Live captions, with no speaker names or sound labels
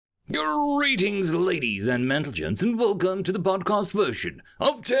Greetings, ladies and gentlemen, and welcome to the podcast version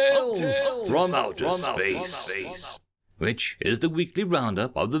of Tales from Outer Space, which is the weekly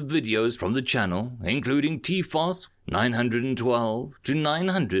roundup of the videos from the channel, including TFOS 912 to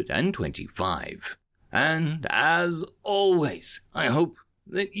 925. And as always, I hope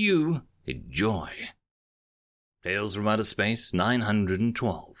that you enjoy. Tales from Outer Space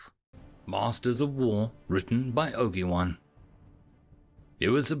 912, Masters of War, written by Ogiwan. It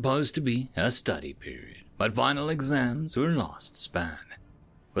was supposed to be a study period, but final exams were last span.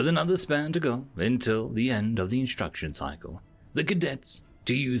 With another span to go until the end of the instruction cycle, the cadets,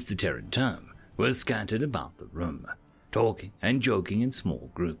 to use the Terran term, were scattered about the room, talking and joking in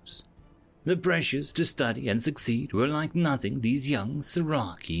small groups. The pressures to study and succeed were like nothing these young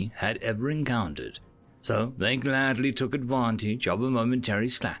Siraki had ever encountered, so they gladly took advantage of a momentary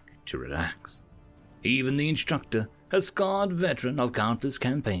slack to relax. Even the instructor, a scarred veteran of countless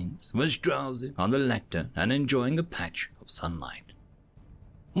campaigns, was drowsing on the lectern and enjoying a patch of sunlight.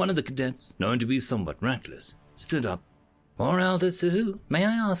 One of the cadets, known to be somewhat reckless, stood up. "War Elder Suhu, may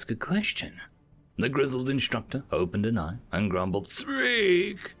I ask a question?" The grizzled instructor opened an eye and grumbled,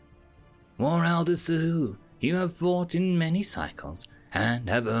 "Speak!" "War Elder Suhu, you have fought in many cycles and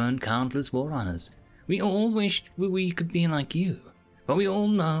have earned countless war honors. We all wished we could be like you, but we all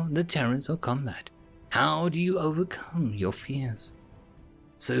know the terrors of combat. How do you overcome your fears?"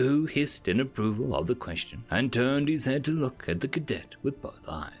 Suhu hissed in approval of the question and turned his head to look at the cadet with both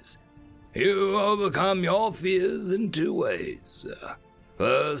eyes. "You overcome your fears in two ways.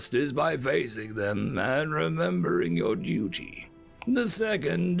 First is by facing them and remembering your duty. The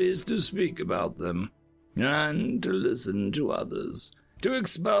second is to speak about them and to listen to others, to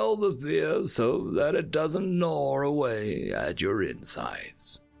expel the fear so that it doesn't gnaw away at your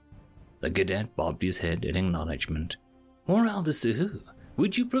insides." The cadet bobbed his head in acknowledgement. "War Elder Suhu,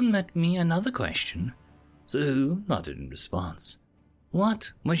 would you permit me another question?" Suhu nodded in response.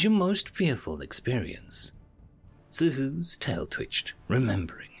 "What was your most fearful experience?" Suhu's tail twitched,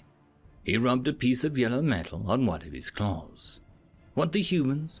 remembering. He rubbed a piece of yellow metal on one of his claws, what the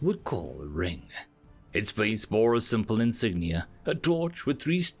humans would call a ring. Its face bore a simple insignia, a torch with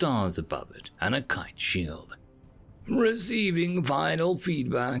 3 stars above it and a kite shield. "Receiving final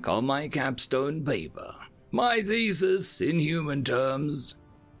feedback on my capstone paper. My thesis in human terms."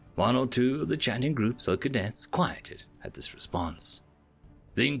 One or two of the chatting groups of cadets quieted at this response.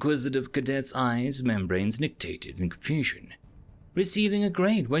 The inquisitive cadet's eyes membranes nictated in confusion. "Receiving a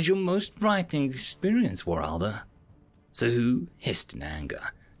grade was your most frightening experience, War Elder." Suhu hissed in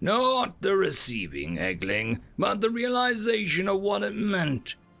anger. "Not the receiving, Eggling, but the realization of what it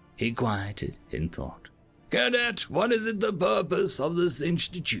meant." He quieted in thought. "Cadet, what is it the purpose of this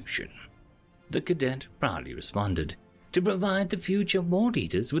institution?" The cadet proudly responded, "To provide the future war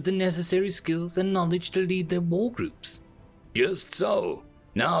leaders with the necessary skills and knowledge to lead their war groups." "Just so.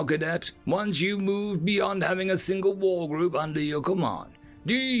 Now, cadet, once you moved beyond having a single war group under your command,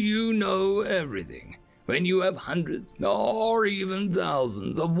 do you know everything? When you have hundreds or even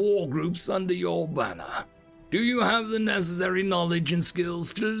thousands of war groups under your banner, do you have the necessary knowledge and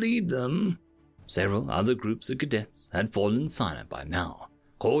skills to lead them?" Several other groups of cadets had fallen silent by now,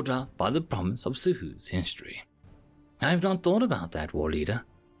 caught up by the promise of Suhu's history. "I have not thought about that, War Leader.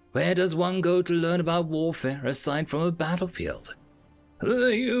 Where does one go to learn about warfare aside from a battlefield?"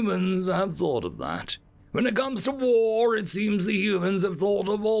 "The humans have thought of that. When it comes to war, it seems the humans have thought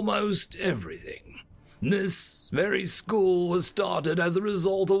of almost everything. This very school was started as a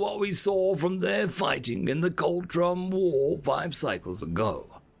result of what we saw from their fighting in the Coltrum War 5 cycles ago.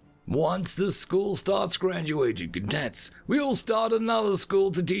 Once the school starts graduating cadets, we'll start another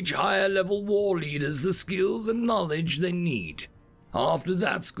school to teach higher-level war leaders the skills and knowledge they need. After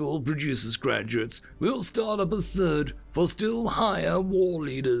that school produces graduates, we'll start up a third for still higher war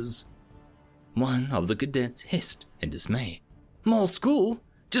leaders." One of the cadets hissed in dismay. "More school?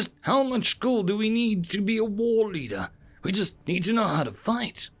 Just how much school do we need to be a war leader? We just need to know how to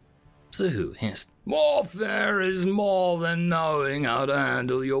fight." Suhu hissed. "Warfare is more than knowing how to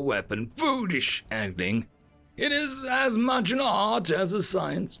handle your weapon, foolish Eggling. It is as much an art as a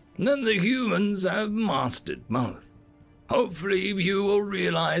science, and the humans have mastered both. Hopefully you will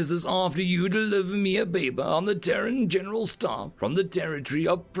realize this after you deliver me a paper on the Terran General Staff from the territory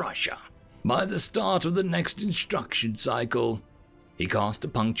of Prussia by the start of the next instruction cycle." He cast a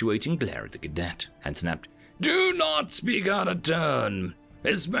punctuating glare at the cadet and snapped, "Do not speak out of turn,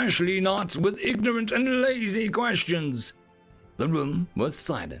 especially not with ignorant and lazy questions." The room was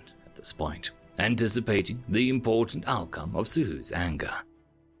silent at this point, anticipating the important outcome of Suhu's anger.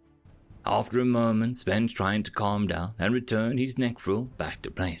 After a moment spent trying to calm down and return his neck frill back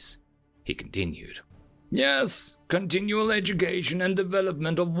to place, he continued. Yes, continual education and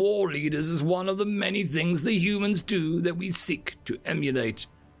development of war leaders is one of the many things the humans do that we seek to emulate.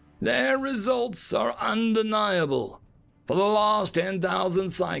 Their results are undeniable. For the last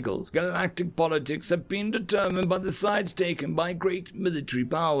 10,000 cycles, galactic politics have been determined by the sides taken by great military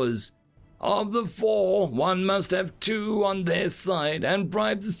powers. Of the 4, one must have 2 on their side and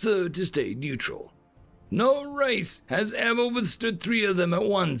bribe the third to stay neutral. No race has ever withstood 3 of them at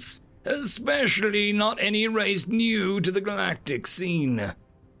once, especially not any race new to the galactic scene.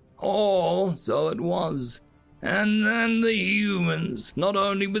 Or so it was. And then the humans not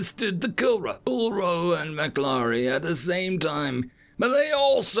only withstood the Kilra, Ulro, and Maclari at the same time, but they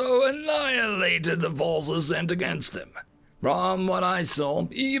also annihilated the forces sent against them. From what I saw,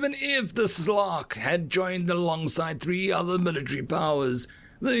 even if the Slark had joined alongside 3 other military powers,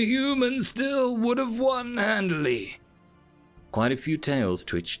 the humans still would have won handily. Quite a few tails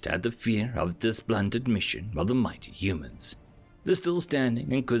twitched at the fear of this blunt admission of the mighty humans. The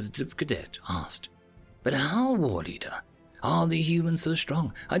still-standing, inquisitive cadet asked, But how, War Leader? Are the humans so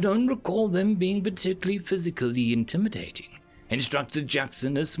strong? I don't recall them being particularly physically intimidating. Instructor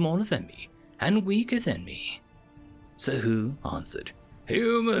Jackson is smaller than me and weaker than me. Sahu answered,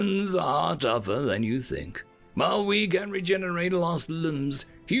 Humans are tougher than you think. While we can regenerate lost limbs,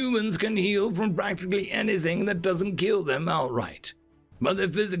 humans can heal from practically anything that doesn't kill them outright. But their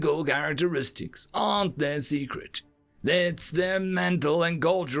physical characteristics aren't their secret. It's their mental and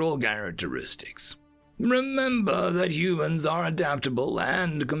cultural characteristics. Remember that humans are adaptable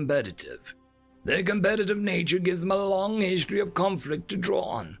and competitive. Their competitive nature gives them a long history of conflict to draw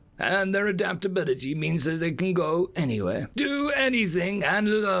on, and their adaptability means that they can go anywhere, do anything,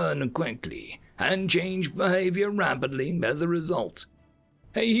 and learn quickly, and change behavior rapidly as a result.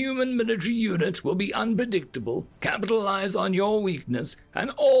 A human military unit will be unpredictable, capitalize on your weakness, and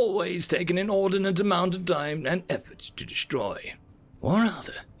always take an inordinate amount of time and effort to destroy. War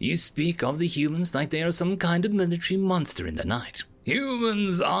Elder, you speak of the humans like they are some kind of military monster in the night.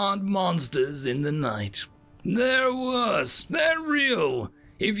 Humans aren't monsters in the night. They're worse. They're real.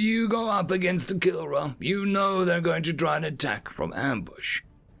 If you go up against the Kilra, you know they're going to try and attack from ambush.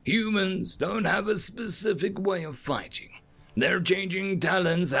 Humans don't have a specific way of fighting. Their changing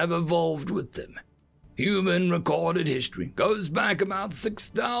talents have evolved with them. Human recorded history goes back about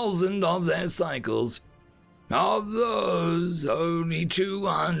 6,000 of their cycles. Of those, only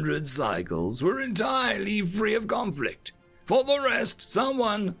 200 cycles were entirely free of conflict. For the rest,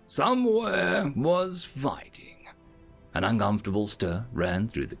 someone, somewhere, was fighting. An uncomfortable stir ran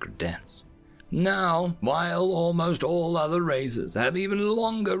through the cadets. Now, while almost all other races have even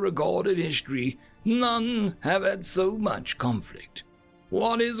longer recorded history, none have had so much conflict.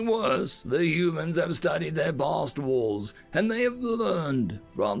 What is worse, the humans have studied their past wars, and they have learned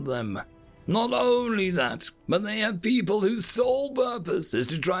from them. Not only that, but they have people whose sole purpose is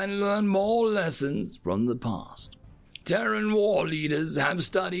to try and learn more lessons from the past. Terran war leaders have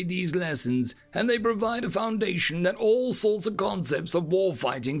studied these lessons, and they provide a foundation that all sorts of concepts of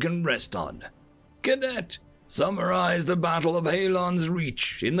warfighting can rest on. Cadet, summarize the Battle of Halon's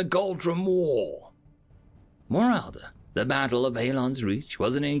Reach in the Cultrum War. War Elder, the Battle of Halon's Reach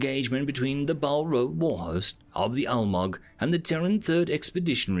was an engagement between the Balro warhost of the Almog and the Terran 3rd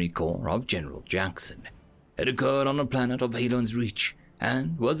Expeditionary Corps of General Jackson. It occurred on the planet of Halon's Reach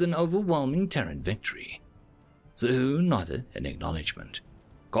and was an overwhelming Terran victory. Sahu nodded in acknowledgement.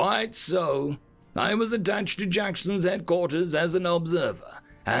 Quite so. I was attached to Jackson's headquarters as an observer,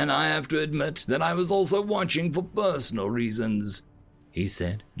 and I have to admit that I was also watching for personal reasons, he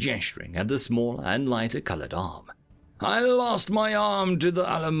said, gesturing at the smaller and lighter-colored arm. I lost my arm to the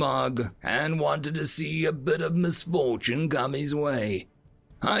Alamog and wanted to see a bit of misfortune come his way.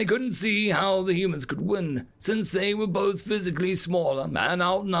 I couldn't see how the humans could win, since they were both physically smaller and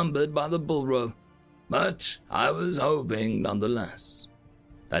outnumbered by the Bulro. But I was hoping nonetheless.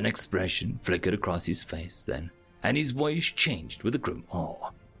 An expression flickered across his face then, and his voice changed with a grim awe.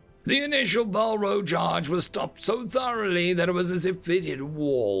 The initial Balro charge was stopped so thoroughly that it was as if it hit a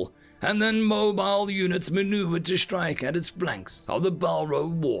wall, and then mobile units maneuvered to strike at its flanks of the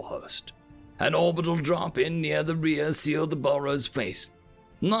Balro warhost. An orbital drop-in near the rear sealed the Balro's face.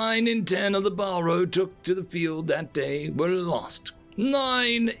 9 in 10 of the Balro took to the field that day were lost.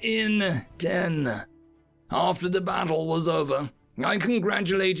 9 in 10. After the battle was over, I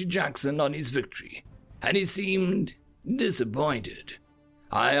congratulated Jackson on his victory, and he seemed disappointed.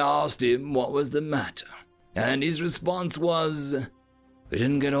 I asked him what was the matter, and his response was, "We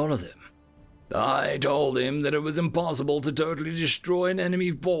didn't get all of them." I told him that it was impossible to totally destroy an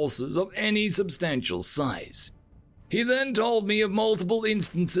enemy forces of any substantial size. He then told me of multiple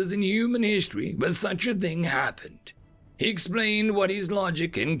instances in human history where such a thing happened. He explained what his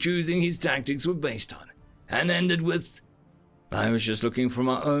logic in choosing his tactics were based on, and ended with, "I was just looking for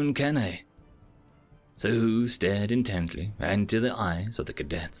my own Kenne." Suhu stared intently into the eyes of the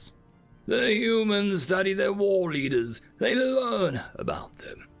cadets. The humans study their war leaders. They learn about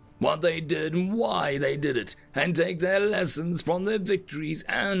them, what they did and why they did it, and take their lessons from their victories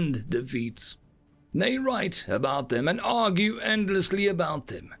and defeats. They write about them and argue endlessly about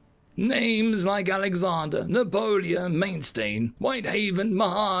them. Names like Alexander, Napoleon, Mainstein, Whitehaven,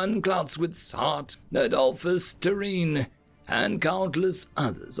 Mahan, Clausewitz, Hart, Adolphus, Turenne, and countless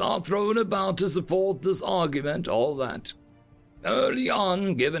others are thrown about to support this argument or that. Early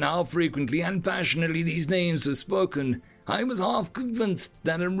on, given how frequently and passionately these names were spoken, I was half convinced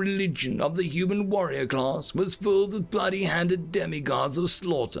that a religion of the human warrior class was filled with bloody-handed demigods of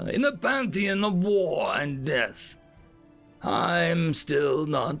slaughter in the pantheon of war and death. I'm still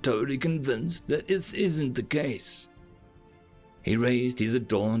not totally convinced that this isn't the case. He raised his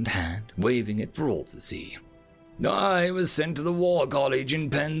adorned hand, waving it for all to see. I was sent to the War College in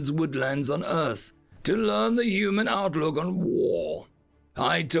Penn's Woodlands on Earth to learn the human outlook on war.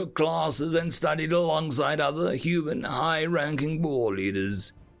 I took classes and studied alongside other human high-ranking war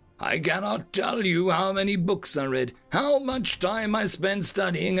leaders. I cannot tell you how many books I read, how much time I spent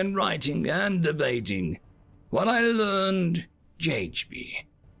studying and writing and debating. What I learned changed me.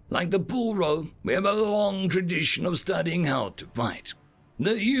 Like the bull rope, we have a long tradition of studying how to fight.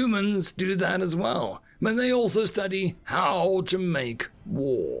 The humans do that as well, but they also study how to make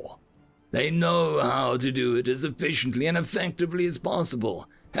war. They know how to do it as efficiently and effectively as possible,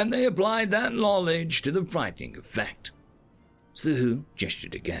 and they apply that knowledge to the frightening effect. Suhu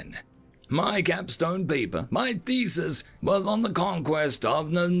gestured again. My capstone paper, my thesis, was on the conquest of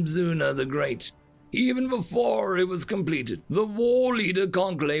Namzuna the Great. Even before it was completed, the war leader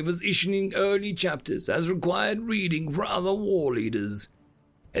conclave was issuing early chapters as required reading for other war leaders.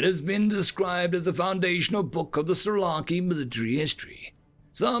 It has been described as the foundational book of the Srlaki military history.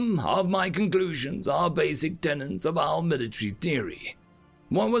 Some of my conclusions are basic tenets of our military theory.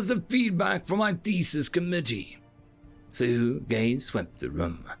 What was the feedback from my thesis committee? Suhu's gaze swept the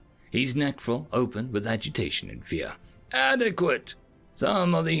room, his neck full open with agitation and fear. Adequate!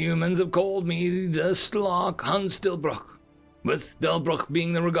 Some of the humans have called me the Slark Hans Delbruck, with Delbruck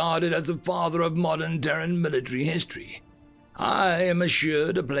being regarded as the father of modern Terran military history. I am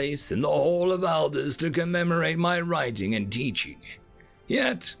assured a place in the Hall of Elders to commemorate my writing and teaching.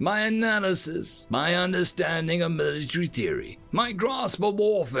 Yet my analysis, my understanding of military theory, my grasp of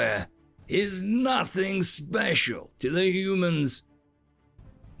warfare is nothing special to the humans.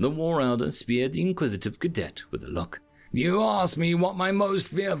 The War Elder speared the inquisitive cadet with a look. You asked me what my most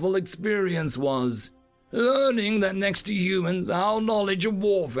fearful experience was. Learning that next to humans, our knowledge of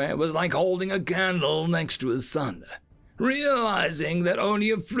warfare was like holding a candle next to a sun. Realizing that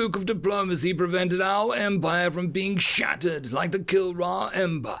only a fluke of diplomacy prevented our empire from being shattered like the Kilra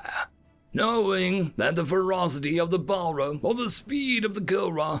Empire. Knowing that the ferocity of the Balro, or the speed of the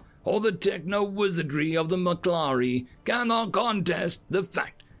Kilra, or the techno-wizardry of the Maklari cannot contest the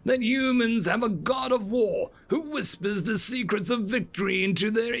fact that humans have a god of war who whispers the secrets of victory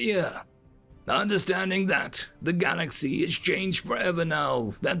into their ear. Understanding that the galaxy is changed forever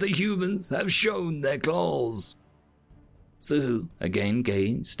now that the humans have shown their claws. Suhu again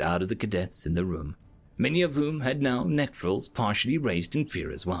gazed out at the cadets in the room, many of whom had now neck frills partially raised in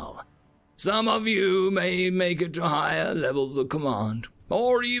fear as well. Some of you may make it to higher levels of command,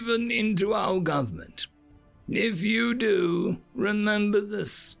 or even into our government. If you do, remember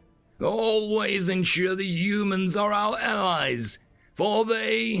this. Always ensure the humans are our allies, for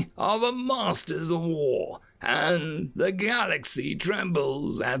they are the masters of war, and the galaxy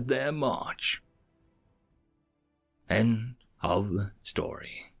trembles at their march. End of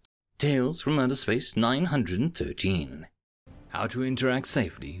story. Tales from Outer Space 913. How to Interact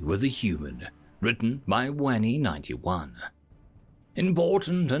Safely with a Human. Written by Wanny91.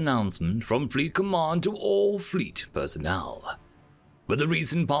 Important announcement from Fleet Command to all fleet personnel. With the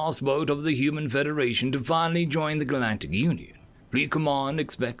recent passport of the Human Federation to finally join the Galactic Union, Fleet Command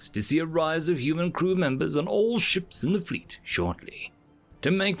expects to see a rise of human crew members on all ships in the fleet shortly.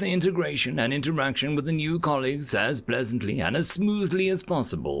 To make the integration and interaction with the new colleagues as pleasantly and as smoothly as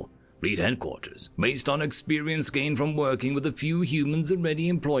possible, Fleet Headquarters, based on experience gained from working with a few humans already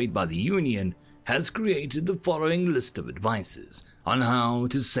employed by the Union, has created the following list of advices on how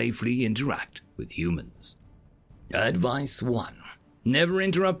to safely interact with humans. Advice 1. Never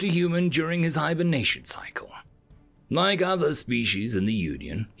interrupt a human during his hibernation cycle. Like other species in the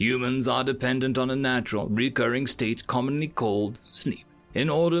Union, humans are dependent on a natural, recurring state commonly called sleep, in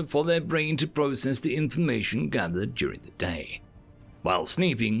order for their brain to process the information gathered during the day. While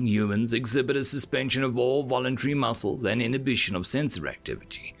sleeping, humans exhibit a suspension of all voluntary muscles and inhibition of sensory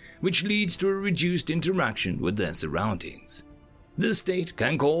activity, which leads to a reduced interaction with their surroundings. This state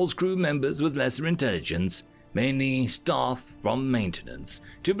can cause crew members with lesser intelligence, mainly staff from maintenance,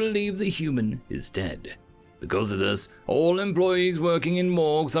 to believe the human is dead. Because of this, all employees working in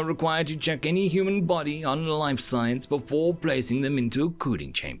morgues are required to check any human body on life signs before placing them into a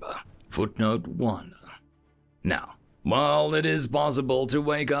cooling chamber. Footnote 1. Now, while it is possible to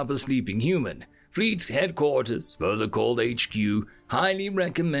wake up a sleeping human, Fleet Headquarters, further called HQ, highly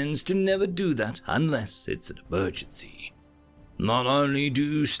recommends to never do that unless it's an emergency. Not only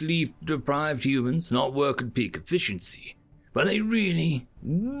do sleep-deprived humans not work at peak efficiency, but they really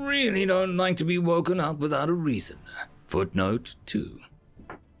don't like to be woken up without a reason. Footnote 2.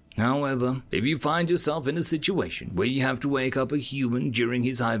 However, if you find yourself in a situation where you have to wake up a human during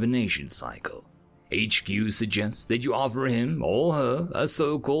his hibernation cycle, HQ suggests that you offer him or her a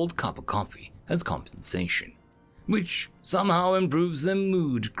so-called cup of coffee as compensation, which somehow improves their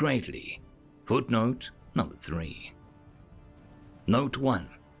mood greatly. Footnote number 3. Note 1.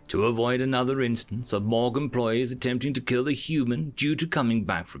 To avoid another instance of morgue employees attempting to kill a human due to coming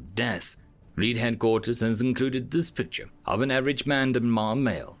back from death, Fleet Headquarters has included this picture of an average Mandamar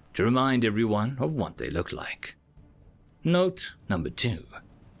male to remind everyone of what they look like. Note number 2.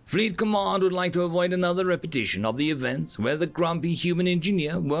 Fleet Command would like to avoid another repetition of the events where the grumpy human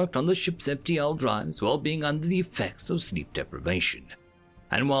engineer worked on the ship's FTL drives while being under the effects of sleep deprivation.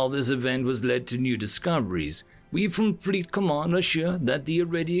 And while this event was led to new discoveries, we from Fleet Command are sure that the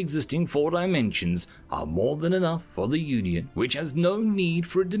already existing 4 dimensions are more than enough for the Union, which has no need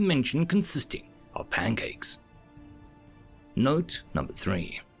for a dimension consisting of pancakes. Note number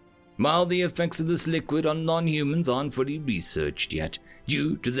 3. While the effects of this liquid on non-humans aren't fully researched yet,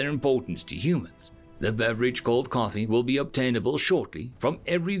 due to their importance to humans, the beverage called coffee will be obtainable shortly from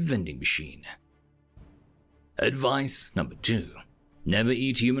every vending machine. Advice number 2. Never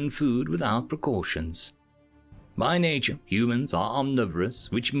eat human food without precautions. By nature, humans are omnivorous,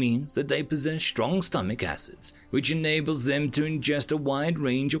 which means that they possess strong stomach acids, which enables them to ingest a wide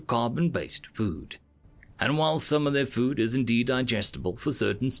range of carbon-based food. And while some of their food is indeed digestible for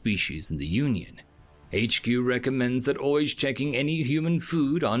certain species in the Union, HQ recommends that always checking any human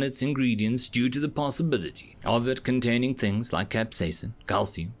food on its ingredients due to the possibility of it containing things like capsaicin,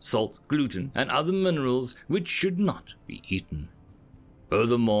 calcium, salt, gluten, and other minerals which should not be eaten.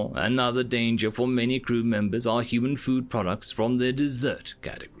 Furthermore, another danger for many crew members are human food products from their dessert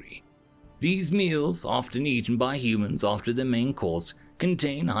category. These meals, often eaten by humans after their main course,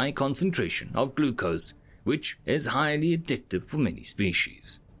 contain high concentration of glucose, which is highly addictive for many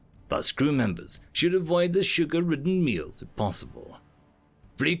species. Thus, crew members should avoid the sugar-ridden meals if possible.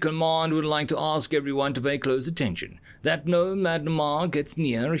 Fleet Command would like to ask everyone to pay close attention that no Madamar gets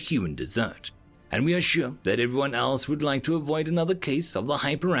near a human dessert, and we are sure that everyone else would like to avoid another case of the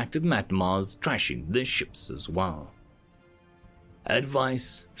hyperactive Madamars trashing their ships as well.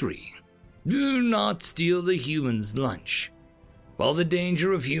 Advice 3. Do not steal the human's lunch. While the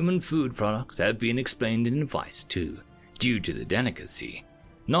danger of human food products have been explained in Advice 2, due to the delicacy,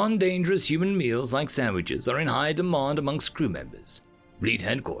 non-dangerous human meals like sandwiches are in high demand amongst crew members. Fleet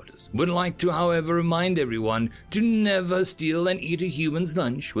Headquarters would like to, however, remind everyone to never steal and eat a human's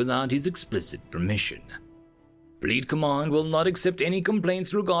lunch without his explicit permission. Fleet Command will not accept any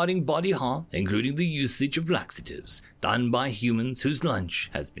complaints regarding body harm, including the usage of laxatives, done by humans whose lunch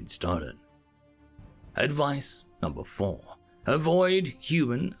has been stolen. Advice number 4. Avoid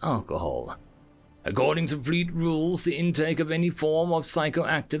human alcohol. According to Fleet rules, the intake of any form of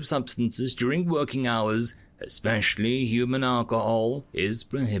psychoactive substances during working hours, especially human alcohol, is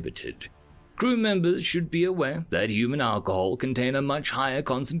prohibited. Crew members should be aware that human alcohol contains a much higher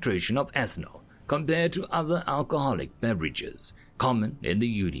concentration of ethanol compared to other alcoholic beverages common in the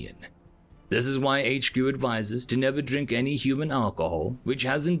Union. This is why HQ advises to never drink any human alcohol which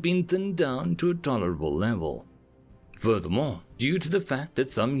hasn't been thinned down to a tolerable level. Furthermore, due to the fact that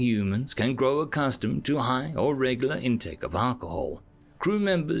some humans can grow accustomed to high or regular intake of alcohol, crew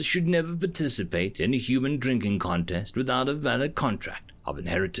members should never participate in a human drinking contest without a valid contract of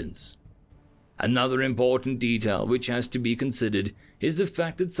inheritance. Another important detail which has to be considered is the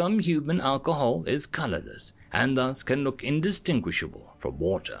fact that some human alcohol is colorless and thus can look indistinguishable from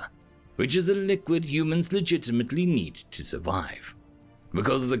water, which is a liquid humans legitimately need to survive.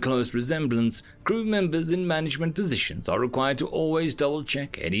 Because of the close resemblance, crew members in management positions are required to always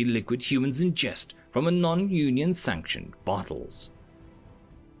double-check any liquid humans ingest from a non-union sanctioned bottles.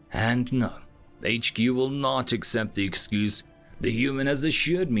 And no, HQ will not accept the excuse, "The human has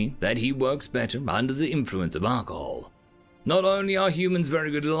assured me that he works better under the influence of alcohol." Not only are humans very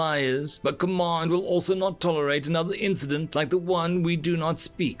good liars, but Command will also not tolerate another incident like the one we do not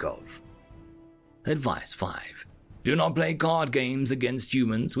speak of. Advice 5. Do not play card games against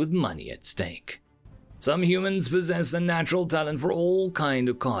humans with money at stake. Some humans possess a natural talent for all kinds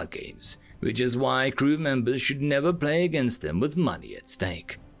of card games, which is why crew members should never play against them with money at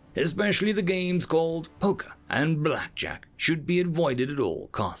stake. Especially the games called poker and blackjack should be avoided at all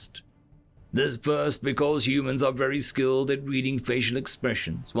cost. This first because humans are very skilled at reading facial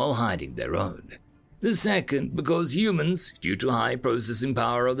expressions while hiding their own. The second because humans, due to high processing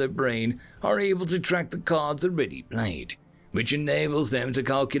power of their brain, are able to track the cards already played, which enables them to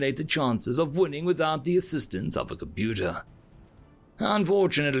calculate the chances of winning without the assistance of a computer.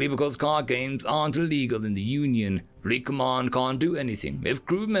 Unfortunately, because card games aren't illegal in the Union, Fleet Command can't do anything if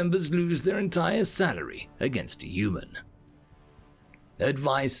crew members lose their entire salary against a human.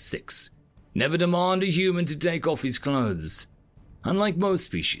 Advice 6. Never demand a human to take off his clothes. Unlike most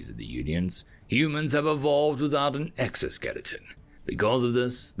species of the Unions, humans have evolved without an exoskeleton. Because of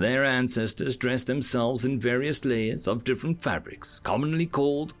this, their ancestors dressed themselves in various layers of different fabrics, commonly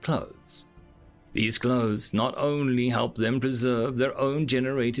called clothes. These clothes not only helped them preserve their own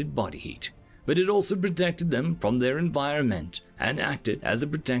generated body heat, but it also protected them from their environment and acted as a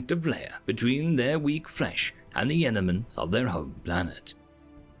protective layer between their weak flesh and the elements of their home planet.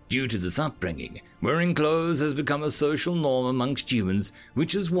 Due to this upbringing, wearing clothes has become a social norm amongst humans,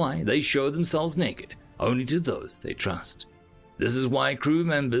 which is why they show themselves naked only to those they trust. This is why crew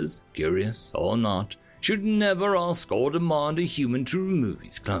members, curious or not, should never ask or demand a human to remove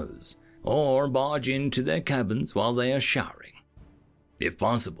his clothes, or barge into their cabins while they are showering. If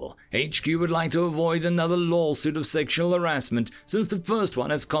possible, HQ would like to avoid another lawsuit of sexual harassment, since the first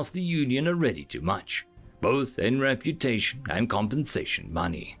one has cost the Union already too much, both in reputation and compensation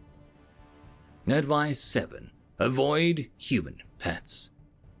money. Advice 7. Avoid human pets.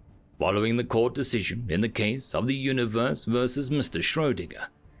 Following the court decision in the case of the Universe versus Mr. Schrödinger,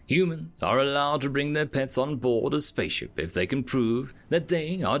 humans are allowed to bring their pets on board a spaceship if they can prove that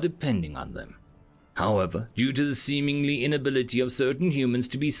they are depending on them. However, due to the seemingly inability of certain humans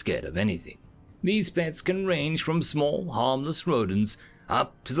to be scared of anything, these pets can range from small, harmless rodents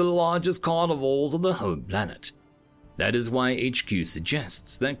up to the largest carnivores of the home planet. That is why HQ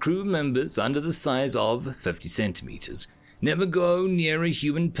suggests that crew members under the size of 50 centimeters never go near a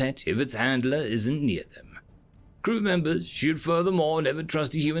human pet if its handler isn't near them. Crew members should furthermore never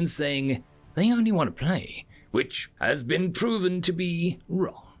trust a human saying they only want to play, which has been proven to be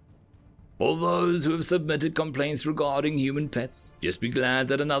wrong. For those who have submitted complaints regarding human pets, just be glad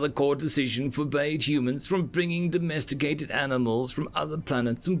that another court decision forbade humans from bringing domesticated animals from other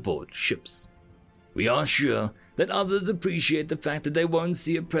planets on board ships. We are sure that others appreciate the fact that they won't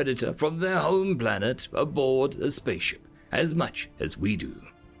see a predator from their home planet aboard a spaceship as much as we do.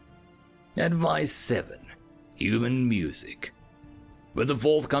 Advice 7. Human music. With the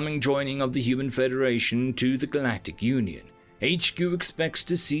forthcoming joining of the Human Federation to the Galactic Union, HQ expects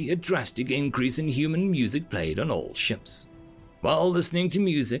to see a drastic increase in human music played on all ships. While listening to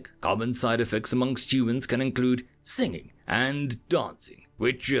music, common side effects amongst humans can include singing and dancing,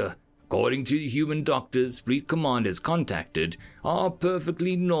 which, according to human doctors Fleet Command has contacted, are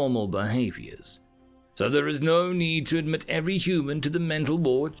perfectly normal behaviors. So there is no need to admit every human to the mental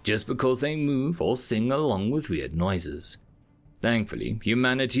ward just because they move or sing along with weird noises. Thankfully,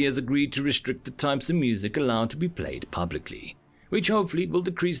 humanity has agreed to restrict the types of music allowed to be played publicly, which hopefully will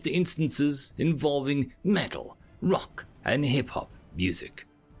decrease the instances involving metal, rock, and hip-hop music.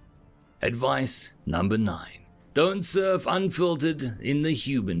 Advice number 9. Don't surf unfiltered in the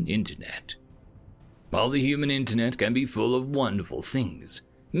human internet. While the human internet can be full of wonderful things,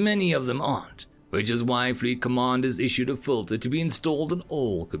 many of them aren't, which is why Fleet Command has issued a filter to be installed on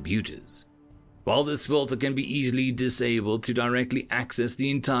all computers. While this filter can be easily disabled to directly access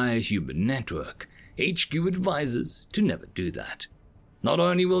the entire human network, HQ advises to never do that. Not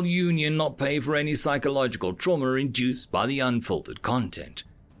only will Union not pay for any psychological trauma induced by the unfiltered content,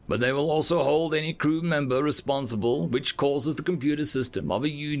 but they will also hold any crew member responsible which causes the computer system of a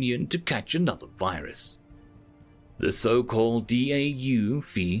Union to catch another virus. The so-called DAU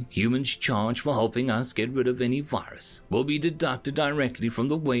fee humans charge for helping us get rid of any virus will be deducted directly from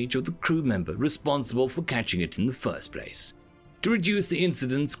the wage of the crew member responsible for catching it in the first place. To reduce the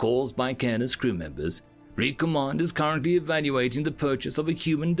incidents caused by careless crew members, Fleet Command is currently evaluating the purchase of a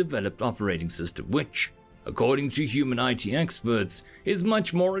human-developed operating system which, according to human IT experts, is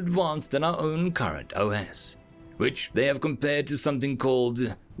much more advanced than our own current OS, which they have compared to something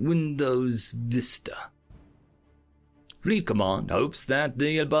called Windows Vista. Fleet Command hopes that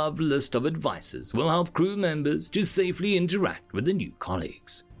the above list of advices will help crew members to safely interact with the new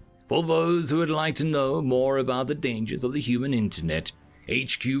colleagues. For those who would like to know more about the dangers of the human internet,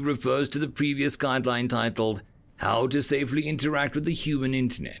 HQ refers to the previous guideline titled, How to Safely Interact with the Human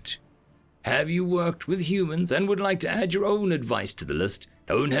Internet. Have you worked with humans and would like to add your own advice to the list?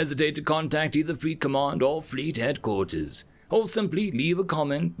 Don't hesitate to contact either Fleet Command or Fleet Headquarters, or simply leave a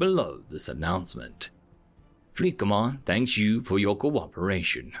comment below this announcement. Fleet Command thanks you for your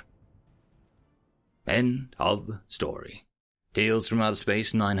cooperation. End of story. Tales from Outer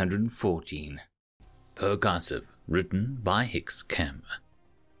Space 914. Percussive, written by Hicks Kem.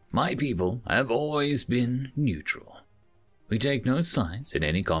 My people have always been neutral. We take no sides in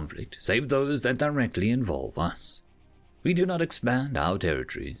any conflict save those that directly involve us. We do not expand our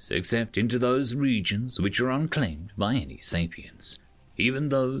territories except into those regions which are unclaimed by any sapiens, even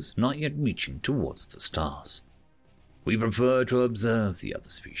those not yet reaching towards the stars. We prefer to observe the other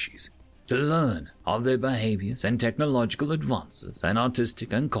species, to learn of their behaviors and technological advances and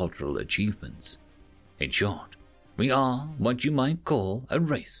artistic and cultural achievements. In short, we are what you might call a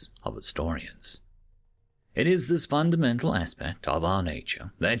race of historians. It is this fundamental aspect of our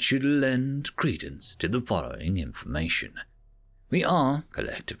nature that should lend credence to the following information. We are,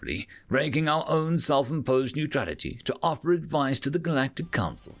 collectively, breaking our own self-imposed neutrality to offer advice to the Galactic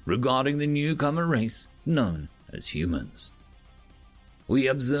Council regarding the newcomer race known as humans. We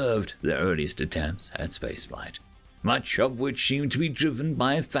observed their earliest attempts at spaceflight, much of which seemed to be driven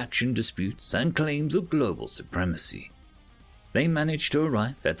by faction disputes and claims of global supremacy. They managed to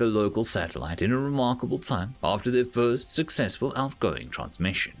arrive at the local satellite in a remarkable time after their first successful outgoing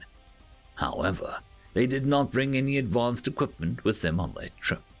transmission. However, they did not bring any advanced equipment with them on their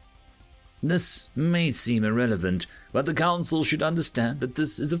trip. This may seem irrelevant, but the Council should understand that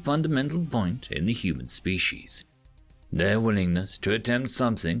this is a fundamental point in the human species. Their willingness to attempt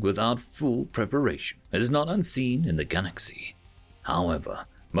something without full preparation is not unseen in the galaxy. However,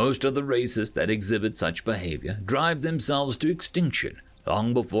 most of the races that exhibit such behavior drive themselves to extinction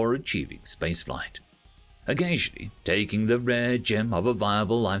long before achieving spaceflight, occasionally taking the rare gem of a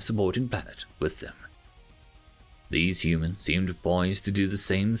viable life-supporting planet with them. These humans seemed poised to do the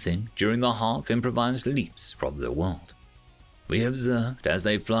same thing during the half-improvised leaps from their world. We observed as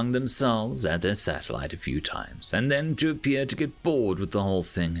they flung themselves at their satellite a few times, and then to appear to get bored with the whole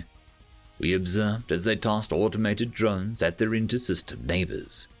thing. We observed as they tossed automated drones at their inter-system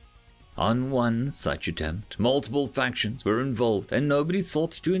neighbors. On one such attempt, multiple factions were involved, and nobody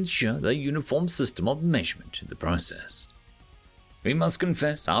thought to ensure their uniform system of measurement in the process. We must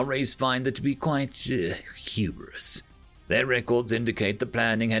confess our race find that to be quite humorous. Their records indicate the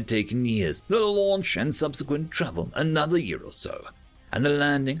planning had taken years, the launch and subsequent travel another year or so, and the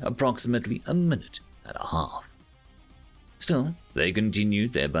landing approximately a minute and a half. Still, they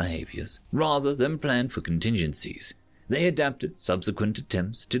continued their behaviors. Rather than plan for contingencies, they adapted subsequent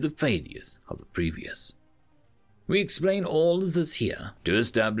attempts to the failures of the previous. We explain all of this here to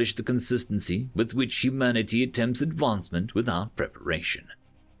establish the consistency with which humanity attempts advancement without preparation.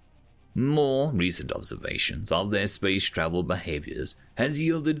 More recent observations of their space travel behaviors has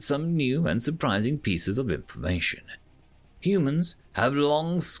yielded some new and surprising pieces of information. Humans have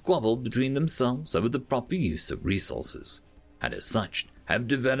long squabbled between themselves over the proper use of resources, and as such have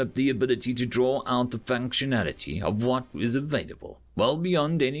developed the ability to draw out the functionality of what is available well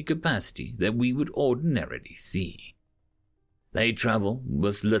beyond any capacity that we would ordinarily see. They travel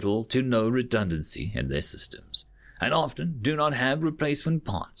with little to no redundancy in their systems, and often do not have replacement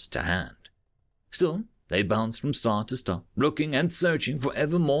parts to hand. Still, they bounce from star to star, looking and searching for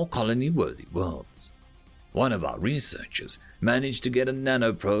ever more colony-worthy worlds. One of our researchers managed to get a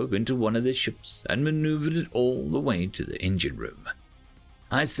nanoprobe into one of their ships and maneuvered it all the way to the engine room.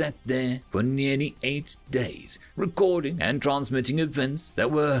 I sat there for nearly 8 days, recording and transmitting events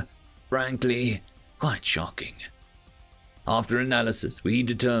that were, frankly, quite shocking. After analysis, we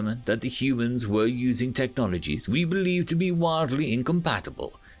determined that the humans were using technologies we believed to be wildly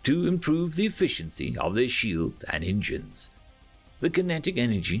incompatible to improve the efficiency of their shields and engines. The kinetic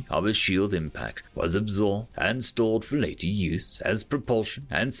energy of a shield impact was absorbed and stored for later use as propulsion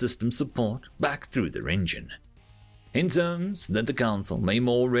and system support back through their engine. In terms that the Council may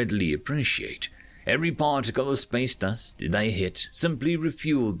more readily appreciate, every particle of space dust they hit simply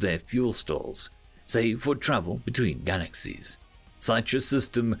refueled their fuel stores, save for travel between galaxies. such a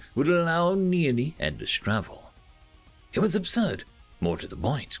system would allow nearly endless travel. It was absurd, more to the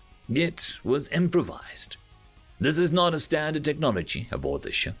point, yet was improvised. This is not a standard technology aboard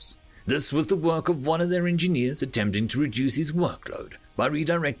the ships. This was the work of one of their engineers attempting to reduce his workload by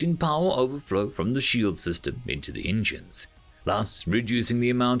redirecting power overflow from the shield system into the engines, thus reducing the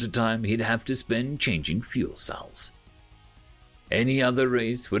amount of time he'd have to spend changing fuel cells. Any other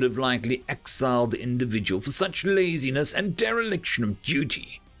race would have likely exiled the individual for such laziness and dereliction of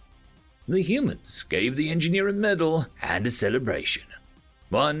duty. The humans gave the engineer a medal and a celebration.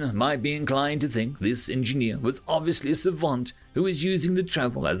 One might be inclined to think this engineer was obviously a savant who was using the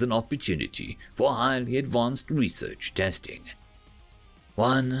travel as an opportunity for highly advanced research testing.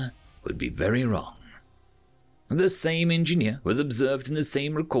 One would be very wrong. The same engineer was observed in the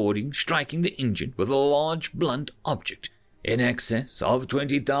same recording striking the engine with a large blunt object in excess of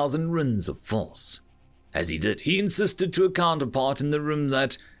 20,000 runs of force. As he did, he insisted to a counterpart in the room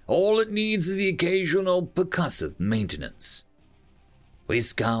that all it needs is the occasional percussive maintenance. We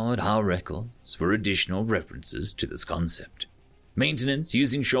scoured our records for additional references to this concept. Maintenance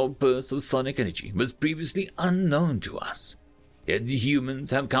using short bursts of sonic energy was previously unknown to us, yet the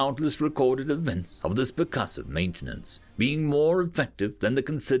humans have countless recorded events of this percussive maintenance being more effective than the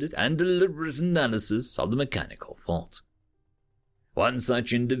considered and deliberate analysis of the mechanical fault. One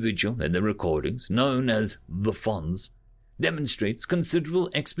such individual in the recordings, known as the Fonz, demonstrates considerable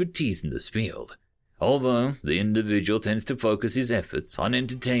expertise in this field, although the individual tends to focus his efforts on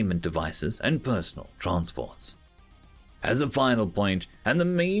entertainment devices and personal transports. As a final point, and the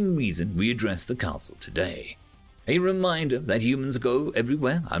main reason we address the Council today, a reminder that humans go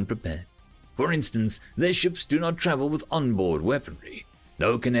everywhere unprepared. For instance, their ships do not travel with onboard weaponry,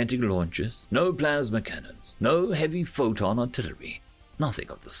 no kinetic launchers, no plasma cannons, no heavy photon artillery, nothing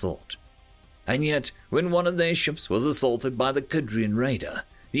of the sort. And yet, when one of their ships was assaulted by the Kudrian raider,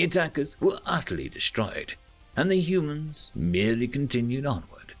 the attackers were utterly destroyed, and the humans merely continued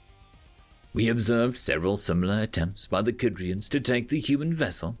onward. We observed several similar attempts by the Kudrians to take the human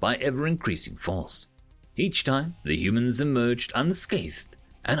vessel by ever-increasing force. Each time, the humans emerged unscathed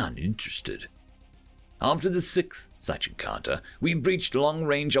and uninterested. After the sixth such encounter, we breached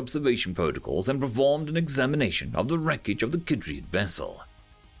long-range observation protocols and performed an examination of the wreckage of the Kudrian vessel.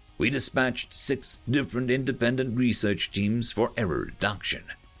 We dispatched 6 different independent research teams for error reduction,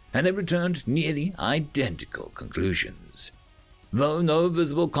 and they returned nearly identical conclusions. Though no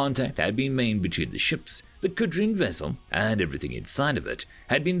visible contact had been made between the ships, the Kudrian vessel and everything inside of it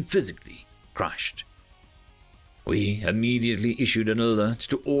had been physically crushed. We immediately issued an alert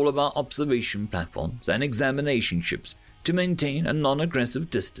to all of our observation platforms and examination ships to maintain a non-aggressive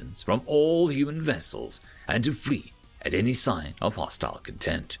distance from all human vessels and to flee at any sign of hostile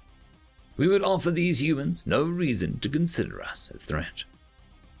content. We would offer these humans no reason to consider us a threat.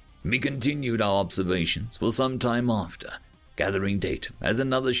 We continued our observations for some time after, gathering data as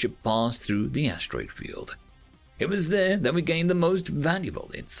another ship passed through the asteroid field. It was there that we gained the most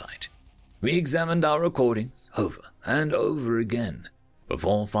valuable insight. We examined our recordings over and over again,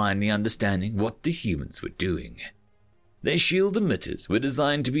 before finally understanding what the humans were doing. Their shield emitters were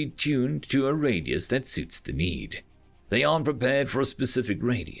designed to be tuned to a radius that suits the need. They aren't prepared for a specific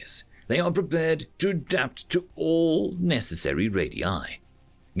radius. They are prepared to adapt to all necessary radii,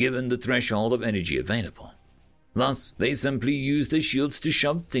 given the threshold of energy available. Thus, they simply use their shields to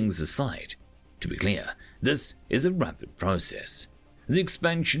shove things aside. To be clear, this is a rapid process. The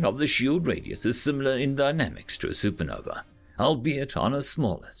expansion of the shield radius is similar in dynamics to a supernova, albeit on a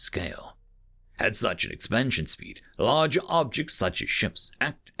smaller scale. At such an expansion speed, larger objects such as ships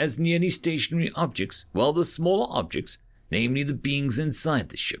act as nearly stationary objects, while the smaller objects, namely the beings inside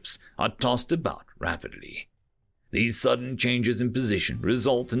the ships, are tossed about rapidly. These sudden changes in position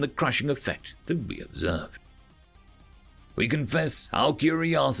result in the crushing effect that we observed. We confess our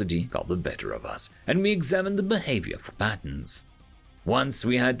curiosity got the better of us, and we examined the behavior for patterns. Once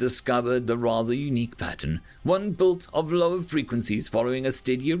we had discovered the rather unique pattern, one built of lower frequencies following a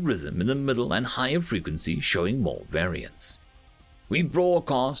steadier rhythm in the middle and higher frequencies showing more variance. We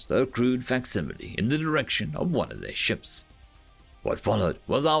broadcast a crude facsimile in the direction of one of their ships. What followed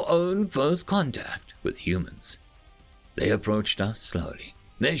was our own first contact with humans. They approached us slowly,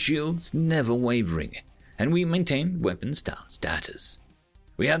 their shields never wavering, and we maintained weapons-down status.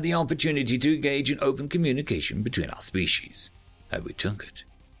 We had the opportunity to engage in open communication between our species, and we took it.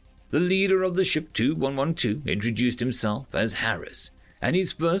 The leader of the ship 2112 introduced himself as Harris, and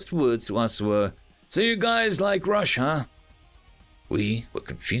his first words to us were, "So you guys like Rush, huh?" We were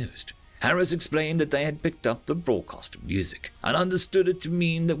confused. Harris explained that they had picked up the broadcast of music and understood it to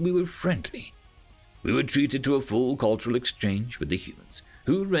mean that we were friendly. We were treated to a full cultural exchange with the humans,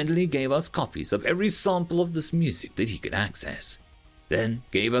 who readily gave us copies of every sample of this music that he could access, then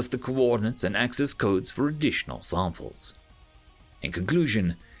gave us the coordinates and access codes for additional samples. In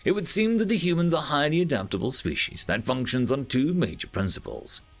conclusion, it would seem that the humans are a highly adaptable species that functions on two major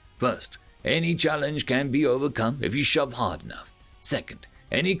principles. First, any challenge can be overcome if you shove hard enough. Second,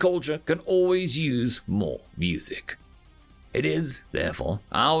 any culture can always use more music. It is, therefore,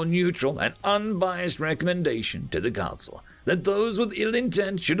 our neutral and unbiased recommendation to the Council that those with ill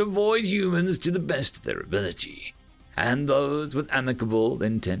intent should avoid humans to the best of their ability, and those with amicable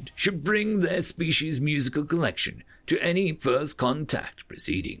intent should bring their species' musical collection to any first contact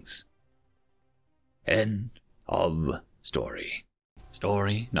proceedings. End of story.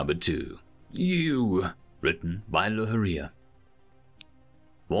 Story number 2. You, written by Luheria.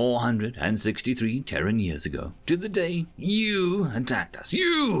 463 Terran years ago, to the day you attacked us.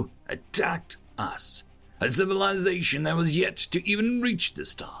 You attacked us. A civilization that was yet to even reach the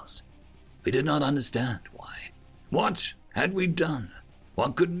stars. We did not understand why. What had we done?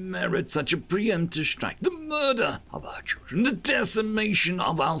 What could merit such a preemptive strike? The murder of our children, the decimation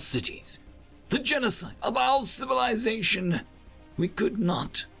of our cities, the genocide of our civilization. We could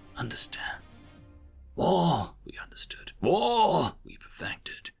not understand. War, we understood. War, we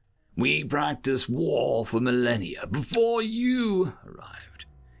perfected. We practiced war for millennia before you arrived.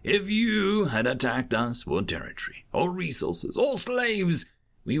 If you had attacked us for territory, or resources, or slaves,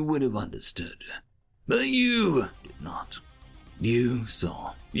 we would have understood. But you did not. You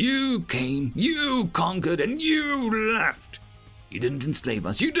saw. You came. You conquered, and you left. You didn't enslave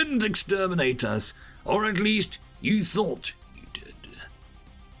us. You didn't exterminate us. Or at least, you thought you did.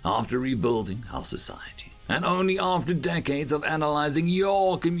 After rebuilding our society, and only after decades of analyzing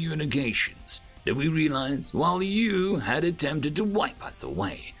your communications, did we realize while you had attempted to wipe us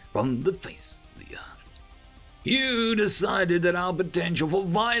away from the face of the earth, you decided that our potential for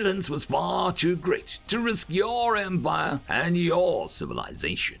violence was far too great to risk your empire and your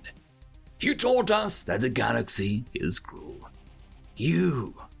civilization. You taught us that the galaxy is cruel.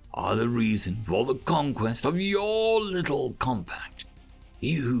 You are the reason for the conquest of your little compact.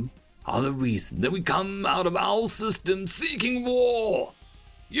 You are the reason that we come out of our system seeking war.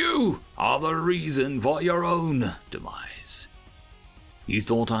 You are the reason for your own demise. You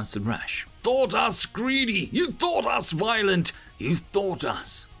thought us rash, thought us greedy, you thought us violent, you thought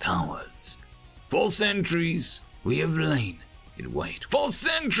us cowards. For centuries we have lain in wait. For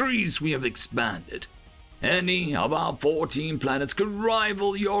centuries we have expanded. Any of our 14 planets could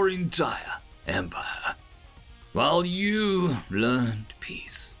rival your entire empire. While you learned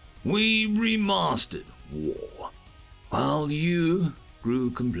peace, we remastered war. While you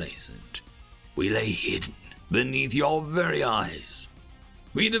grew complacent, we lay hidden beneath your very eyes.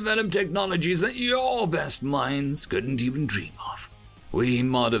 We developed technologies that your best minds couldn't even dream of. We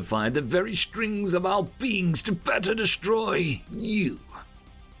modified the very strings of our beings to better destroy you.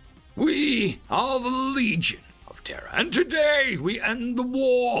 We are the Legion of Terra, and today we end the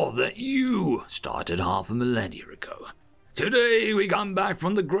war that you started half a millennia ago. Today we come back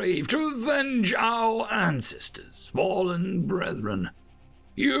from the grave to avenge our ancestors, fallen brethren.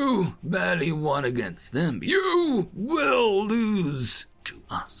 You barely won against them. You will lose to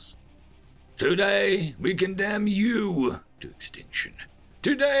us. Today we condemn you to extinction.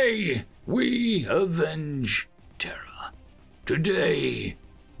 Today we avenge Terra. Today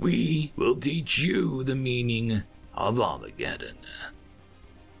we will teach you the meaning of Armageddon.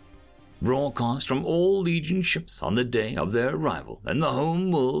 Broadcast from all Legion ships on the day of their arrival in the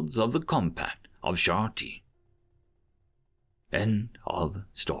home worlds of the Compact of Sharti. End of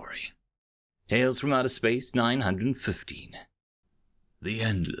story. Tales from Outer Space 915. The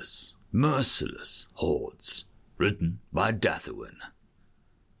Endless, Merciless Hordes, written by Dathuin.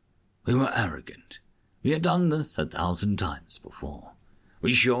 We were arrogant. We had done this 1,000 times before.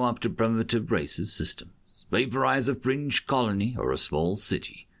 We show up to primitive races' systems, vaporize a fringe colony or a small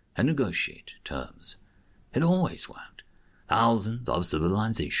city, and negotiate terms. It always worked. Thousands of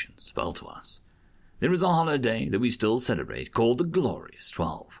civilizations fell to us. There is a holiday that we still celebrate called the Glorious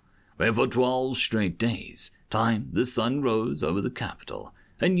 12, where for 12 straight days, time the sun rose over the capital,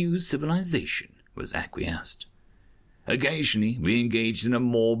 a new civilization was acquiesced. Occasionally we engaged in a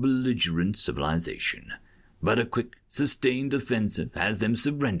more belligerent civilization, but a quick, sustained offensive has them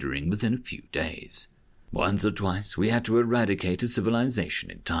surrendering within a few days. Once or twice we had to eradicate a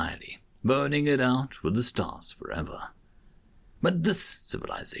civilization entirely, burning it out with the stars forever. But this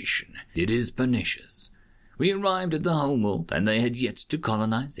civilization, it is pernicious. We arrived at the homeworld and they had yet to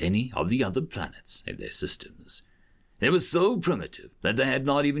colonize any of the other planets in their systems. They were so primitive that they had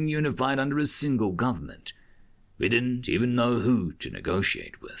not even unified under a single government. We didn't even know who to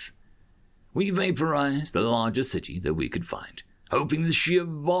negotiate with. We vaporized the largest city that we could find, hoping the sheer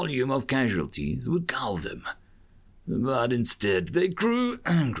volume of casualties would cow them. But instead, they grew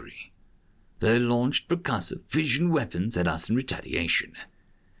angry. They launched percussive fission weapons at us in retaliation.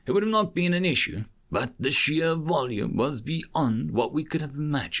 It would have not been an issue, but the sheer volume was beyond what we could have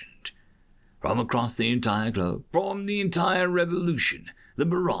imagined. From across the entire globe, from the entire revolution, the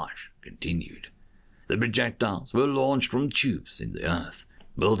barrage continued. The projectiles were launched from tubes in the earth,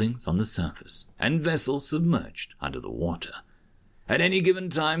 buildings on the surface, and vessels submerged under the water. At any given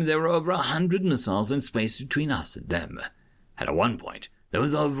time, there were over 100 missiles in space between us and them, and at one point, there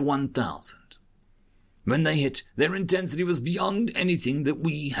was over 1,000. When they hit, their intensity was beyond anything that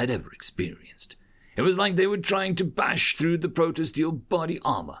we had ever experienced. It was like they were trying to bash through the protosteel body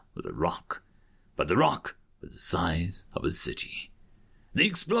armor with a rock. But the rock was the size of a city. The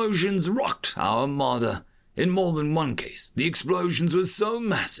explosions rocked our armada. In more than one case, the explosions were so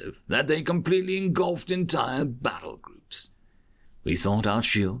massive that they completely engulfed entire battle groups. We thought our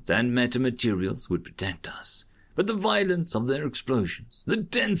shields and metamaterials would protect us, but the violence of their explosions, the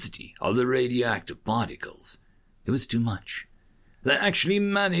density of the radioactive particles, it was too much. They actually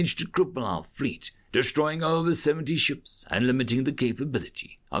managed to cripple our fleet, destroying over 70 ships and limiting the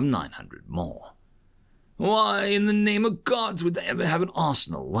capability of 900 more. Why in the name of gods would they ever have an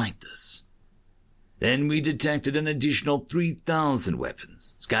arsenal like this? Then we detected an additional 3,000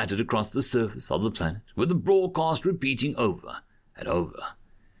 weapons scattered across the surface of the planet, with the broadcast repeating over and over.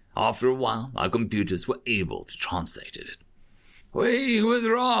 After a while, our computers were able to translate it. We would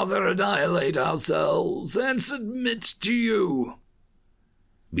rather annihilate ourselves than submit to you.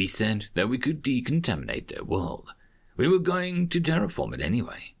 We said that we could decontaminate their world. We were going to terraform it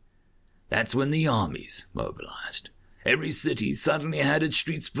anyway. That's when the armies mobilized. Every city suddenly had its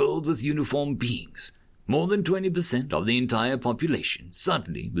streets filled with uniformed beings. More than 20% of the entire population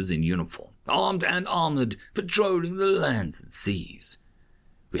suddenly was in uniform, armed and armored, patrolling the lands and seas.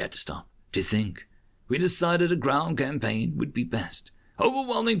 We had to stop, to think. We decided a ground campaign would be best.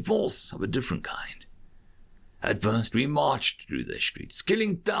 Overwhelming force of a different kind. At first, we marched through their streets,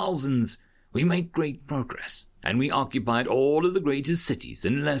 killing thousands. We made great progress, and we occupied all of the greatest cities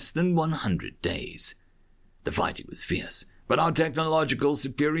in less than 100 days. The fighting was fierce, but our technological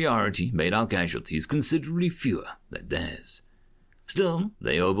superiority made our casualties considerably fewer than theirs. Still,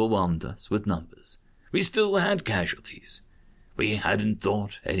 they overwhelmed us with numbers. We still had casualties. We hadn't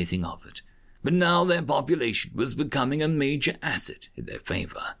thought anything of it, but now their population was becoming a major asset in their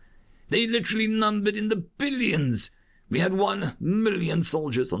favor. They literally numbered in the billions. We had 1 million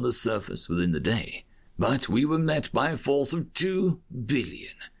soldiers on the surface within the day, but we were met by a force of 2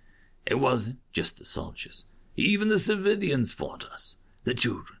 billion. It wasn't just the soldiers. Even the civilians fought us. The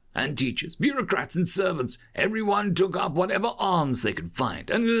children and teachers, bureaucrats and servants, everyone took up whatever arms they could find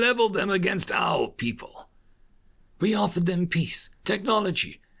and leveled them against our people. We offered them peace,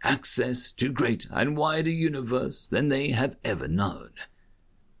 technology, access to greater and wider universe than they have ever known.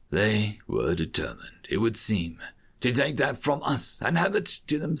 They were determined, it would seem, to take that from us and have it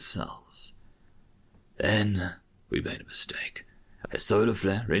to themselves. Then we made a mistake. A solar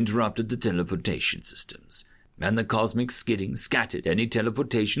flare interrupted the teleportation systems, and the cosmic skidding scattered any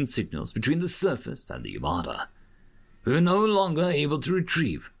teleportation signals between the surface and the Armada. We were no longer able to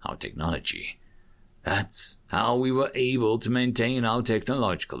retrieve our technology. That's how we were able to maintain our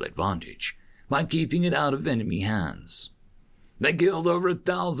technological advantage, by keeping it out of enemy hands. They killed over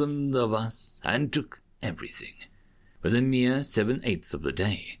 1,000 of us and took everything. Within mere 7/8 of the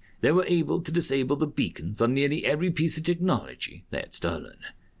day, they were able to disable the beacons on nearly every piece of technology they had stolen.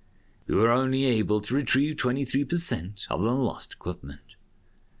 We were only able to retrieve 23% of the lost equipment.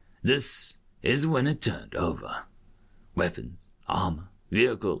 This is when it turned over. Weapons, armor,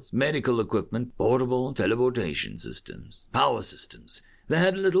 vehicles, medical equipment, portable teleportation systems, power systems. They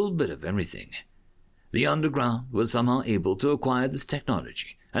had a little bit of everything. The underground was somehow able to acquire this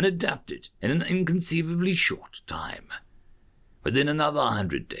technology and adapt it in an inconceivably short time. Within another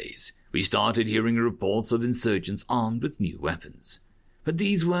 100 days, we started hearing reports of insurgents armed with new weapons. But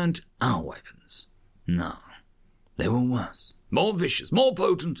these weren't our weapons. No, they were worse, more vicious, more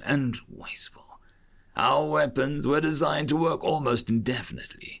potent, and wasteful. Our weapons were designed to work almost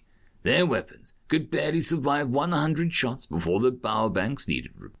indefinitely. Their weapons could barely survive 100 shots before the power banks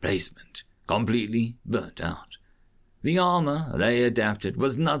needed replacement, completely burnt out. The armor they adapted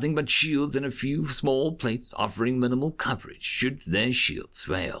was nothing but shields and a few small plates offering minimal coverage should their shields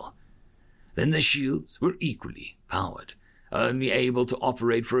fail. Then the shields were equally powered, only able to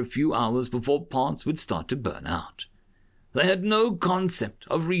operate for a few hours before parts would start to burn out. They had no concept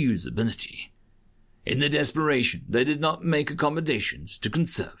of reusability. In their desperation, they did not make accommodations to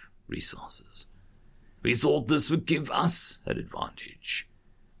conserve resources. We thought this would give us an advantage.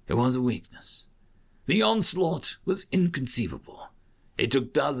 It was a weakness. The onslaught was inconceivable. It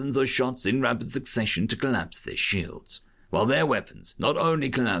took dozens of shots in rapid succession to collapse their shields, while their weapons not only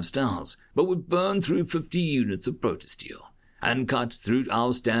collapsed ours, but would burn through 50 units of protosteel, and cut through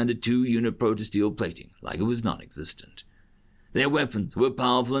our standard 2-unit protosteel plating like it was non-existent. Their weapons were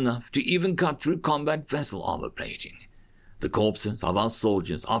powerful enough to even cut through combat vessel armor plating. The corpses of our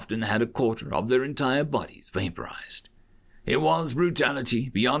soldiers often had a quarter of their entire bodies vaporized. It was brutality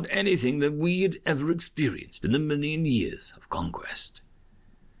beyond anything that we had ever experienced in the million years of conquest.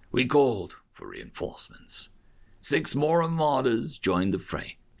 We called for reinforcements. 6 more armadas joined the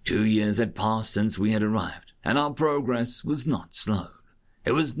fray. 2 years had passed since we had arrived, and our progress was not slowed.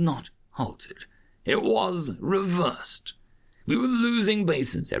 It was not halted. It was reversed. We were losing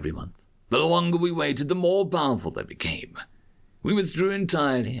bases every month. The longer we waited, the more powerful they became. We withdrew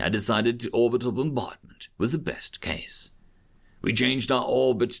entirely and decided orbital bombardment was the best case. We changed our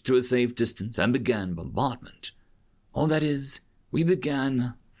orbit to a safe distance and began bombardment. Or that is, we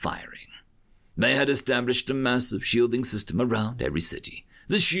began firing. They had established a massive shielding system around every city.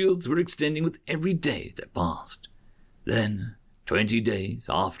 The shields were extending with every day that passed. Then, 20 days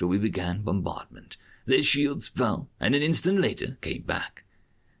after we began bombardment, their shields fell, and an instant later came back.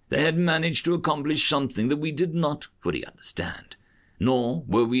 They had managed to accomplish something that we did not fully understand, nor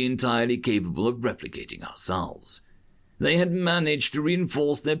were we entirely capable of replicating ourselves. They had managed to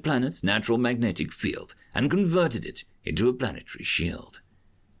reinforce their planet's natural magnetic field and converted it into a planetary shield.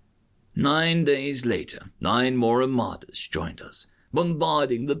 9 days later, 9 more armadas joined us,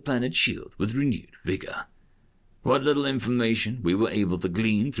 bombarding the planet's shield with renewed vigor. What little information we were able to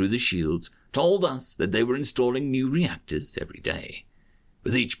glean through the shields told us that they were installing new reactors every day.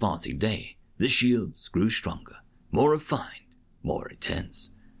 With each passing day, the shields grew stronger, more refined, more intense.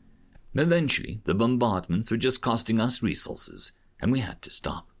 Eventually, the bombardments were just costing us resources, and we had to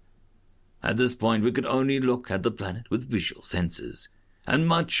stop. At this point, we could only look at the planet with visual senses, and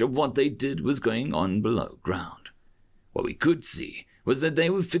much of what they did was going on below ground. What we could see was that they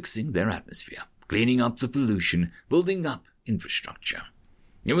were fixing their atmosphere, cleaning up the pollution, building up infrastructure.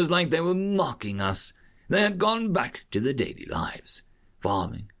 It was like they were mocking us. They had gone back to their daily lives,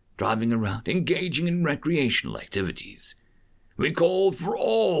 farming, driving around, engaging in recreational activities. We called for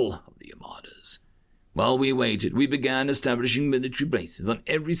all of the armadas. While we waited, we began establishing military bases on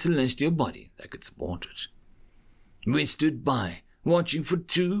every celestial body that could support it. We stood by, watching for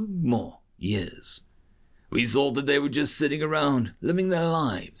 2 more years. We thought that they were just sitting around, living their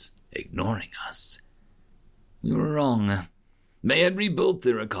lives, ignoring us. We were wrong. They had rebuilt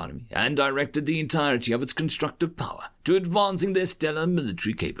their economy and directed the entirety of its constructive power to advancing their stellar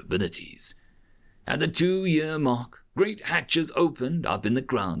military capabilities. At the 2-year mark, great hatches opened up in the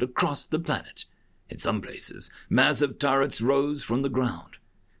ground across the planet. In some places, massive turrets rose from the ground.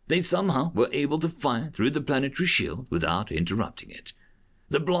 They somehow were able to fire through the planetary shield without interrupting it,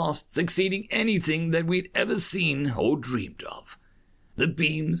 the blasts exceeding anything that we'd ever seen or dreamed of. The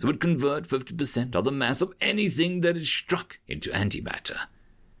beams would convert 50% of the mass of anything that had struck into antimatter.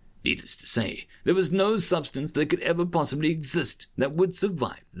 Needless to say, there was no substance that could ever possibly exist that would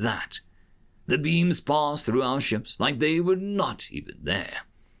survive that. The beams passed through our ships like they were not even there,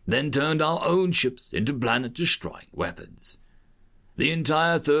 then turned our own ships into planet-destroying weapons. The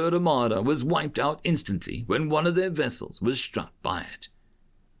entire Third Armada was wiped out instantly when one of their vessels was struck by it.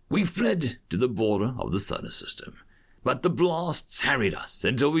 We fled to the border of the solar system, but the blasts harried us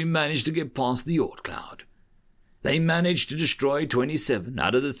until we managed to get past the Oort cloud. They managed to destroy 27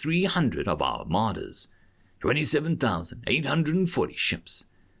 out of the 300 of our armadas, 27,840 ships.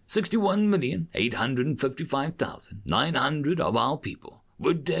 61,855,900 of our people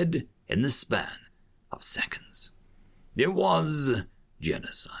were dead in the span of seconds. It was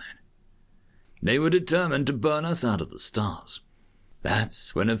genocide. They were determined to burn us out of the stars.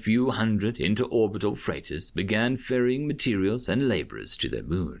 That's when a few hundred interorbital freighters began ferrying materials and laborers to their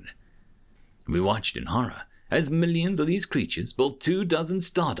moon. We watched in horror as millions of these creatures built 24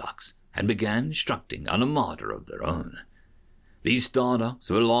 Stardocks and began constructing an armada of their own. These Stardocks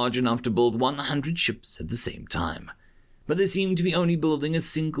were large enough to build 100 ships at the same time, but they seemed to be only building a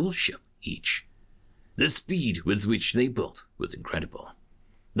single ship each. The speed with which they built was incredible.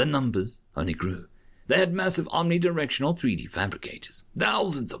 The numbers only grew. They had massive omnidirectional 3D fabricators,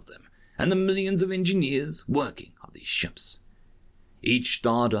 thousands of them, and the millions of engineers working on these ships. Each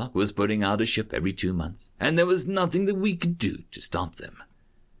Stardock was putting out a ship every 2 months, and there was nothing that we could do to stop them.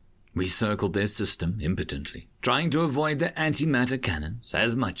 We circled their system impotently, trying to avoid their antimatter cannons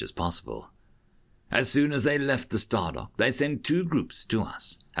as much as possible. As soon as they left the Stardock, they sent 2 groups to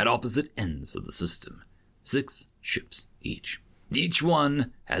us at opposite ends of the system, 6 ships each. Each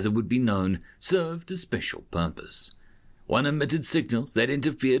one, as it would be known, served a special purpose. One emitted signals that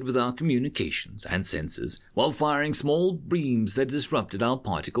interfered with our communications and sensors, while firing small beams that disrupted our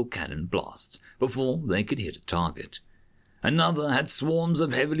particle cannon blasts before they could hit a target. Another had swarms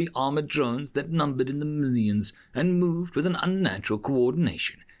of heavily armored drones that numbered in the millions and moved with an unnatural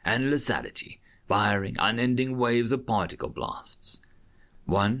coordination and lethality, firing unending waves of particle blasts.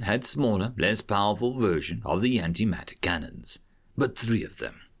 One had smaller, less powerful version of the antimatter cannons, but 3 of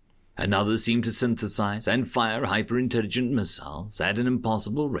them. Another seemed to synthesize and fire hyper-intelligent missiles at an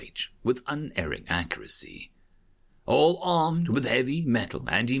impossible rate with unerring accuracy. All armed with heavy metal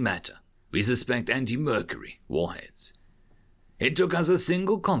antimatter, we suspect anti-mercury warheads. It took us a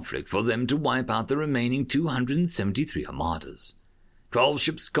single conflict for them to wipe out the remaining 273 armadas. 12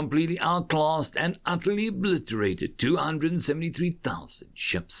 ships completely outclassed and utterly obliterated 273,000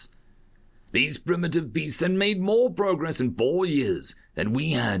 ships. These primitive beasts had made more progress in 4 years than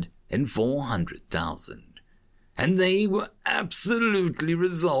we had in 400,000. And they were absolutely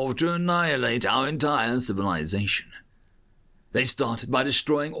resolved to annihilate our entire civilization. They started by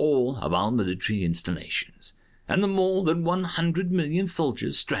destroying all of our military installations, and the more than 100 million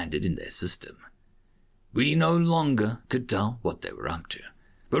soldiers stranded in their system. We no longer could tell what they were up to,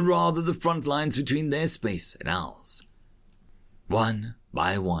 but rather the front lines between their space and ours. One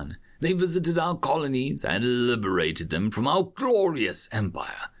by one, they visited our colonies and liberated them from our glorious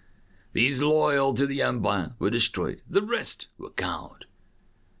empire. These loyal to the empire were destroyed, the rest were cowed.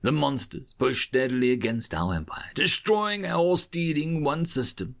 The monsters pushed steadily against our empire, destroying or stealing one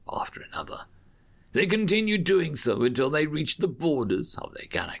system after another. They continued doing so until they reached the borders of their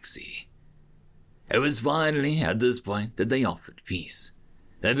galaxy. It was finally at this point that they offered peace.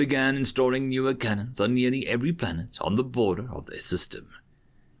 They began installing newer cannons on nearly every planet on the border of their system.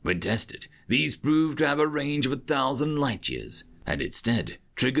 When tested, these proved to have a range of 1,000 light-years, and instead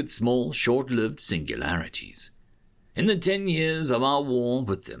triggered small, short-lived singularities. In the 10 years of our war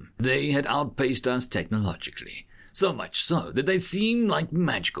with them, they had outpaced us technologically, so much so that they seemed like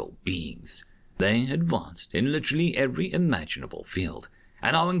magical beings. They advanced in literally every imaginable field,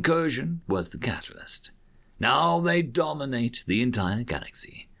 and our incursion was the catalyst. Now they dominate the entire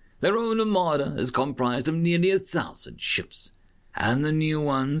galaxy. Their own armada is comprised of nearly 1,000 ships, and the new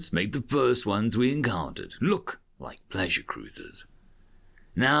ones make the first ones we encountered look like pleasure cruisers.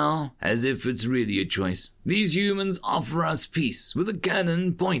 Now, as if it's really a choice, these humans offer us peace with a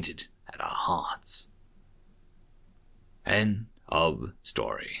cannon pointed at our hearts. End of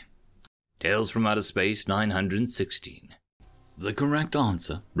story. Tales from Outer Space 916. The correct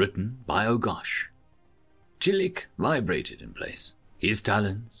answer, written by Ogosh. Chilik vibrated in place, his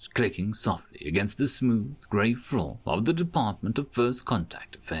talons clicking softly against the smooth grey floor of the Department of First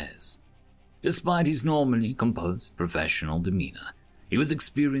Contact Affairs. Despite his normally composed professional demeanor, he was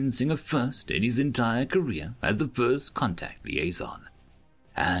experiencing a first in his entire career as the First Contact Liaison,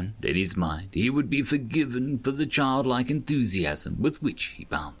 and in his mind he would be forgiven for the childlike enthusiasm with which he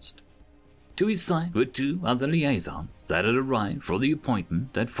bounced. To his side were 2 other liaisons that had arrived for the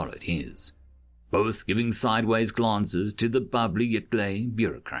appointment that followed his, both giving sideways glances to the bubbly yet lay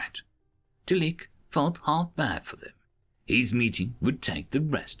bureaucrat. Talik felt half bad for them. His meeting would take the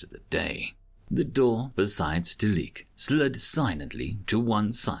rest of the day. The door beside Talik slid silently to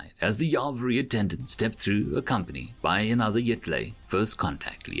one side as the Yavri attendant stepped through, accompanied by another Yetley First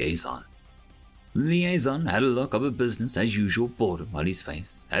Contact Liaison. The liaison had a look of a business-as-usual boredom on his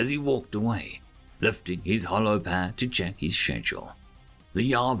face as he walked away, lifting his hollow pad to check his schedule. The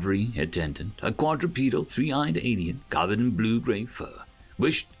Yavri attendant, a quadrupedal, 3-eyed alien covered in blue-gray fur,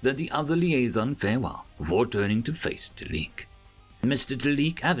 wished that the other liaison farewell before turning to face Talik. "Mr.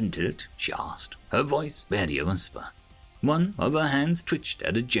 Talik Aventilt?" she asked, her voice barely a whisper. One of her hands twitched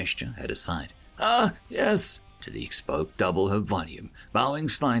at a gesture at her side. "Ah, yes," Talik spoke double her volume, bowing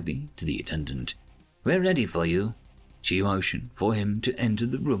slightly to the attendant. "We're ready for you." She motioned for him to enter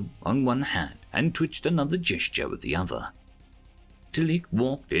the room on one hand and twitched another gesture with the other. Talik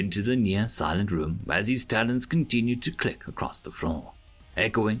walked into the near-silent room as his talons continued to click across the floor,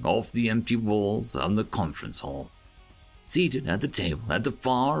 echoing off the empty walls on the conference hall. Seated at the table at the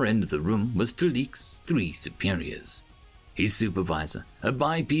far end of the room was Talik's 3 superiors. His supervisor, a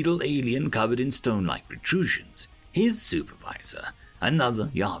bipedal alien covered in stone-like protrusions. His supervisor, another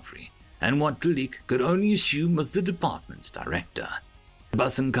Yavri, and what Talik could only assume was the department's director. A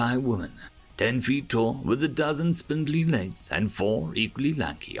Basankai woman, 10 feet tall with a dozen spindly legs and 4 equally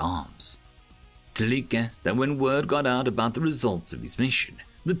lanky arms. Talik guessed that when word got out about the results of his mission,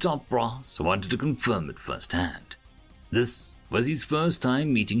 the top brass wanted to confirm it firsthand. This was his first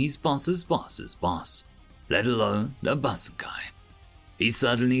time meeting his boss's boss's boss, let alone a Bossan guy. He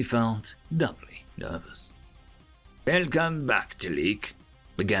suddenly felt doubly nervous. "Welcome back, Talik,"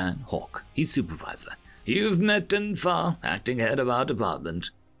 began Hawk, his supervisor. "You've met Denfar, acting head of our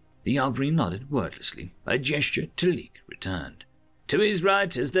department." The Aubrey nodded wordlessly, a gesture Talik returned. "To his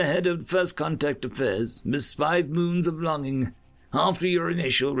right is the head of First Contact Affairs, Miss 5 Moons of Longing. After your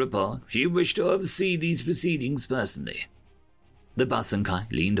initial report, she wished to oversee these proceedings personally." The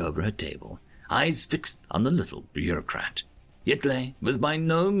Basankai leaned over her table, eyes fixed on the little bureaucrat. Yitley was by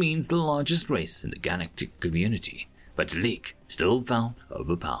no means the largest race in the galactic community, but Talik still felt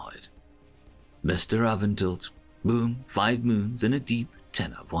overpowered. "Mr. Aventilt," boomed 5 Moons in a deep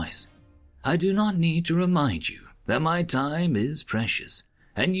tenor voice, "I do not need to remind you that my time is precious,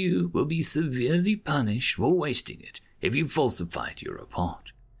 and you will be severely punished for wasting it if you falsified your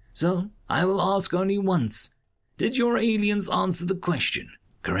report. So I will ask only once. Did your aliens answer the question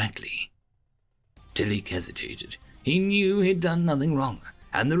correctly?" Talik hesitated. He knew he'd done nothing wrong,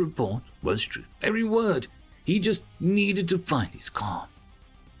 and the report was truth. Every word. He just needed to find his calm.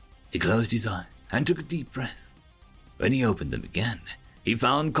 He closed his eyes and took a deep breath. When he opened them again, he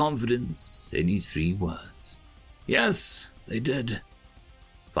found confidence in his 3 words. "Yes, they did."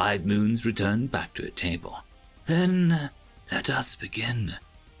 5 Moons returned back to her table. "Then let us begin.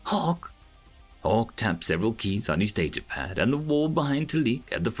 Hawk." Hawk tapped several keys on his datapad, and the wall behind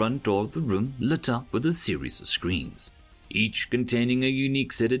Talik at the front door of the room lit up with a series of screens, each containing a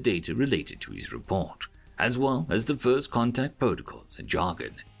unique set of data related to his report, as well as the first contact protocols and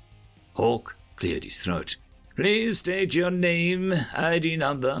jargon. Hawk cleared his throat. "Please state your name, ID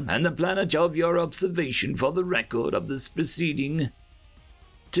number, and the planet of your observation for the record of this proceeding."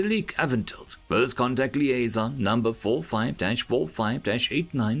 Talik Aventilt, First Contact Liaison, number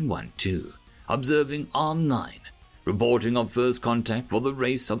 45-45-8912, observing Arm 9, reporting of first contact for the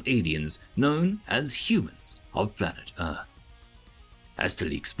race of aliens known as humans of planet Earth. As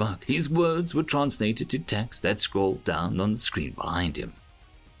Talik spoke, his words were translated to text that scrolled down on the screen behind him.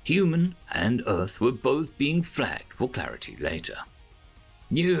 Human and Earth were both being flagged for clarity later.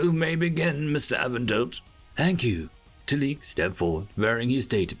 "You may begin, Mr. Aventilt." "Thank you." Talik stepped forward, wearing his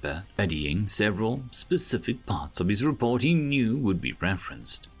datapad, readying several specific parts of his report he knew would be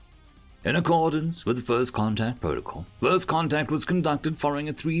referenced. In accordance with the First Contact Protocol, First Contact was conducted following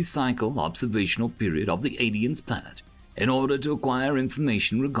a 3-cycle observational period of the aliens' planet in order to acquire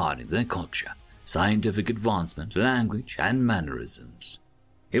information regarding their culture, scientific advancement, language, and mannerisms.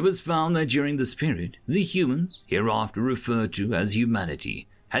 It was found that during this period, the humans, hereafter referred to as humanity,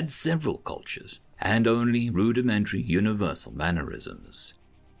 had several cultures and only rudimentary universal mannerisms.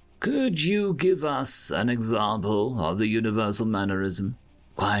 "Could you give us an example of the universal mannerism?"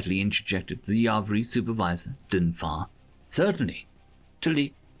 quietly interjected the Yavri supervisor, Denfar. "Certainly."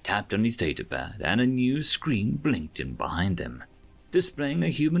 Talik tapped on his datapad, and a new screen blinked in behind them, displaying a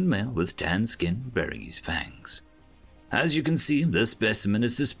human male with tan skin bearing his fangs. As you can see, the specimen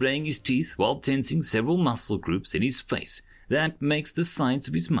is displaying his teeth while tensing several muscle groups in his face that makes the sides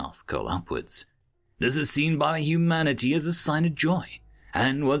of his mouth curl upwards. This is seen by humanity as a sign of joy,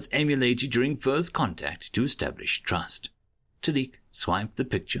 and was emulated during first contact to establish trust. Talik swiped the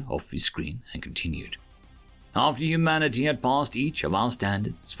picture off his screen and continued. After humanity had passed each of our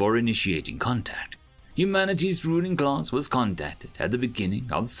standards for initiating contact, humanity's ruling class was contacted at the beginning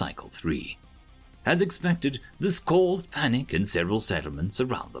of Cycle 3. As expected, this caused panic in several settlements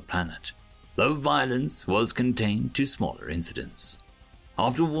around the planet, though violence was contained to smaller incidents.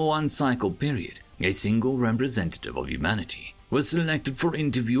 After one cycle period, a single representative of humanity was selected for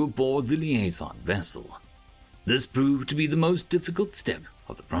interview aboard the liaison vessel. This proved to be the most difficult step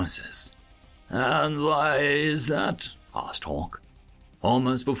of the process. "And why is that?" asked Hawk.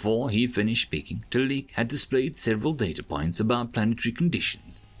 Almost before he finished speaking, Talik had displayed several data points about planetary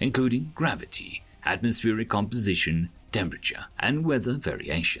conditions, including gravity, atmospheric composition, temperature, and weather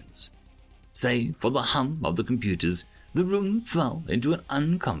variations. Save for the hum of the computers, the room fell into an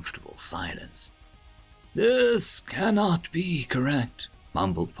uncomfortable silence. "This cannot be correct,"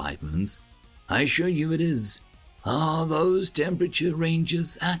 mumbled 5 Moons. "I assure you it is. Are those temperature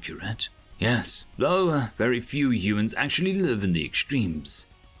ranges accurate?" "Yes, though very few humans actually live in the extremes."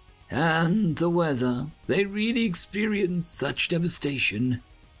 "And the weather, they really experience such devastation?"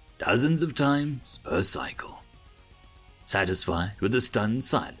 "Dozens of times per cycle." Satisfied with the stunned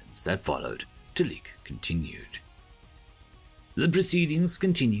silence that followed, Talik continued. The proceedings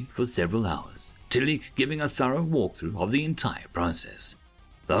continued for several hours, Talik giving a thorough walkthrough of the entire process.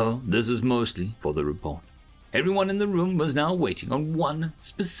 Though this was mostly for the report, everyone in the room was now waiting on one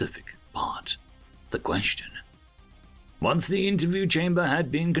specific part: the question. Once the interview chamber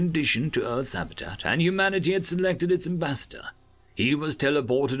had been conditioned to Earth's habitat and humanity had selected its ambassador, he was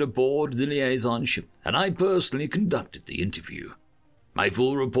teleported aboard the liaison ship, and I personally conducted the interview. My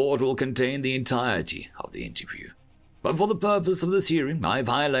full report will contain the entirety of the interview, but for the purpose of this hearing, I've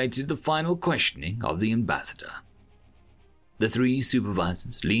highlighted the final questioning of the ambassador. The three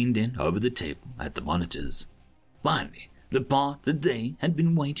supervisors leaned in over the table at the monitors. Finally, the part that they had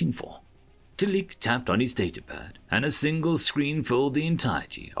been waiting for. Talik tapped on his datapad, and a single screen filled the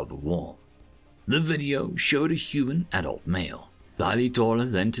entirety of the wall. The video showed a human adult male, slightly taller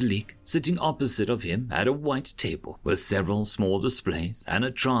than Talik, sitting opposite of him at a white table with several small displays and a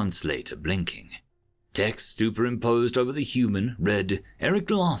translator blinking. Text superimposed over the human read Erik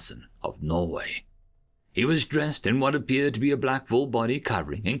Larsen of Norway. He was dressed in what appeared to be a black full body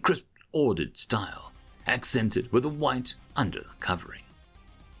covering in crisp, ordered style, accented with a white under covering.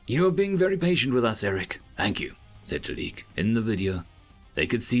 "You are being very patient with us, Erik. Thank you," said Talik in the video. They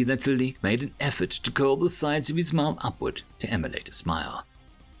could see that Talik made an effort to curl the sides of his mouth upward to emulate a smile.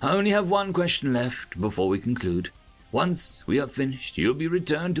 "I only have one question left before we conclude. Once we are finished, you'll be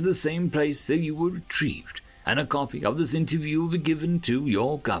returned to the same place that you were retrieved, and a copy of this interview will be given to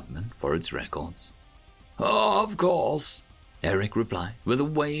your government for its records." "Oh, of course," Erik replied with a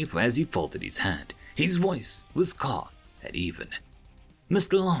wave as he folded his hand. His voice was calm and even.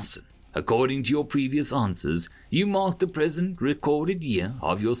 "Mr. Larsen, according to your previous answers, you marked the present recorded year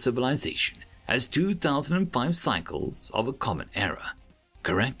of your civilization as 2005 cycles of a common era,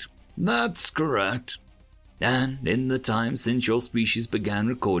 correct?" "That's correct." "And in the time since your species began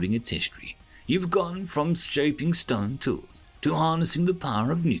recording its history, you've gone from shaping stone tools to harnessing the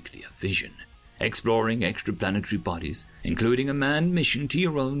power of nuclear fission, exploring extraplanetary bodies, including a manned mission to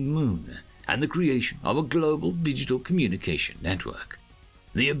your own moon, and the creation of a global digital communication network.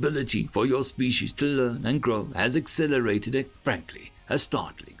 The ability for your species to learn and grow has accelerated at frankly a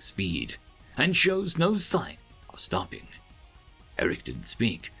startling speed, and shows no sign of stopping." Erik didn't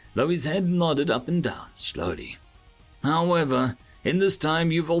speak, though his head nodded up and down slowly. "However, in this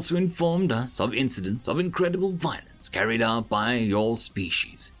time you've also informed us of incidents of incredible violence carried out by your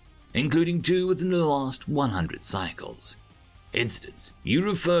species, including 2 within the last 100 cycles. Incidents you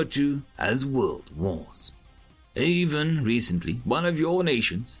refer to as world wars. Even recently, one of your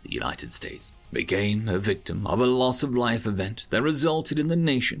nations, the United States, became a victim of a loss-of-life event that resulted in the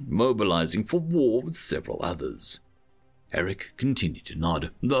nation mobilizing for war with several others." Erik continued to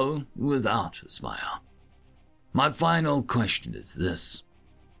nod, though without a smile. "My final question is this.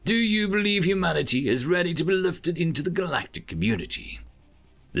 Do you believe humanity is ready to be lifted into the galactic community?"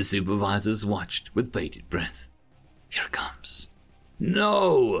 The supervisors watched with bated breath. "Here it comes."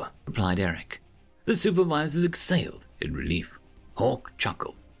 "No," replied Erik. The supervisors exhaled in relief. Hawk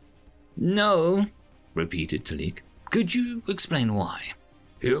chuckled. "No," repeated Talik. "Could you explain why?"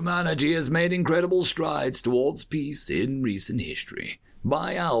 "Humanity has made incredible strides towards peace in recent history.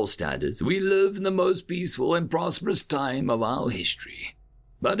 By our standards, we live in the most peaceful and prosperous time of our history.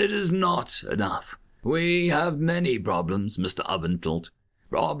 But it is not enough. We have many problems, Mr. Abendtelt.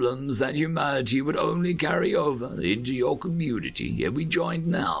 Problems that humanity would only carry over into your community if we joined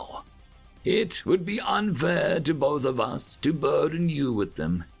now. It would be unfair to both of us to burden you with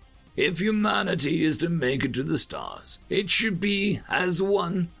them. If humanity is to make it to the stars, it should be as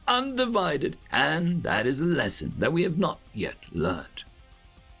one, undivided, and that is a lesson that we have not yet learned."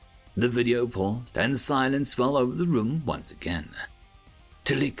 The video paused, and silence fell over the room once again.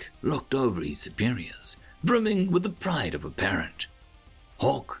 Talik looked over his superiors, brimming with the pride of a parent.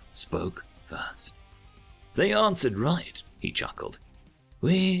 Hawk spoke first. "They answered right," he chuckled.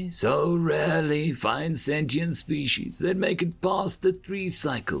 "We so rarely find sentient species that make it past the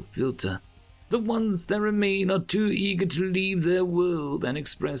 3-cycle filter. The ones that remain are too eager to leave their world and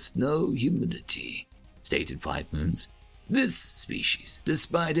express no humility," stated 5 Moons. "This species,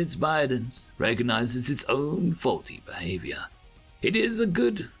 despite its violence, recognizes its own faulty behavior. It is a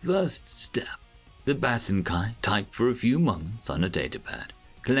good first step." The Basenkai typed for a few moments on a datapad,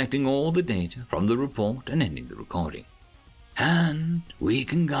 collecting all the data from the report and ending the recording. "And we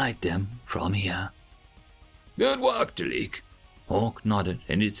can guide them from here." "Good work, Talik." Hawk nodded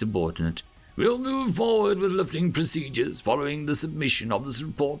and his subordinate. "We'll move forward with lifting procedures following the submission of this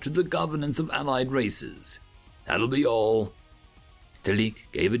report to the governance of allied races. That'll be all." Talik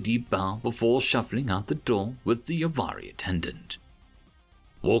gave a deep bow before shuffling out the door with the Yavari attendant.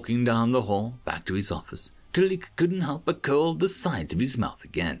 Walking down the hall back to his office, Talik couldn't help but curl the sides of his mouth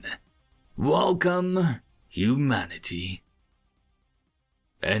again. Welcome, humanity.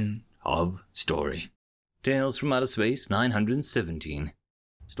 End of story. Tales from Outer Space 917.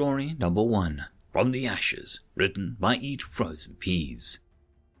 Story number 1. From the Ashes, written by Eat Frozen Peas.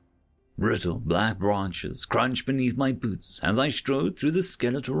 Brittle black branches crunched beneath my boots as I strode through the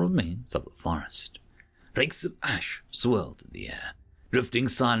skeletal remains of the forest. Flakes of ash swirled in the air, drifting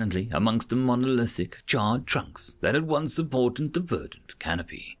silently amongst the monolithic, charred trunks that had once supported the verdant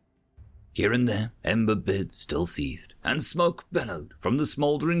canopy. Here and there, ember beds still seethed, and smoke bellowed from the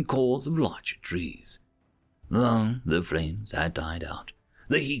smouldering cores of larger trees. Though the flames had died out,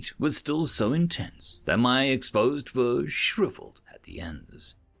 the heat was still so intense that my exposed fur shriveled at the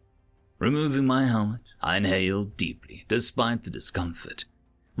ends. Removing my helmet, I inhaled deeply despite the discomfort,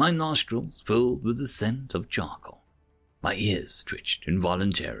 my nostrils filled with the scent of charcoal. My ears twitched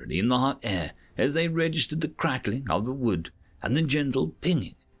involuntarily in the hot air as they registered the crackling of the wood and the gentle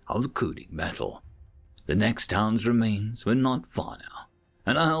pinging of the cooling metal. The next town's remains were not far now,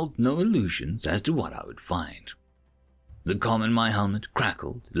 and I held no illusions as to what I would find. The comm in my helmet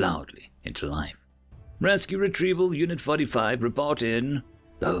crackled loudly into life. Rescue Retrieval Unit 45 report in.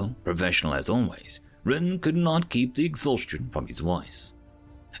 Though professional as always, Rin could not keep the exhaustion from his voice.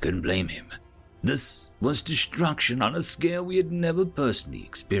 I couldn't blame him. This was destruction on a scale we had never personally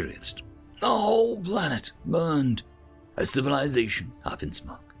experienced. The whole planet burned, a civilization up in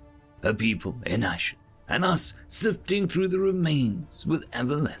smoke, a people in ashes, and us sifting through the remains with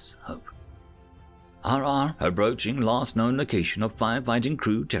ever less hope. RR approaching last known location of firefighting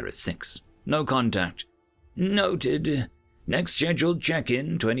crew Terra 6. No contact. Noted. Next scheduled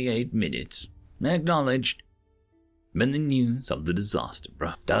check-in 28 minutes. Acknowledged. When the news of the disaster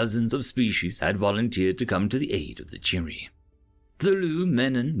broke, dozens of species had volunteered to come to the aid of the Chiri. Thulu,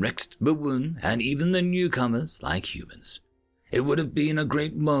 Menon, Rext, Bawun, and even the newcomers like humans. It would have been a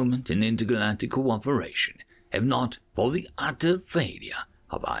great moment in intergalactic cooperation, if not for the utter failure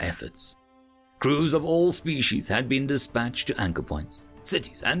of our efforts. Crews of all species had been dispatched to anchor points,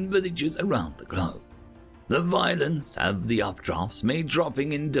 cities, and villages around the globe. The violence of the updrafts made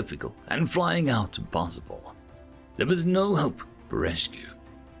dropping in difficult and flying out impossible. There was no hope for rescue.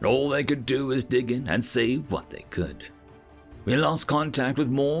 All they could do was dig in and save what they could. We lost contact with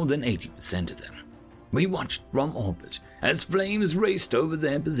more than 80% of them. We watched from orbit as flames raced over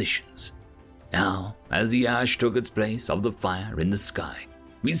their positions. Now, as the ash took its place of the fire in the sky,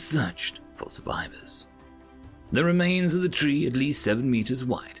 we searched for survivors. The remains of the tree, at least 7 meters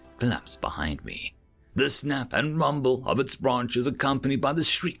wide, collapsed behind me. The snap and rumble of its branches accompanied by the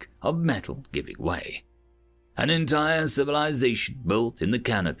shriek of metal giving way. An entire civilization built in the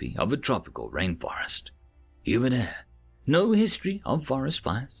canopy of a tropical rainforest. Human air. No history of forest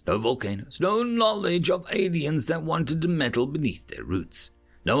fires, no volcanoes, no knowledge of aliens that wanted the metal beneath their roots.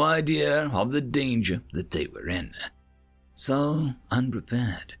 No idea of the danger that they were in. So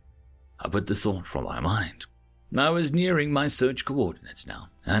unprepared. I put the thought from my mind. I was nearing my search coordinates now,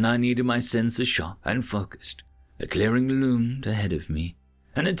 and I needed my senses sharp and focused. A clearing loomed ahead of me,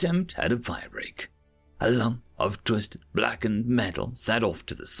 an attempt at a firebreak. A lump of twisted, blackened metal sat off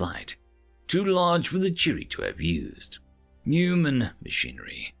to the side, too large for the Chiri to have used. Human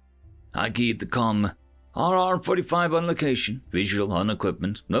machinery. I keyed the comm. RR-45 on location, visual on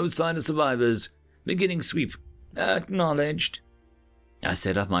equipment, no sign of survivors. Beginning sweep. Acknowledged. I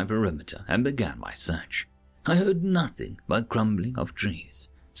set up my perimeter and began my search. I heard nothing but crumbling of trees,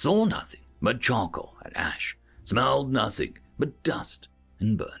 saw nothing but charcoal and ash, smelled nothing but dust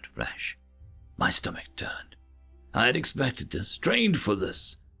and burnt flesh. My stomach turned. I had expected this, trained for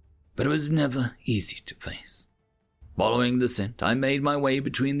this, but it was never easy to face. Following the scent, I made my way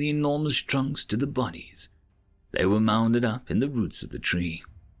between the enormous trunks to the bodies. They were mounded up in the roots of the tree.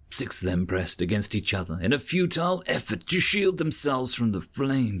 6 of them pressed against each other in a futile effort to shield themselves from the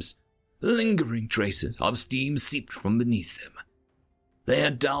flames. Lingering traces of steam seeped from beneath them. They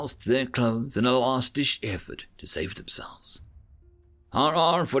had doused their clothes in a last-ditch effort to save themselves.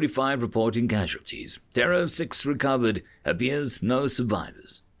 RR-45 reporting casualties. Terra 6 recovered. Appears no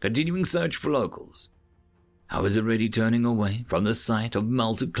survivors. Continuing search for locals. I was already turning away from the sight of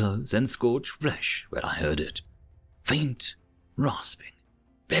melted clothes and scorched flesh when I heard it. Faint, rasping,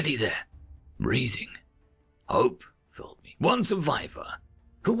 barely there, breathing. Hope filled me. One survivor.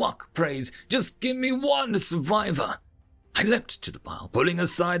 Huwak prays, just give me one survivor. I leapt to the pile, pulling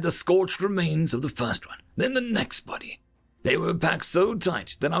aside the scorched remains of the first one, then the next body. They were packed so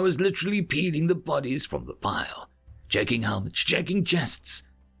tight that I was literally peeling the bodies from the pile, checking helmets, checking chests.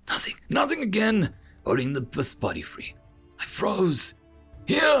 Nothing again. Pulling the 5th body free. I froze.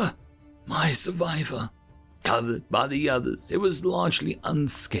 Here, my survivor. Covered by the others, it was largely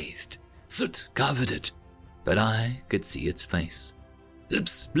unscathed. Soot covered it, but I could see its face.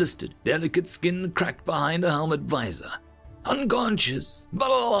 Lips blistered, delicate skin cracked behind a helmet visor. Unconscious, but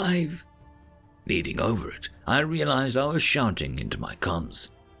alive. Leaning over it, I realized I was shouting into my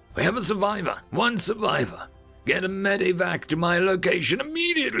comms. "We have a survivor! One survivor! Get a medevac to my location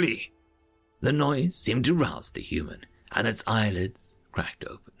immediately!" The noise seemed to rouse the human, and its eyelids cracked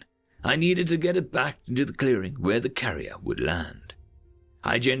open. I needed to get it back into the clearing where the carrier would land.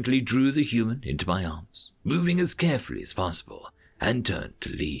 I gently drew the human into my arms, moving as carefully as possible, and turned to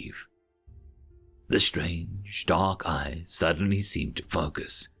leave. The strange, dark eyes suddenly seemed to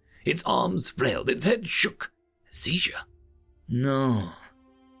focus. Its arms flailed, its head shook. A seizure? No.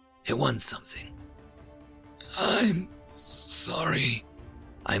 It wants something. "I'm sorry,"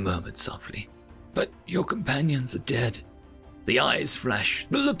 I murmured softly, "but your companions are dead." The eyes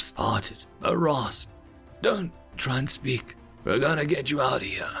flashed, the lips parted, a rasp. "Don't try and speak. We're gonna get you out of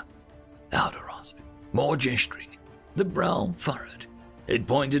here." Louder rasping, more gesturing. The brow furrowed. It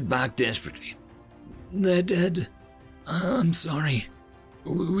pointed back desperately. "They're dead. I'm sorry.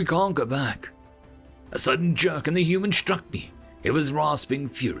 We can't go back." A sudden jerk and the human struck me. It was rasping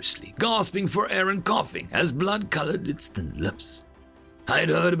furiously, gasping for air and coughing as blood colored its thin lips. I had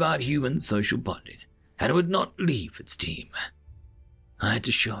heard about human social bonding, and it would not leave its team. I had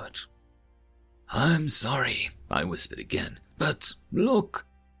to show it. "I'm sorry," I whispered again, "but look."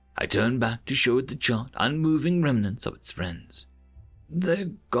 I turned back to show it the charred, unmoving remnants of its friends.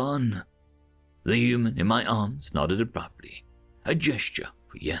 "They're gone." The human in my arms nodded abruptly, a gesture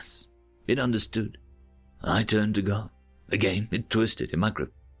for yes. It understood. I turned to go. Again, it twisted in my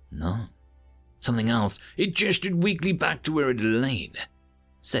grip. No. Something else. It gestured weakly back to where it had lain.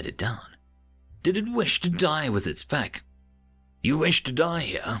 Set it down. Did it wish to die with its pack? "You wish to die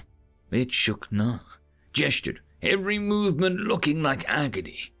here?" It shook no. Gestured, every movement looking like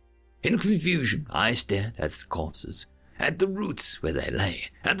agony. In confusion, I stared at the corpses, at the roots where they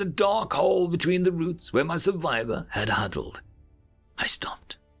lay, at the dark hole between the roots where my survivor had huddled. I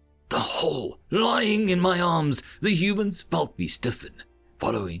stopped. The hole, lying in my arms, the humans felt me stiffen,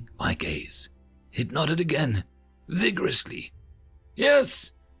 following my gaze. It nodded again, vigorously.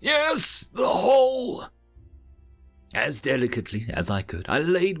 "Yes, yes, the hole!" As delicately as I could, I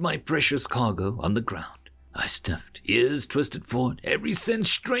laid my precious cargo on the ground. I sniffed, ears twisted forward, every sense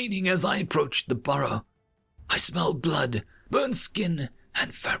straining as I approached the burrow. I smelled blood, burnt skin,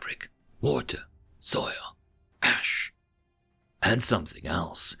 and fabric, water, soil, ash, and something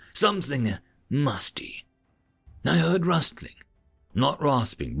else, something musty. I heard rustling, not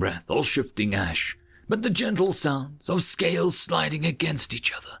rasping breath or shifting ash, but the gentle sounds of scales sliding against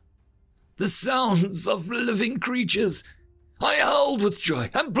each other. The sounds of living creatures. I howled with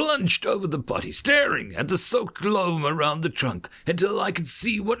joy and plunged over the body, staring at the soaked loam around the trunk until I could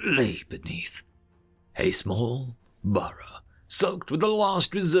see what lay beneath. A small burrow, soaked with the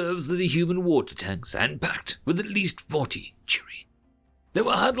last reserves of the human water tanks and packed with at least 40 chiri. They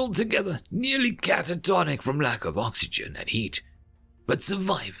were huddled together, nearly catatonic from lack of oxygen and heat, but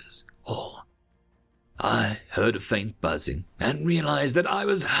survivors all. I heard a faint buzzing and realized that I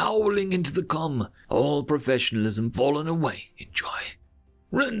was howling into the comm, all professionalism fallen away in joy.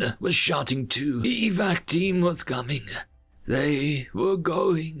 Rin was shouting too. The evac team was coming. They were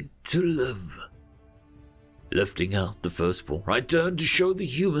going to live. Lifting out the first floor, I turned to show the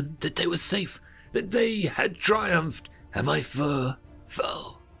human that they were safe, that they had triumphed, and my fur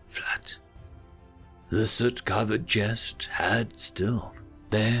fell flat. The soot-covered chest had stilled.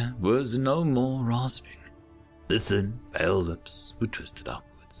 There was no more rasping. The thin, pale lips were twisted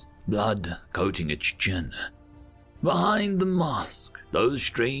upwards, blood coating its chin. Behind the mask, those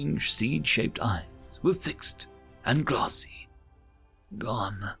strange seed-shaped eyes were fixed and glossy.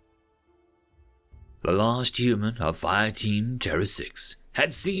 Gone. The last human of Fireteam Terra 6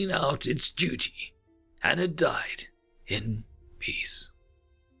 had seen out its duty and had died in peace.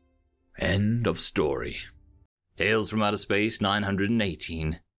 End of story. Tales from Outer Space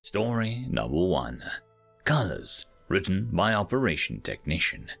 918. Story number 1. Colors, written by Operation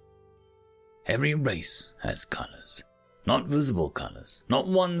Technician. Every race has colors. Not visible colors, not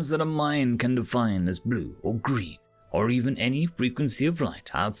ones that a mind can define as blue or green, or even any frequency of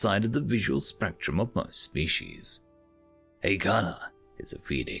light outside of the visual spectrum of most species. A color is a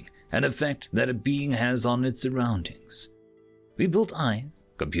feeling, an effect that a being has on its surroundings. We built eyes,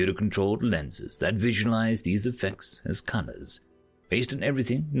 computer-controlled lenses that visualize these effects as colors, based on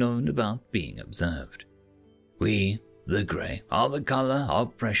everything known about being observed. We, the gray, are the color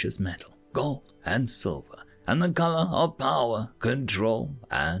of precious metal, gold and silver, and the color of power, control,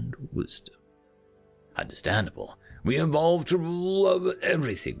 and wisdom. Understandable. We evolved to rule over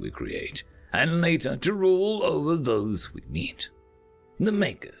everything we create, and later to rule over those we meet. The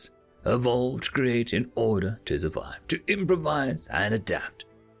makers evolved to create in order to survive, to improvise and adapt.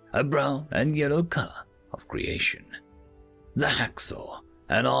 A brown and yellow color of creation. The hacksaw,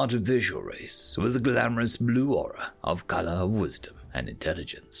 an artificial race with a glamorous blue aura of color of wisdom and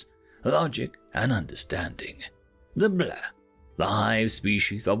intelligence, logic and understanding. The Blair, the hive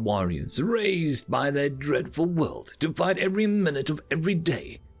species of warriors raised by their dreadful world to fight every minute of every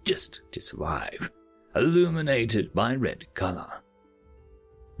day just to survive, illuminated by red color.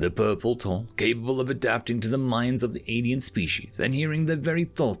 The purple tall, capable of adapting to the minds of the alien species and hearing their very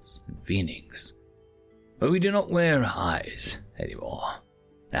thoughts and feelings. But we do not wear eyes anymore.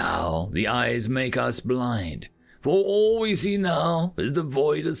 Now the eyes make us blind, for all we see now is the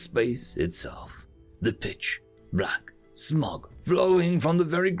void of space itself, the pitch black smog flowing from the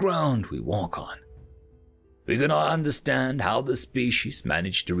very ground we walk on. We cannot understand how the species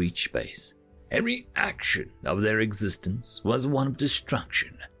managed to reach space. Every action of their existence was one of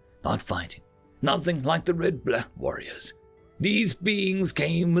destruction, not fighting. Nothing like the Red Black warriors. These beings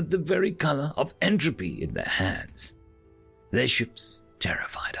came with the very color of entropy in their hands. Their ships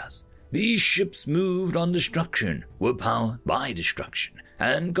terrified us. These ships moved on destruction, were powered by destruction,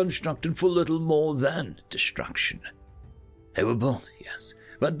 and constructed for little more than destruction. They were built, yes,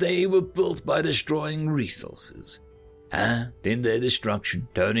 but they were built by destroying resources, and in their destruction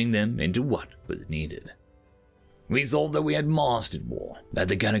turning them into what was needed. We thought that we had mastered war, that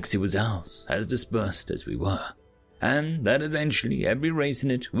the galaxy was ours, as dispersed as we were, and that eventually every race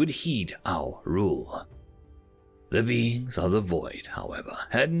in it would heed our rule. The beings of the void, however,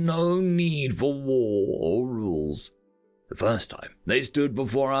 had no need for war or rules. The first time, they stood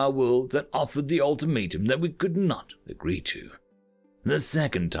before our world and offered the ultimatum that we could not agree to. The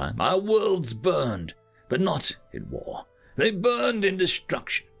second time, our worlds burned, but not in war. They burned in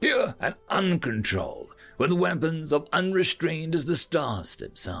destruction, pure and uncontrolled, with weapons of unrestrained as the stars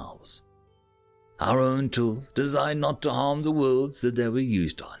themselves. Our own tools, designed not to harm the worlds that they were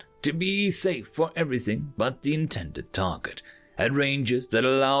used on, to be safe for everything but the intended target, at ranges that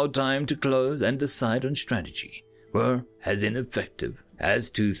allowed time to close and decide on strategy, were as ineffective as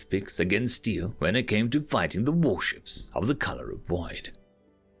toothpicks against steel when it came to fighting the warships of the color of void.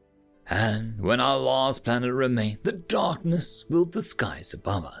 And when our last planet remained, the darkness filled the skies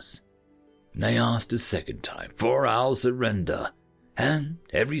above us. They asked a second time for our surrender, and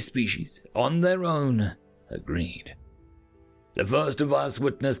every species, on their own, agreed. The first of us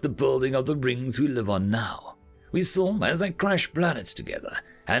witnessed the building of the rings we live on now. We saw as they crashed planets together,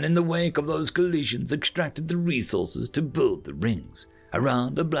 and in the wake of those collisions extracted the resources to build the rings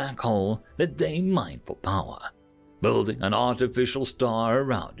around a black hole that they mined for power, building an artificial star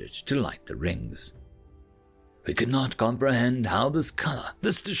around it to light the rings. We could not comprehend how this color,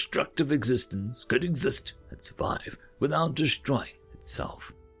 this destructive existence, could exist and survive without destroying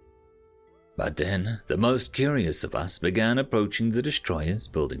itself. But then, the most curious of us began approaching the destroyers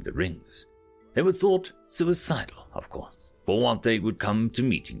building the rings. They were thought suicidal, of course, for what they would come to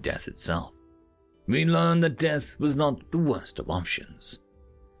meeting death itself. We learned that death was not the worst of options.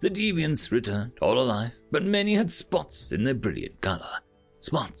 The deviants returned, all alive, but many had spots in their brilliant color,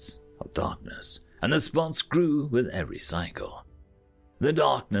 spots of darkness, and the spots grew with every cycle. The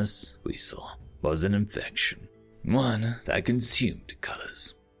darkness, we saw, was an infection, one that consumed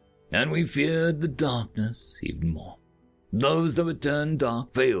colors. And we feared the darkness even more. Those that were turned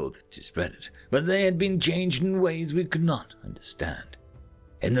dark failed to spread it, but they had been changed in ways we could not understand.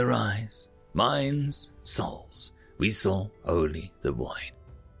 In their eyes, minds, souls, we saw only the void.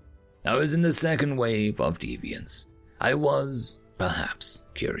 I was in the second wave of deviance. I was, perhaps,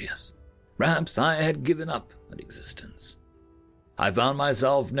 curious. Perhaps I had given up on existence. I found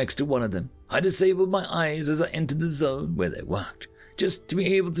myself next to one of them. I disabled my eyes as I entered the zone where they worked, just to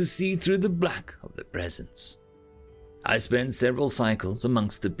be able to see through the black of their presence. I spent several cycles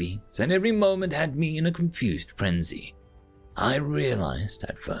amongst the beings, and every moment had me in a confused frenzy. I realized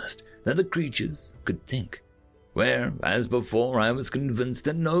at first that the creatures could think, where, as before, I was convinced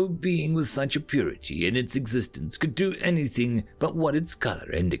that no being with such a purity in its existence could do anything but what its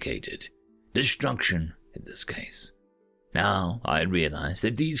color indicated. Destruction, in this case. Now I realized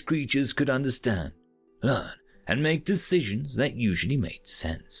that these creatures could understand, learn, and make decisions that usually made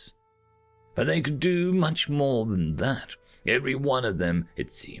sense. But they could do much more than that. Every one of them,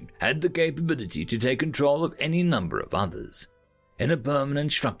 it seemed, had the capability to take control of any number of others, in a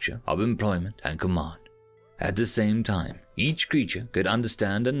permanent structure of employment and command. At the same time, each creature could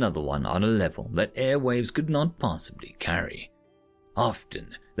understand another one on a level that airwaves could not possibly carry.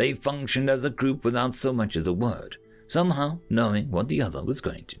 Often, they functioned as a group without so much as a word, somehow knowing what the other was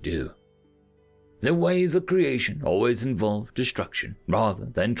going to do. Their ways of creation always involved destruction rather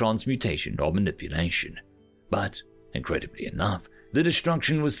than transmutation or manipulation. But, incredibly enough, the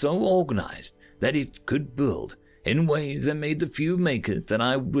destruction was so organized that it could build in ways that made the few makers that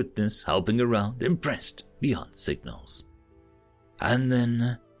I witnessed helping around impressed beyond signals. And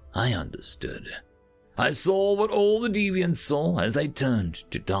then I understood. I saw what all the deviants saw as they turned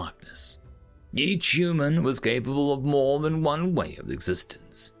to darkness. Each human was capable of more than one way of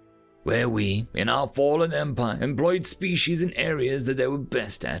existence, where we, in our fallen empire, employed species in areas that they were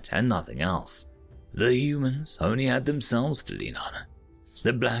best at and nothing else. The humans only had themselves to lean on.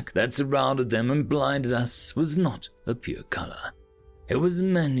 The black that surrounded them and blinded us was not a pure color. It was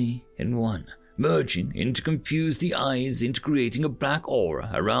many in one, merging into confuse the eyes into creating a black aura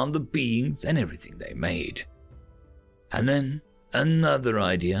around the beings and everything they made. And then another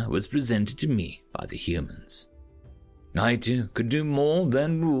idea was presented to me by the humans. I too could do more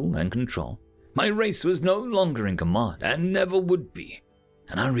than rule and control. My race was no longer in command and never would be.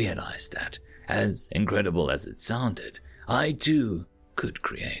 And I realized that, as incredible as it sounded, I too could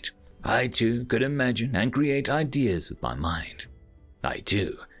create. I too could imagine and create ideas with my mind. I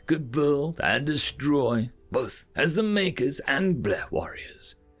too could build and destroy, both as the makers and Blair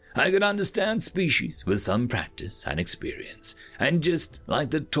warriors. I could understand species with some practice and experience, and just like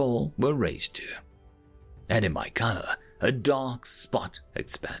the tall were raised to. And in my color, a dark spot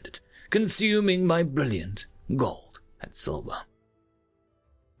expanded, consuming my brilliant gold and silver.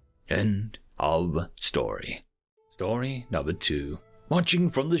 End of story. Story number 2. Watching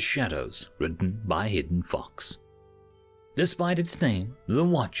from the Shadows, written by Hidden Fox. Despite its name, the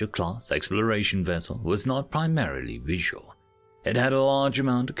Watcher-class exploration vessel was not primarily visual. It had a large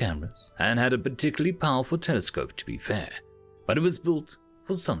amount of cameras and had a particularly powerful telescope, to be fair, but it was built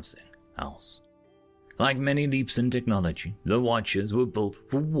for something else. Like many leaps in technology, the Watchers were built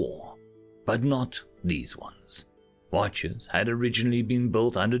for war, but not these ones. Watchers had originally been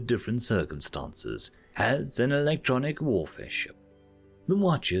built under different circumstances as an electronic warfare ship. The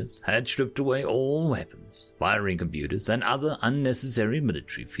Watchers had stripped away all weapons, firing computers, and other unnecessary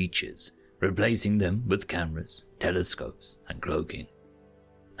military features, replacing them with cameras, telescopes, and cloaking.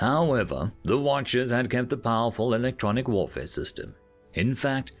 However, the Watchers had kept the powerful electronic warfare system. In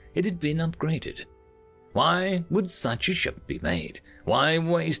fact, it had been upgraded. Why would such a ship be made? Why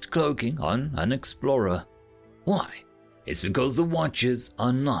waste cloaking on an explorer? Why? It's because the Watchers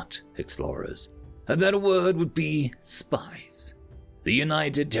are not explorers. A better word would be spies. The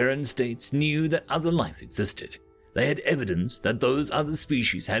United Terran States knew that other life existed. They had evidence that those other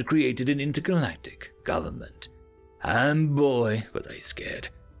species had created an intergalactic government. And boy, were they scared.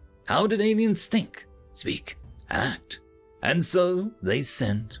 How did aliens think, speak, act? And so they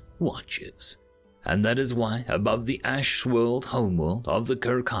sent Watchers. And that is why above the ash-swirled homeworld of the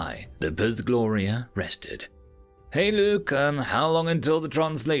Kirkai, the Piz Gloria rested. Hey Luke, how long until the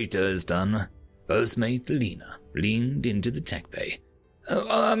translator is done? Firstmate Lena leaned into the tech bay.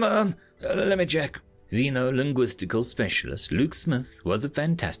 Let me check. Xeno-linguistical specialist Luke Smith was a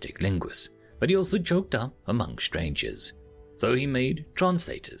fantastic linguist, but he also choked up among strangers. So he made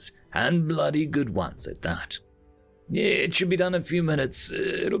translators, and bloody good ones at that. It should be done in a few minutes.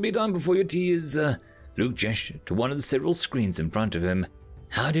 It'll be done before your tea is, Luke gestured to one of the several screens in front of him.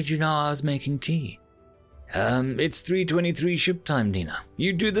 How did you know I was making tea? It's 3:23 ship time, Nina.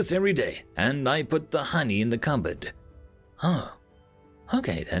 You do this every day, and I put the honey in the cupboard. Oh.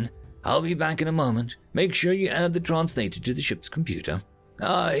 Okay then. I'll be back in a moment. Make sure you add the translator to the ship's computer.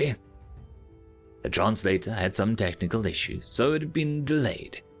 Aye. The translator had some technical issues, so it had been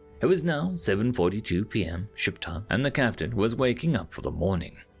delayed. It was now 7:42 p.m. ship time, and the captain was waking up for the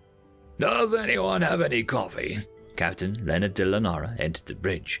morning. Does anyone have any coffee? Captain Leonard de Lanara entered the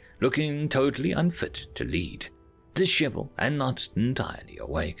bridge, looking totally unfit to lead. Disheveled and not entirely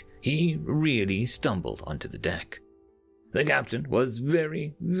awake, he really stumbled onto the deck. The captain was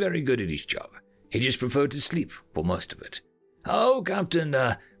very, very good at his job. He just preferred to sleep for most of it. Oh, Captain,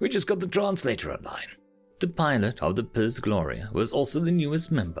 we just got the translator online. The pilot of the Piz Gloria was also the newest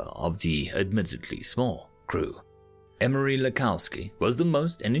member of the admittedly small crew. Emery Lakowski was the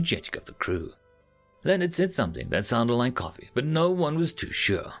most energetic of the crew. Leonard said something that sounded like coffee, but no one was too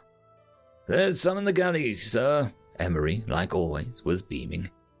sure. There's some in the galley, sir. Emery, like always, was beaming.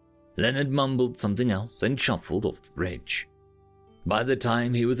 Leonard mumbled something else and shuffled off the bridge. By the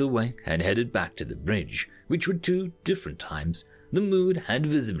time he was awake and headed back to the bridge, which were 2 different times, the mood had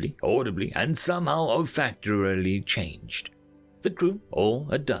visibly, audibly, and somehow olfactorily changed. The crew, all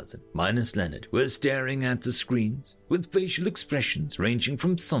a dozen, minus Leonard, were staring at the screens, with facial expressions ranging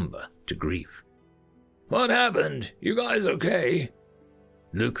from somber to grief. "What happened? You guys okay?"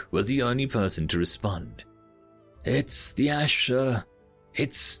 Luke was the only person to respond. "It's the ash, sir.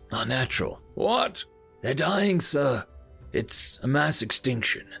 It's not natural." "What?" "They're dying, sir. It's a mass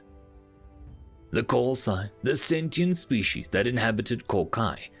extinction." The Kolthai, the sentient species that inhabited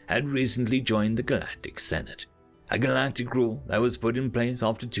Korkai, had recently joined the Galactic Senate. A galactic rule that was put in place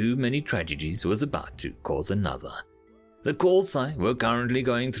after too many tragedies was about to cause another. The Kolthai were currently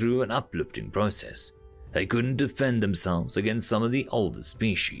going through an uplifting process. They couldn't defend themselves against some of the older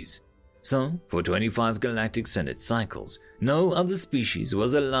species. So, for 25 Galactic Senate cycles, no other species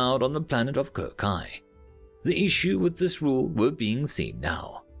was allowed on the planet of Korkai. The issue with this rule were being seen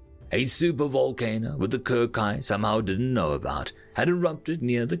now. A supervolcano that the Korkai somehow didn't know about had erupted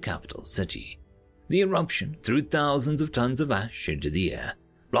near the capital city. The eruption threw thousands of tons of ash into the air,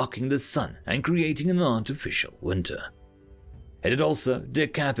 blocking the sun and creating an artificial winter. It had also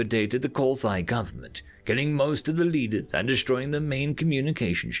decapitated the Kolthai government, killing most of the leaders and destroying the main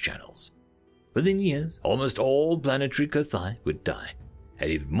communications channels. Within years, almost all planetary Kothai would die, and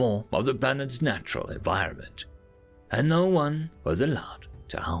even more of the planet's natural environment. And no one was allowed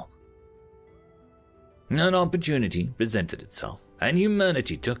to help. An opportunity presented itself, and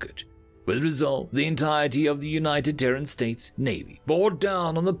humanity took it. With resolve, the entirety of the United Terran States Navy bore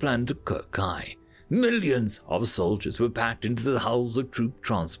down on the planet of Korkai. Millions of soldiers were packed into the hulls of troop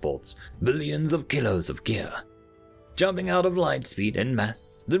transports, billions of kilos of gear. Jumping out of light speed en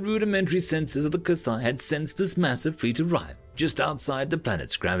masse, the rudimentary sensors of the Kothai had sensed this massive fleet arrive just outside the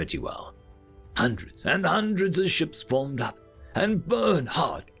planet's gravity well. Hundreds and hundreds of ships formed up and burned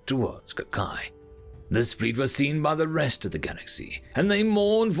hard towards Korkai. This fleet was seen by the rest of the galaxy, and they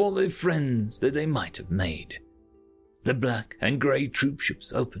mourned for the friends that they might have made. The black and grey troop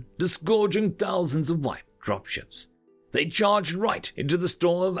ships opened, disgorging thousands of white dropships. They charged right into the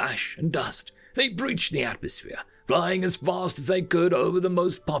storm of ash and dust. They breached the atmosphere, flying as fast as they could over the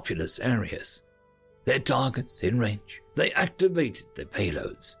most populous areas. Their targets in range, they activated their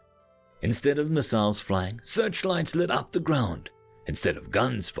payloads. Instead of missiles flying, searchlights lit up the ground. Instead of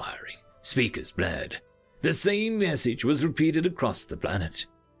guns firing, speakers blared. The same message was repeated across the planet.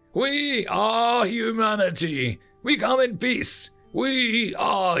 "We are humanity. We come in peace. We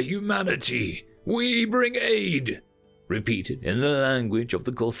are humanity. We bring aid," repeated in the language of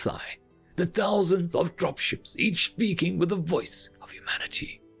the Kolthai. The thousands of dropships, each speaking with the voice of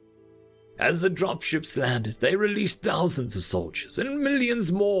humanity. As the dropships landed, they released thousands of soldiers and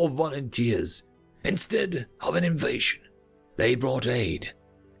millions more volunteers. Instead of an invasion, they brought aid.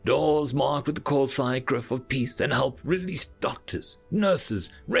 Doors marked with the Kolthai glyph of peace and help released doctors,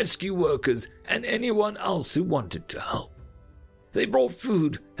 nurses, rescue workers, and anyone else who wanted to help. They brought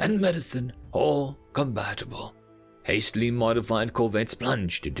food and medicine, all compatible. Hastily modified corvettes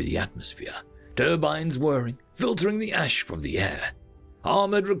plunged into the atmosphere, turbines whirring, filtering the ash from the air.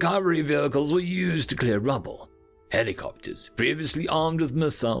 Armored recovery vehicles were used to clear rubble. Helicopters, previously armed with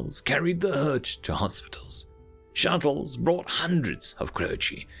missiles, carried the hurt to hospitals. Shuttles brought hundreds of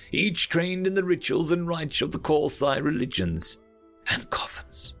clergy, each trained in the rituals and rites of the Kolthai religions. And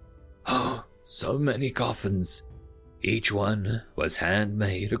coffins. Oh, so many coffins. Each one was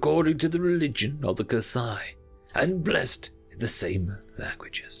handmade according to the religion of the Kothai, and blessed in the same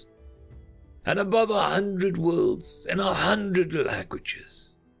languages. And above 100 worlds in 100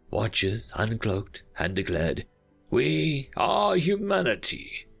 languages, watchers uncloaked and declared, "We are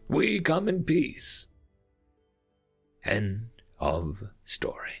humanity. We come in peace." End of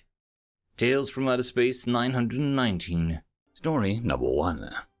story. Tales from Outer Space 919. Story number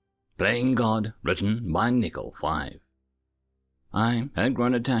 1. Playing God, written by Nickel 5. I had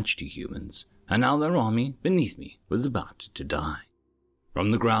grown attached to humans, and now their army beneath me was about to die.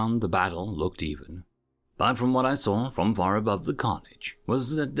 From the ground the battle looked even, but from what I saw from far above the carnage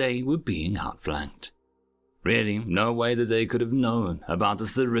was that they were being outflanked. Really, no way that they could have known about the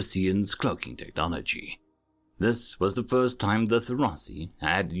Theresians' cloaking technology. This was the first time the Therasi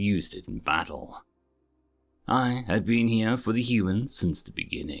had used it in battle. I had been here for the humans since the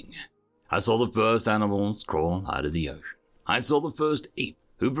beginning. I saw the first animals crawl out of the ocean. I saw the first ape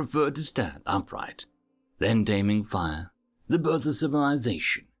who preferred to stand upright. Then taming fire, the birth of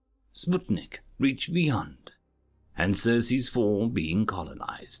civilization, Sputnik reached beyond, and Cersei's fall being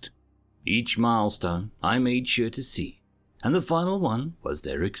colonized. Each milestone I made sure to see, and the final one was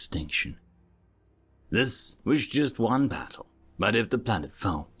their extinction. This was just one battle, but if the planet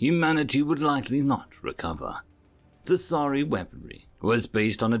fell, humanity would likely not recover. The sorry weaponry, was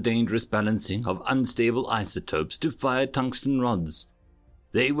based on a dangerous balancing of unstable isotopes to fire tungsten rods.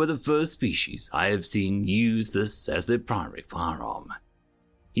 They were the first species I have seen use this as their primary firearm.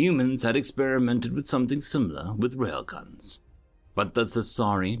 Humans had experimented with something similar with railguns, but the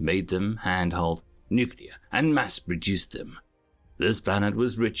Thesari made them handheld, nuclear, and mass-produced them. This planet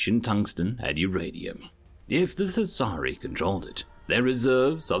was rich in tungsten and uranium. If the Thesari controlled it, their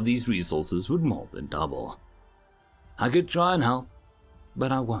reserves of these resources would more than double. I could try and help,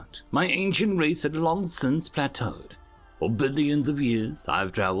 but I won't. My ancient race had long since plateaued. For billions of years,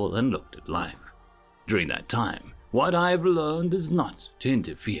 I've traveled and looked at life. During that time, what I have learned is not to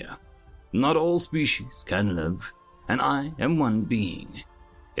interfere. Not all species can live, and I am one being.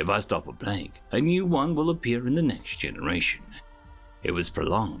 If I stop a plague, a new one will appear in the next generation. It was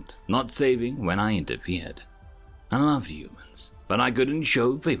prolonged, not saving when I interfered. I loved humans, but I couldn't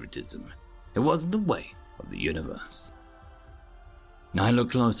show favoritism. It wasn't the way of the universe. I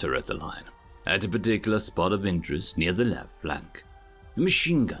looked closer at the line, at a particular spot of interest near the left flank. The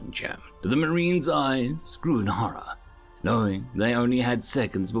machine gun jammed. The Marines' eyes grew in horror, knowing they only had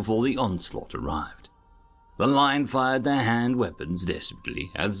seconds before the onslaught arrived. The line fired their hand weapons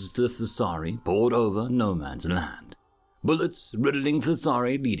desperately as the Thesari poured over no man's land, bullets riddling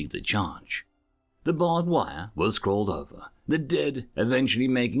Thesari leading the charge. The barbed wire was crawled over, the dead eventually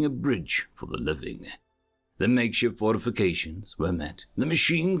making a bridge for the living. The makeshift fortifications were met. The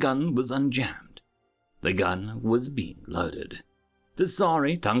machine gun was unjammed. The gun was being loaded.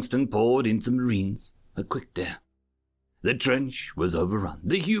 Thesari tungsten poured into the Marines, a quick death. The trench was overrun.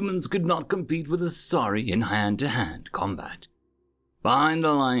 The humans could not compete with the Thesari in hand-to-hand combat. Behind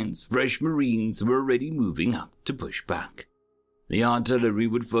the lines, fresh Marines were already moving up to push back. The artillery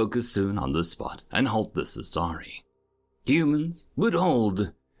would focus soon on the spot and halt the Thesari. Humans would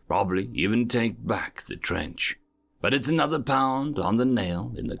hold, probably even take back the trench, but it's another pound on the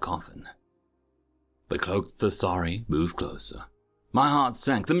nail in the coffin. The cloaked Thesari moved closer. My heart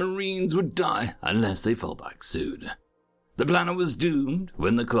sank. The Marines would die unless they fell back soon. The planet was doomed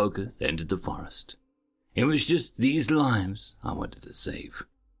when the cloakers entered the forest. It was just these lives I wanted to save.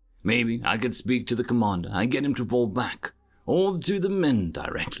 Maybe I could speak to the commander and get him to fall back, or to the men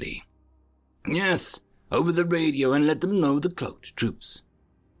directly. Yes, over the radio, and let them know the cloaked troops.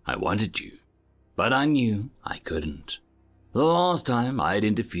 I wanted you, but I knew I couldn't. The last time I had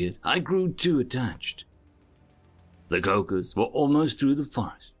interfered, I grew too attached. The cloakers were almost through the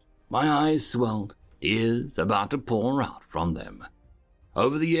forest. My eyes swelled, ears about to pour out from them.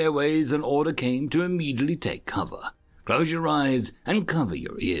 Over the airways an order came to immediately take cover. Close your eyes and cover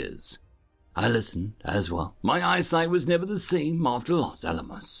your ears. I listened as well. My eyesight was never the same after Los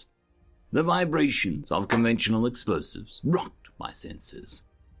Alamos. The vibrations of conventional explosives rocked my senses.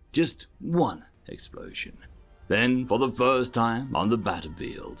 Just one explosion. Then, for the first time on the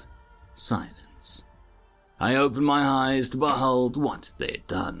battlefield, silence. I opened my eyes to behold what they had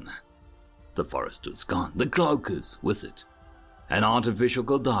done. The forest was gone, the cloakers with it. An artificial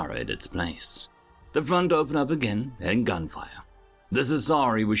Caldera in its place. The front opened up again, and gunfire. The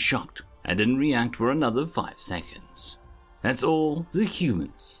Thesari was shocked and didn't react for another 5 seconds. That's all the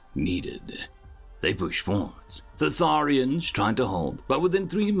humans needed. They pushed forwards, Thesarians trying to hold, but within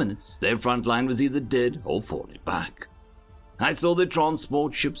 3 minutes their front line was either dead or falling back. I saw the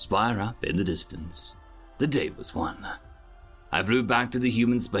transport ships fire up in the distance. The day was won. I flew back to the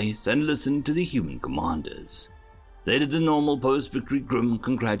human space and listened to the human commanders. They did the normal post-victory grim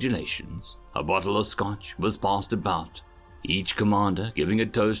congratulations. A bottle of scotch was passed about, each commander giving a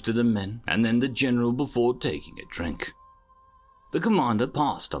toast to the men and then the general before taking a drink. The commander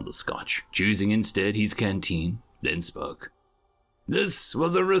passed on the scotch, choosing instead his canteen, then spoke. This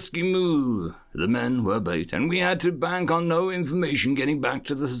was a risky move. The men were bait, and we had to bank on no information getting back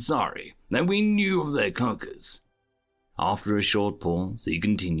to the Thesari that we knew of their cloakers. After a short pause, he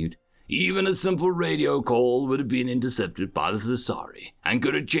continued, even a simple radio call would have been intercepted by the Thesari and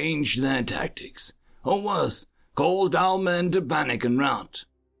could have changed their tactics, or worse, caused our men to panic and rout.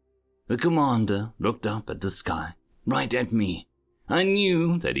 The commander looked up at the sky, right at me. I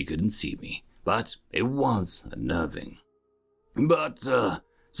knew that he couldn't see me, but it was unnerving. But,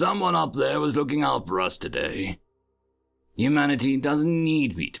 someone up there was looking out for us today. Humanity doesn't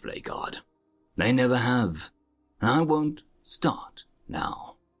need me to play God. They never have, and I won't start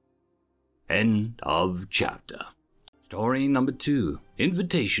now. End of chapter. Story number 2,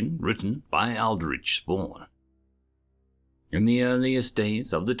 Invitation, written by Aldrich Spawn. In the earliest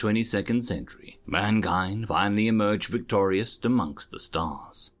days of the 22nd century, mankind finally emerged victorious amongst the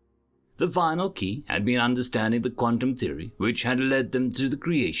stars. The final key had been understanding the quantum theory which had led them to the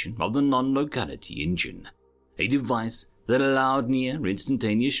creation of the non-locality engine, a device that allowed near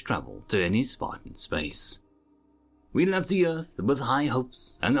instantaneous travel to any spot in space. We left the Earth with high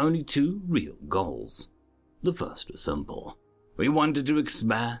hopes and only two real goals. The first was simple. We wanted to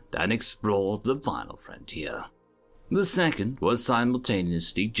expand and explore the final frontier. The second was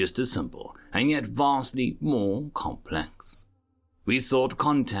simultaneously just as simple and yet vastly more complex. We sought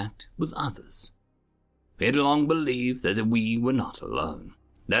contact with others. We had long believed that we were not alone,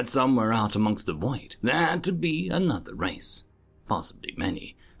 that somewhere out amongst the void there had to be another race, possibly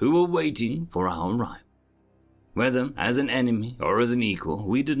many, who were waiting for our arrival. Whether as an enemy or as an equal,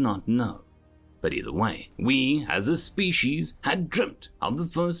 we did not know. But either way, we, as a species, had dreamt of the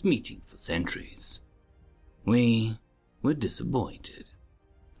first meeting for centuries. We were disappointed.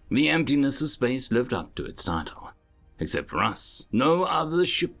 The emptiness of space lived up to its title. Except for us, no other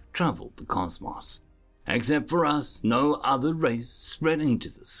ship traveled the cosmos. Except for us, no other race spread into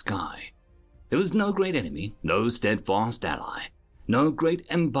the sky. There was no great enemy, no steadfast ally, no great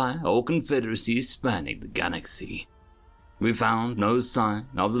empire or confederacy spanning the galaxy. We found no sign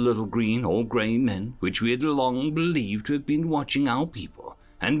of the little green or grey men which we had long believed to have been watching our people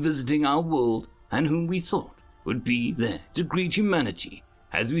and visiting our world, and whom we thought would be there to greet humanity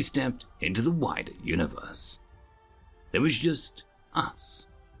as we stepped into the wider universe. There was just us.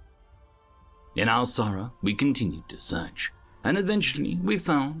 In our sorrow, we continued to search, and eventually we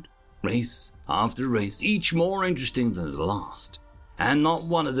found race after race, each more interesting than the last, and not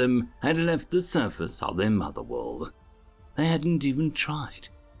one of them had left the surface of their mother world. They hadn't even tried.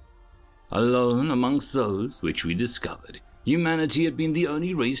 Alone amongst those which we discovered, humanity had been the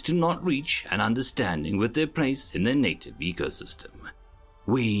only race to not reach an understanding with their place in their native ecosystem.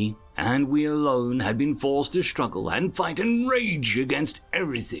 We, and we alone, had been forced to struggle and fight and rage against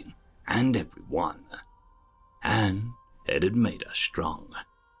everything and everyone. And it had made us strong.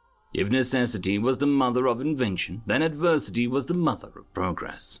 If necessity was the mother of invention, then adversity was the mother of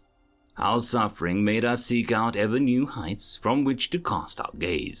progress. Our suffering made us seek out ever new heights from which to cast our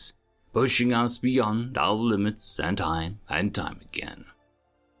gaze, pushing us beyond our limits and time again.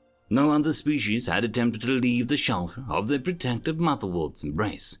 No other species had attempted to leave the shelter of their protective motherworld's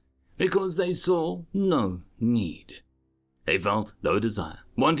embrace, because they saw no need. They felt no desire,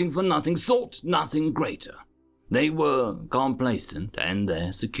 wanting for nothing, sought nothing greater. They were complacent in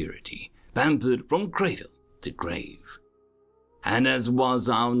their security, pampered from cradle to grave. And as was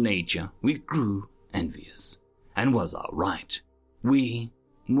our nature, we grew envious, and was our right. We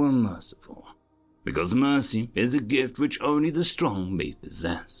were merciful, because mercy is a gift which only the strong may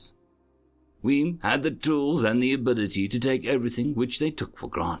possess. We had the tools and the ability to take everything which they took for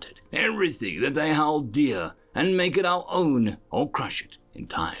granted, everything that they held dear, and make it our own or crush it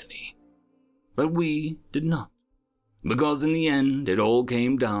entirely. But we did not, because in the end it all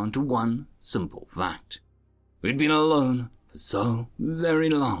came down to one simple fact. We'd been alone for so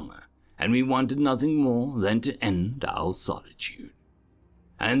very long, and we wanted nothing more than to end our solitude.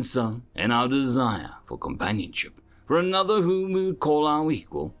 And so, in our desire for companionship, for another whom we would call our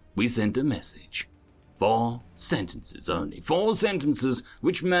equal, we sent a message. 4 sentences only, 4 sentences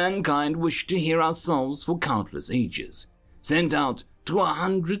which mankind wished to hear ourselves for countless ages, sent out to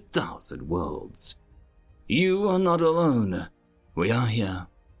 100,000 worlds. You are not alone. We are here.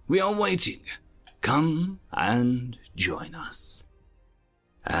 We are waiting. Come and join us.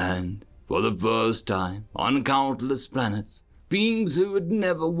 And for the first time on countless planets, beings who had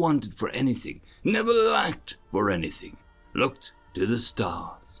never wanted for anything, never lacked for anything, looked to the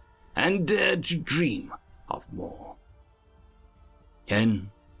stars and dared to dream of more. End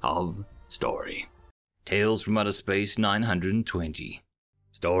of story. Tales from Outer Space 920.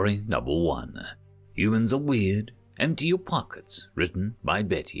 Story number 1. Humans are Weird, Empty Your Pockets, written by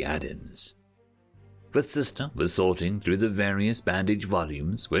Betty Adams. Fifth Sister was sorting through the various bandage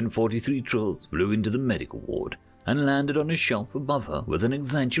volumes when 43 Trills flew into the medical ward and landed on a shelf above her with an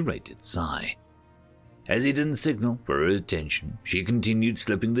exaggerated sigh. As he didn't signal for her attention, she continued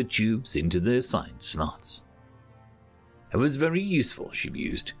slipping the tubes into their assigned slots. It was very useful, she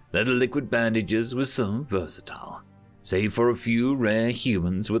mused, that the liquid bandages were so versatile. Save for a few rare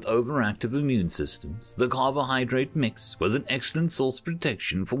humans with overactive immune systems, the carbohydrate mix was an excellent source of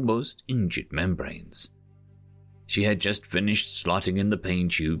protection for most injured membranes. She had just finished slotting in the pain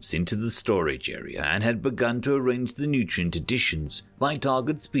tubes into the storage area and had begun to arrange the nutrient additions by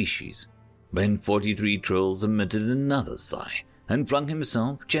target species, when 43 Trills emitted another sigh and flung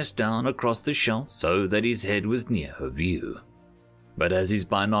himself chest down across the shelf so that his head was near her view. But as his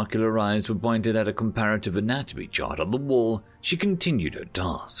binocular eyes were pointed at a comparative anatomy chart on the wall, she continued her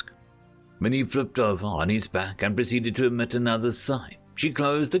task. When he flipped over on his back and proceeded to emit another sigh, she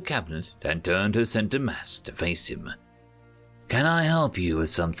closed the cabinet and turned her center mass to face him. "Can I help you with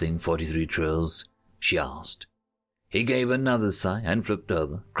something, 43 Trills?" she asked. He gave another sigh and flipped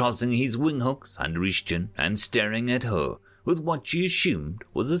over, crossing his wing hooks under his chin and staring at her with what she assumed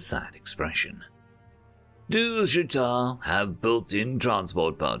was a sad expression. "Do Shaitar have built-in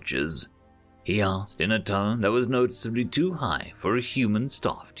transport pouches?" he asked in a tone that was noticeably too high for a human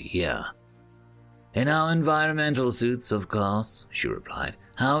staff to hear. "In our environmental suits, of course," she replied.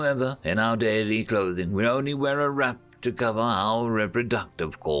 "However, in our daily clothing, we only wear a wrap to cover our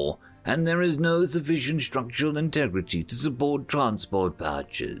reproductive core, and there is no sufficient structural integrity to support transport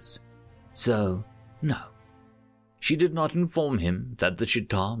pouches. So, no." She did not inform him that the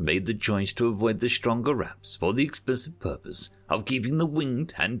Shaitar made the choice to avoid the stronger wraps for the explicit purpose of keeping the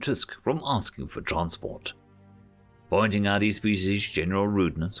winged and Tusk from asking for transport. Pointing out his species' general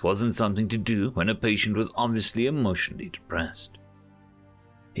rudeness wasn't something to do when a patient was obviously emotionally depressed.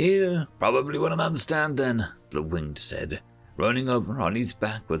 "You probably wouldn't understand then," the winged said, rolling over on his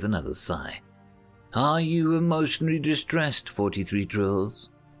back with another sigh. "Are you emotionally distressed, 43 Trills?"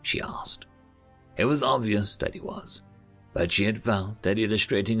 she asked. It was obvious that he was, but she had found that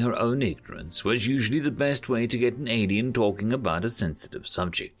illustrating her own ignorance was usually the best way to get an alien talking about a sensitive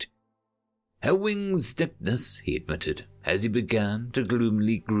subject. "Her wings' stiffness," he admitted, as he began to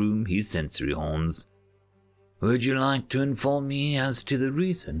gloomily groom his sensory horns. "Would you like to inform me as to the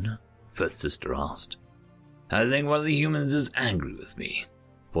reason?" Fifth Sister asked. "I think one of the humans is angry with me,"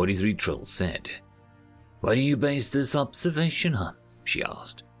 43 Trills said. "What do you base this observation on?" she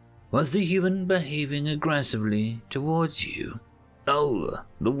asked. "Was the human behaving aggressively towards you?" "No,"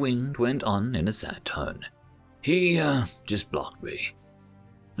 the winged went on in a sad tone. "He, just blocked me."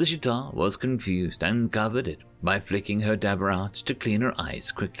 The Shaitar was confused and covered it by flicking her dabber out to clean her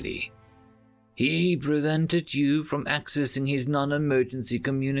eyes quickly. "He prevented you from accessing his non-emergency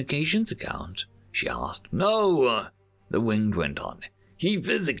communications account?" she asked. "No," the winged went on. "He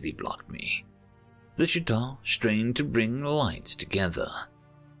physically blocked me." The Shaitar strained to bring the lights together.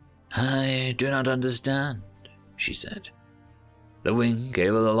 "I do not understand," she said. The wing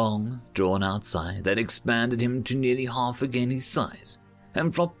gave a long, drawn-out sigh that expanded him to nearly half again his size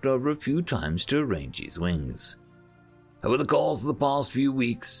and flopped over a few times to arrange his wings. "Over the course of the past few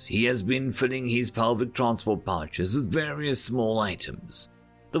weeks, he has been filling his pelvic transport pouches with various small items,"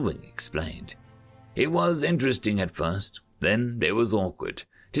 the wing explained. "It was interesting at first, then it was awkward.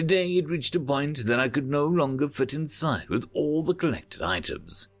 Today it reached a point that I could no longer fit inside with all the collected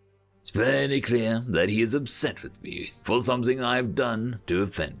items. It's fairly clear that he is upset with me for something I have done to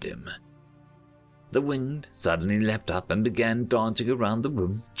offend him." The winged suddenly leapt up and began dancing around the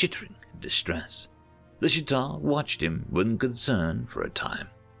room, chittering in distress. The Shaitar watched him with concern for a time,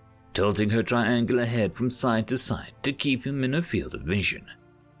 tilting her triangular head from side to side to keep him in her field of vision.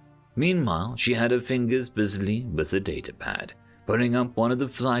 Meanwhile, she had her fingers busily with the datapad, putting up one of the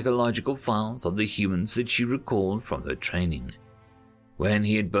psychological files of the humans that she recalled from her training. When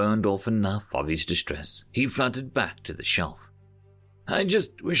he had burned off enough of his distress, he fluttered back to the shelf. "I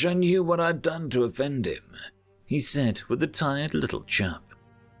just wish I knew what I'd done to offend him," he said with a tired little chirp.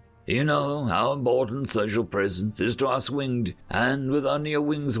 "You know how important social presence is to us winged, and with only a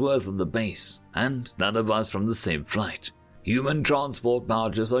wing's worth on the base, and none of us from the same flight, human transport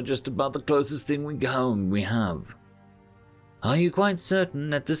pouches are just about the closest thing we have." "Are you quite certain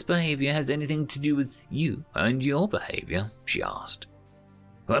that this behavior has anything to do with you and your behavior?" she asked.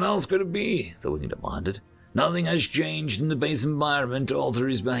 "What else could it be?" the wing demanded. "Nothing has changed in the base environment to alter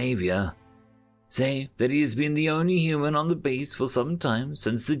his behavior." "Say that he has been the only human on the base for some time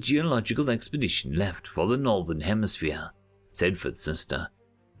since the geological expedition left for the northern hemisphere," said Fifth Sister.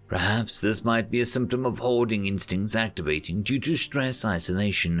 "Perhaps this might be a symptom of hoarding instincts activating due to stress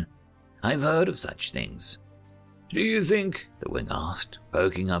isolation. I've heard of such things." "Do you think?" the wing asked,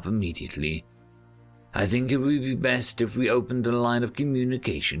 poking up immediately. "I think it would be best if we opened a line of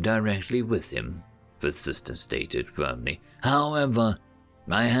communication directly with him," Fifth Sister stated firmly. "However,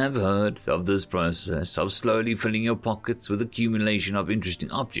 I have heard of this process of slowly filling your pockets with accumulation of interesting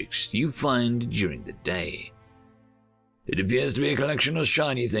objects you find during the day." "It appears to be a collection of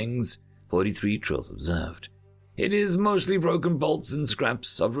shiny things," 43 Trills observed. "It is mostly broken bolts and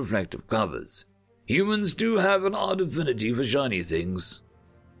scraps of reflective covers. Humans do have an odd affinity for shiny things."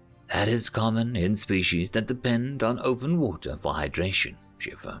 "That is common in species that depend on open water for hydration,"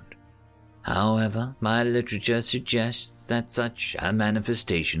 she affirmed. "However, my literature suggests that such a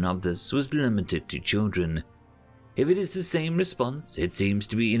manifestation of this was limited to children. If it is the same response, it seems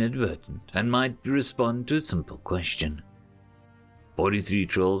to be inadvertent and might respond to a simple question." 43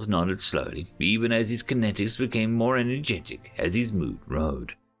 Trills nodded slowly, even as his kinetics became more energetic as his mood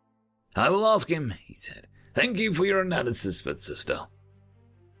rode. "I will ask him," he said. Thank you for your analysis, but sister.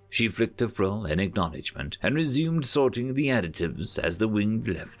 She flicked a frill in acknowledgement and resumed sorting the additives as the winged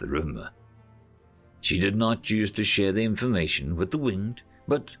left the room. She did not choose to share the information with the winged,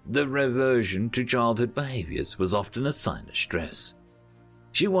 but the reversion to childhood behaviors was often a sign of stress.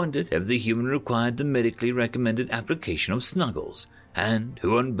 She wondered if the human required the medically recommended application of snuggles, and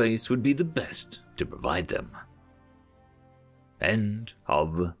who on base would be the best to provide them. End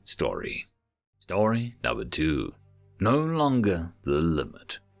of story. Story number 2. No Longer the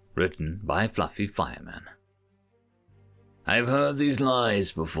Limit. Written by Fluffy Fireman. I've heard these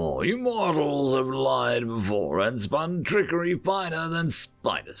lies before. You mortals have lied before and spun trickery finer than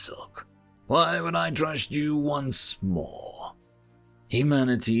spider silk. Why would I trust you once more?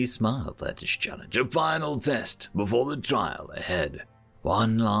 Humanity smiled at this challenge, a final test before the trial ahead.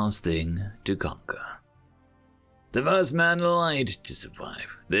 One last thing to conquer. The first man lied to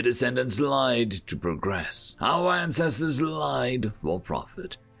survive. Their descendants lied to progress. Our ancestors lied for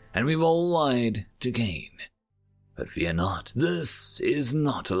profit. And we've all lied to gain. But fear not, this is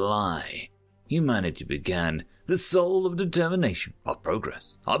not a lie. Humanity began, the soul of determination, of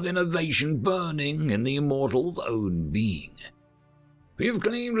progress, of innovation burning in the immortal's own being. We've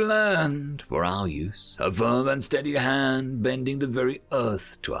claimed land for our use, a firm and steady hand bending the very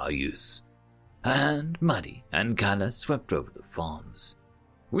earth to our use. A hand muddy and callous swept over the farms.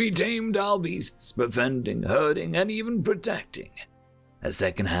 We tamed our beasts, befriending, herding, and even protecting. A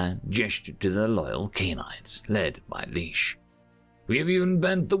second hand gestured to the loyal canines, led by leash. We have even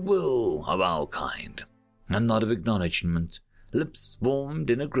bent the will of our kind. A nod of acknowledgement, lips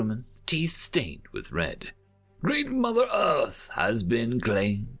formed in a grimace, teeth stained with red. Great Mother Earth has been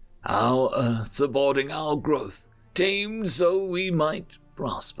claimed, our earth supporting our growth, tamed so we might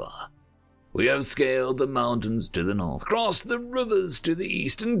prosper. We have scaled the mountains to the north, crossed the rivers to the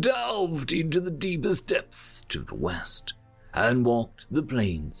east, and delved into the deepest depths to the west, and walked the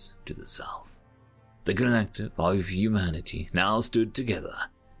plains to the south. The collective of humanity now stood together,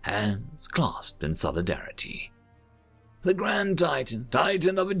 hands clasped in solidarity. The grand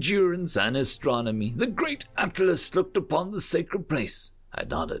Titan of endurance and astronomy, the great Atlas looked upon the sacred place and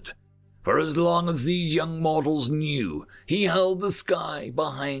nodded. For as long as these young mortals knew, he held the sky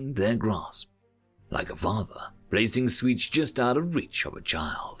behind their grasp, like a father placing sweets just out of reach of a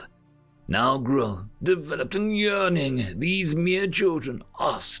child. Now grown, developed and yearning, these mere children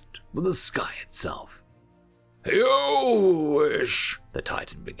asked for the sky itself. You wish, the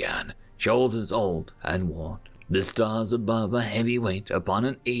Titan began, shoulders old and worn, the stars above a heavy weight upon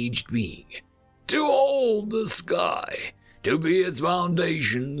an aged being, to hold the sky, to be its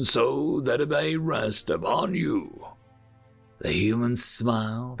foundation so that it may rest upon you. The humans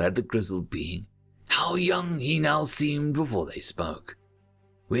smiled at the grizzled being. How young he now seemed before they spoke.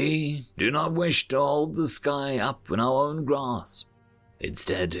 We do not wish to hold the sky up in our own grasp.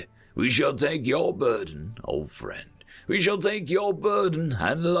 Instead, we shall take your burden, old friend. We shall take your burden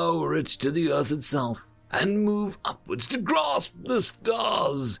and lower it to the earth itself, and move upwards to grasp the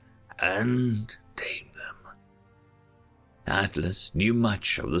stars and tame them. Atlas knew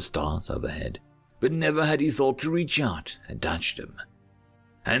much of the stars overhead, but never had he thought to reach out and touch them.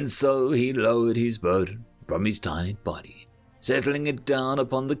 And so he lowered his burden from his tired body, settling it down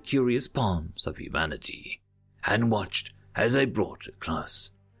upon the curious palms of humanity, and watched as they brought it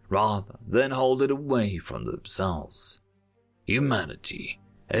close, rather than hold it away from themselves. Humanity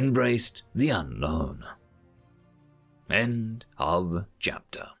embraced the unknown. End of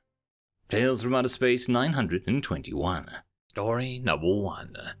chapter. Tales from Outer Space 921. Story number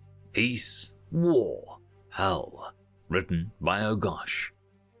 1. Peace, War, Hell. Written by Ogosh.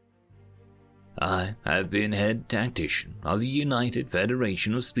 I have been head tactician of the United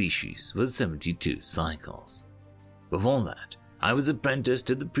Federation of Species for 72 cycles. Before that, I was apprenticed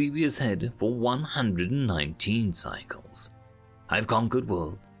to the previous head for 119 cycles. I've conquered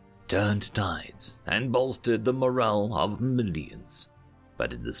worlds, turned tides, and bolstered the morale of millions.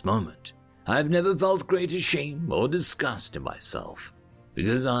 But in this moment, I have never felt greater shame or disgust in myself,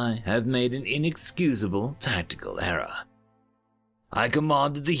 because I have made an inexcusable tactical error. I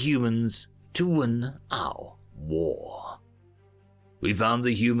commanded the humans to win our war. We found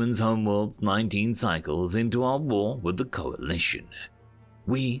the humans' homeworlds 19 cycles into our war with the Coalition.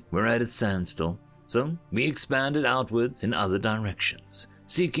 We were at a standstill, so we expanded outwards in other directions,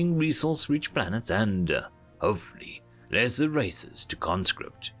 seeking resource-rich planets and, hopefully, lesser races to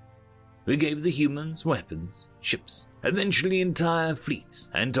conscript. We gave the humans weapons, ships, eventually entire fleets,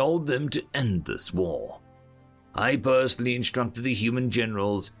 and told them to end this war. I personally instructed the human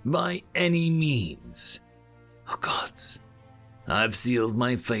generals by any means. Oh gods, I've sealed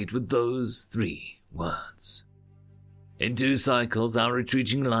my fate with those 3 words. In 2 cycles, our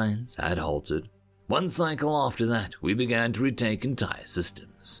retreating lines had halted. 1 cycle after that, we began to retake entire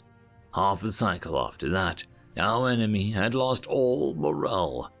systems. Half a cycle after that, our enemy had lost all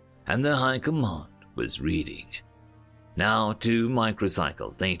morale, and their high command was reading. Now, 2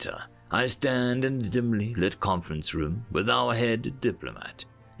 microcycles later, I stand in a dimly lit conference room with our head diplomat,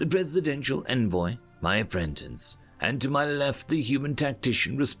 the presidential envoy, my apprentice, and to my left the human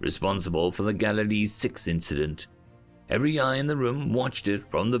tactician responsible for the Galilee 6 incident. Every eye in the room watched it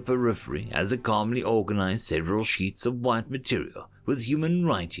from the periphery as it calmly organized several sheets of white material with human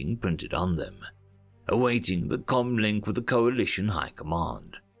writing printed on them, awaiting the comlink with the Coalition High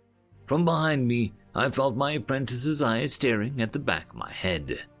Command. From behind me, I felt my apprentice's eyes staring at the back of my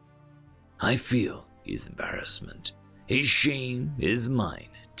head. I feel his embarrassment. His shame is mine,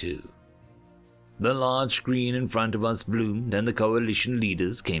 too. The large screen in front of us bloomed and the coalition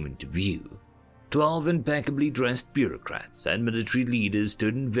leaders came into view. 12 impeccably dressed bureaucrats and military leaders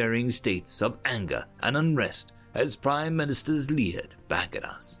stood in varying states of anger and unrest as Prime Ministers leered back at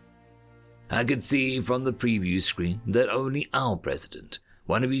us. I could see from the preview screen that only our president,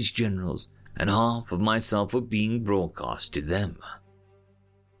 one of his generals, and half of myself were being broadcast to them.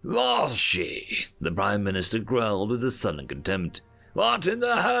 "Varshy," the Prime Minister growled with a sudden contempt. "What in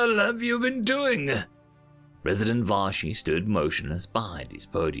the hell have you been doing?" President Varshy stood motionless behind his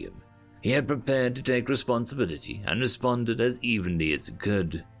podium. He had prepared to take responsibility and responded as evenly as he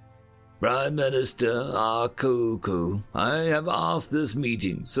could. "Prime Minister Akuku, I have asked this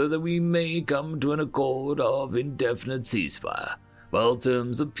meeting so that we may come to an accord of indefinite ceasefire, while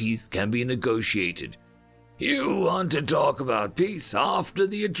terms of peace can be negotiated. You want to talk about peace after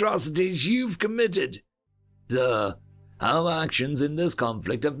the atrocities you've committed? Sir, our actions in this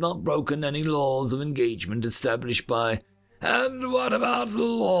conflict have not broken any laws of engagement established by... And what about the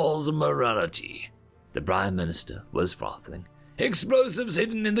laws of morality?" The Prime Minister was frothing. "Explosives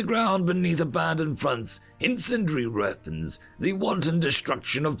hidden in the ground beneath abandoned fronts, incendiary weapons, the wanton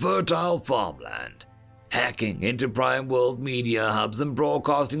destruction of fertile farmland, hacking into prime world media hubs and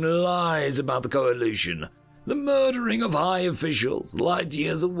broadcasting lies about the coalition, the murdering of high officials light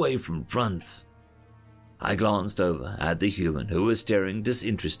years away from fronts." I glanced over at the human who was staring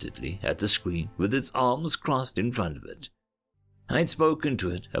disinterestedly at the screen with its arms crossed in front of it. I'd spoken to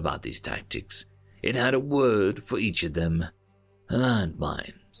it about these tactics. It had a word for each of them.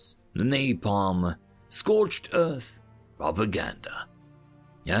 Landmines, napalm, scorched earth, propaganda,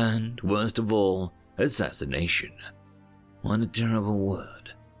 and, worst of all, assassination. What a terrible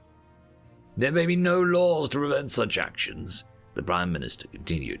word. "There may be no laws to prevent such actions," the Prime Minister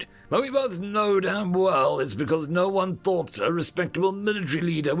continued, "but we both know damn well it's because no one thought a respectable military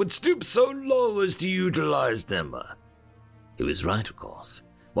leader would stoop so low as to utilize them." He was right, of course.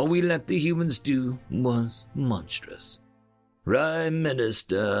 What we let the humans do was monstrous. "Prime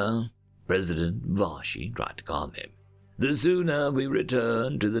Minister," President Varshy tried to calm him, "the sooner we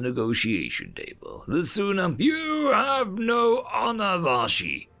return to the negotiation table, the sooner—" "You have no honor,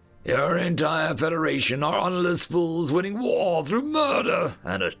 Varshy. Your entire federation are honorless fools winning war through murder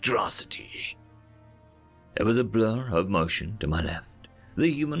and atrocity." There was a blur of motion to my left. The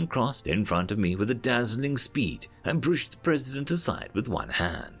human crossed in front of me with a dazzling speed and pushed the president aside with one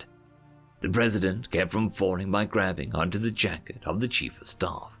hand. The president kept from falling by grabbing onto the jacket of the chief of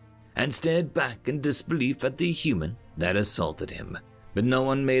staff and stared back in disbelief at the human that assaulted him, but no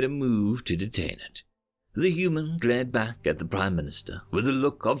one made a move to detain it. The human glared back at the Prime Minister with a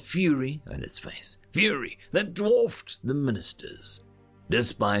look of fury on its face, fury that dwarfed the minister's.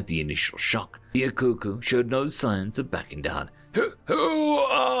 Despite the initial shock, the Akuku showed no signs of backing down. Who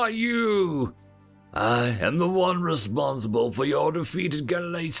are you?" "I am the one responsible for your defeat at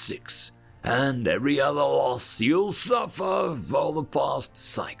Galilee 6, and every other loss you'll suffer for the past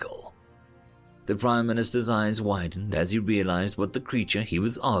cycle." The Prime Minister's eyes widened as he realized what the creature he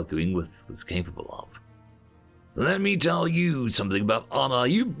was arguing with was capable of. "Let me tell you something about honor,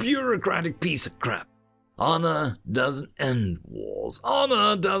 you bureaucratic piece of crap. Honor doesn't end wars.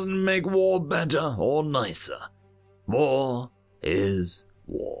 Honor doesn't make war better or nicer. War is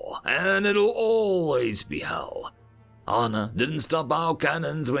war, and it'll always be hell. Honor didn't stop our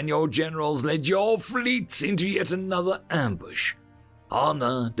cannons when your generals led your fleets into yet another ambush.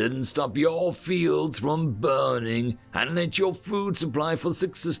 Honor didn't stop your fields from burning and let your food supply for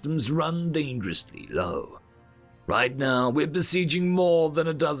 6 systems run dangerously low. Right now, we're besieging more than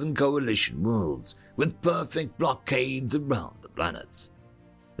a dozen coalition worlds, with perfect blockades around the planets.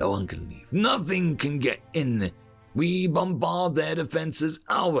 No one can leave. Nothing can get in. We bombard their defenses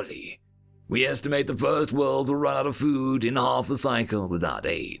hourly. We estimate the first world will run out of food in half a cycle without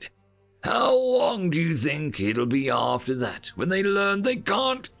aid. How long do you think it'll be after that when they learn they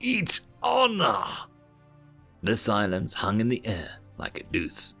can't eat honor? The silence hung in the air like a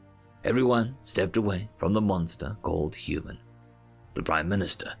noose. Everyone stepped away from the monster called human. The Prime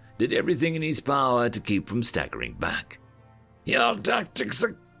Minister did everything in his power to keep from staggering back. Your tactics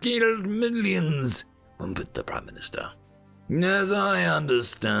have killed millions, whimpered the Prime Minister. As I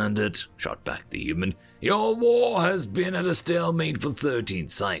understand it, shot back the human, your war has been at a stalemate for 13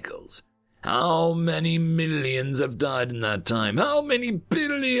 cycles. How many millions have died in that time? How many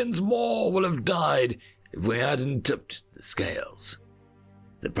billions more will have died if we hadn't tipped the scales?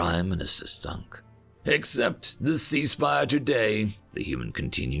 The Prime Minister stunk. Accept the ceasefire today, the human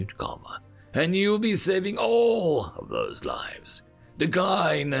continued calmer, and you will be saving all of those lives.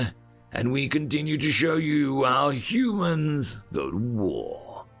 Decline, and we continue to show you how humans go to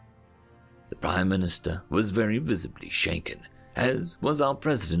war. The Prime Minister was very visibly shaken, as was our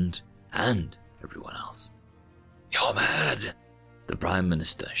President and everyone else. You're mad, the Prime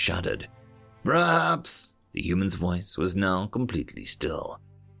Minister shuddered. Perhaps. The human's voice was now completely still.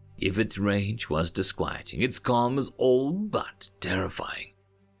 If its rage was disquieting, its calm was all but terrifying.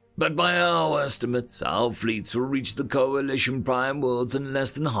 But by our estimates, our fleets will reach the Coalition Prime Worlds in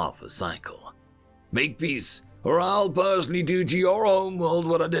less than half a cycle. Make peace, or I'll personally do to your home world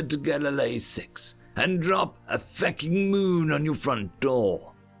what I did to Galilei 6, and drop a fucking moon on your front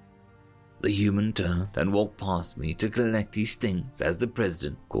door. The human turned and walked past me to collect his things as the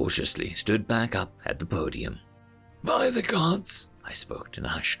President cautiously stood back up at the podium. By the gods, I spoke in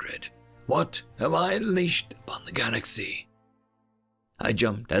hushed dread. What have I unleashed upon the galaxy? I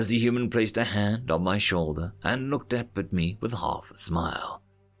jumped as the human placed a hand on my shoulder and looked up at me with half a smile.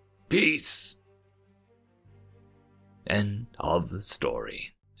 Peace. End of the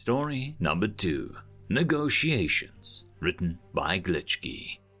story. Story number 2. Negotiations. Written by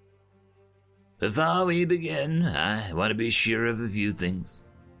Glitchkey. Before we begin, I want to be sure of a few things.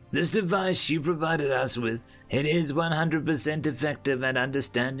 This device you provided us with, it is 100% effective at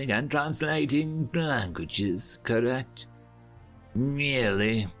understanding and translating languages, correct?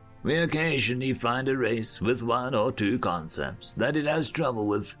 Merely, we occasionally find a race with 1 or 2 concepts that it has trouble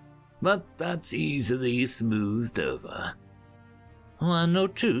with, but that's easily smoothed over. 1 or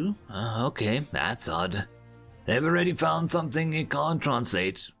 2? Okay, that's odd. They've already found something it can't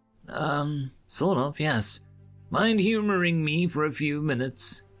translate. Sort of, yes. Mind humoring me for a few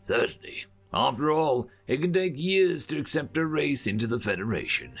minutes? Certainly. After all, it can take years to accept a race into the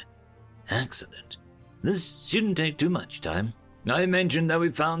Federation. Excellent. This shouldn't take too much time. I mentioned that we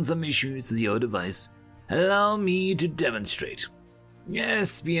found some issues with your device. Allow me to demonstrate.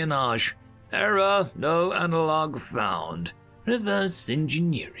 Espionage. Error, no analog found. Reverse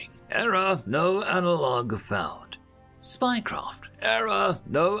engineering. Error, no analog found. Spycraft. Error,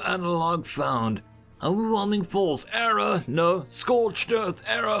 no analog found. Overwhelming force. Error, no. Scorched earth.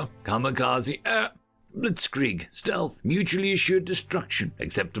 Error. Kamikaze. Error. Blitzkrieg. Stealth. Mutually assured destruction.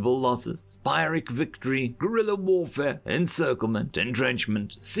 Acceptable losses. Pyrrhic victory. Guerrilla warfare. Encirclement.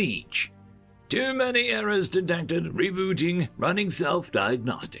 Entrenchment. Siege. Too many errors detected. Rebooting. Running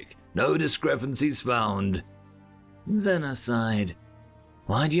self-diagnostic. No discrepancies found. Xenocide.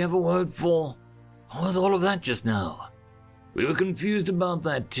 Why do you have a word for? What was all of that just now? We were confused about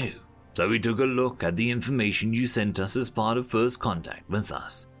that too, so we took a look at the information you sent us as part of first contact with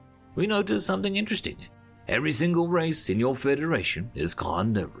us. We noticed something interesting. Every single race in your federation is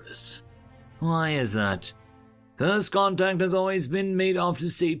carnivorous. Why is that? First contact has always been made after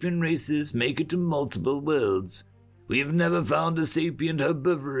sapient races make it to multiple worlds. We have never found a sapient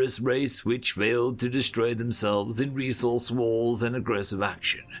herbivorous race which failed to destroy themselves in resource wars and aggressive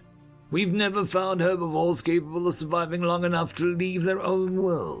action. We've never found herbivores capable of surviving long enough to leave their own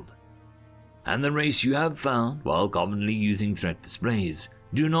world. And the race you have found, while commonly using threat displays,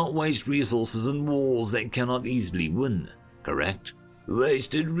 do not waste resources in wars they cannot easily win, correct?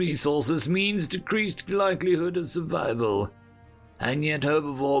 Wasted resources means decreased likelihood of survival. And yet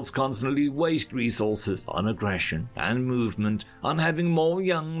herbivores constantly waste resources on aggression and movement, on having more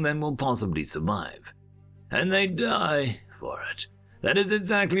young than will possibly survive. And they die for it. That is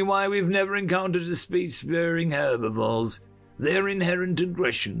exactly why we've never encountered a space-faring herbivores. Their inherent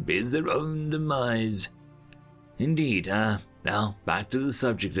aggression is their own demise. Indeed, now back to the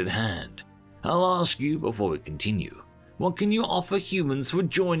subject at hand. I'll ask you before we continue, what can you offer humans for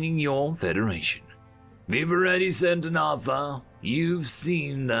joining your federation? We've already sent an offer. You've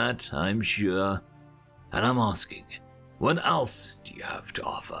seen that, I'm sure. And I'm asking, what else do you have to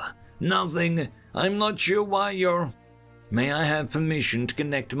offer? Nothing. I'm not sure why you're... May I have permission to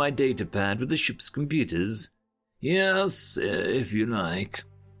connect to my datapad with the ship's computers? Yes, if you like.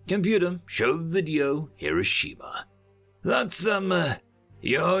 Computer, show video Hiroshima. That's,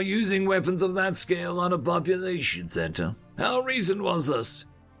 you're using weapons of that scale on a population center. How recent was this?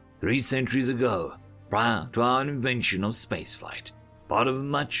 3 centuries ago, prior to our invention of spaceflight, part of a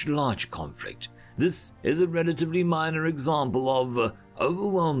much larger conflict. This is a relatively minor example of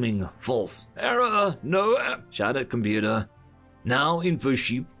overwhelming false error. No, shouted computer. Now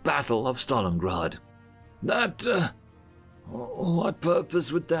InfoSheep, Battle of Stalingrad. That, what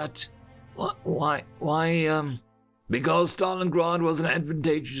purpose would that? Why, because Stalingrad was an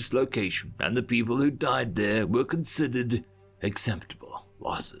advantageous location, and the people who died there were considered acceptable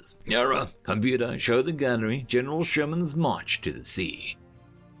losses. Error. Computer, show the gallery General Sherman's march to the sea.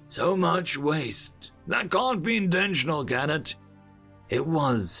 So much waste. That can't be intentional, can it? It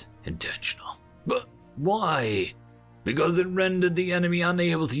was intentional. But why? Because it rendered the enemy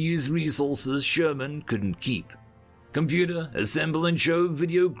unable to use resources Sherman couldn't keep. Computer, assemble and show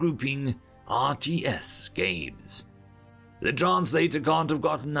video grouping RTS games. The translator can't have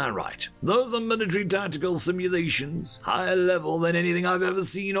gotten that right. Those are military tactical simulations, higher level than anything I've ever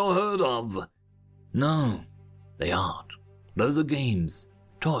seen or heard of. No, they aren't. Those are games,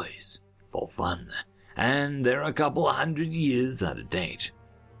 toys, for fun, and they're a couple 100 years out of date.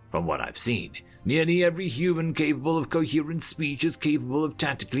 From what I've seen, nearly every human capable of coherent speech is capable of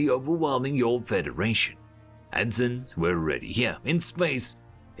tactically overwhelming your Federation. And since we're already here, in space,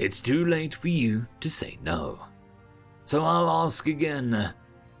 it's too late for you to say no. So I'll ask again,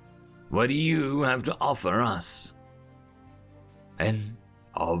 what do you have to offer us? End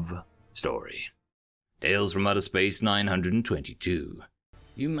of story. Tales from Outer Space 922.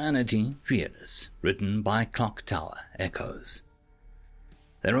 Humanity Fearless, written by Clock Tower Echoes.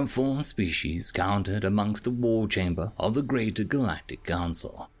 There are 4 species counted amongst the war chamber of the Greater Galactic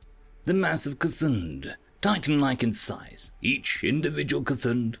Council. The massive Cthulhu, Titan-like in size, each individual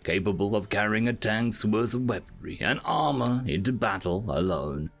Cthulhu capable of carrying a tank's worth of weaponry and armor into battle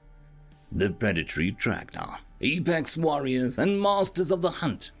alone. The predatory Tragnar, apex warriors and masters of the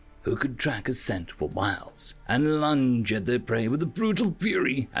hunt, who could track a scent for miles and lunge at their prey with a brutal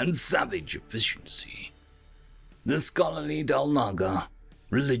fury and savage efficiency. The scholarly Dalnaga,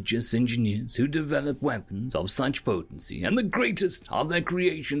 religious engineers who develop weapons of such potency, and the greatest of their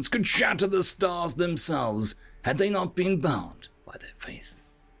creations could shatter the stars themselves had they not been bound by their faith.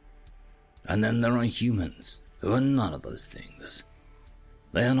 And then there are humans who are none of those things.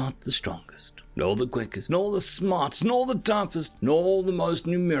 They are not the strongest, nor the quickest, nor the smartest, nor the toughest, nor the most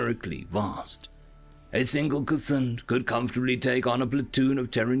numerically vast. A single Cthulhu could comfortably take on a platoon of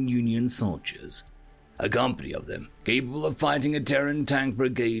Terran Union soldiers, a company of them capable of fighting a Terran tank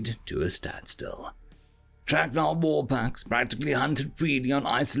brigade to a standstill. Tragnar warpacks practically hunted freely on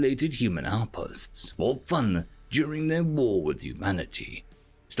isolated human outposts for fun during their war with humanity,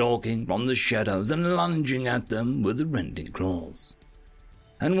 stalking from the shadows and lunging at them with the rending claws.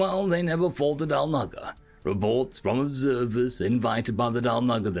 And while they never fought the Dalnaga, reports from observers invited by the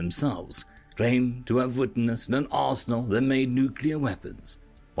Dalnaga themselves claim to have witnessed an arsenal that made nuclear weapons,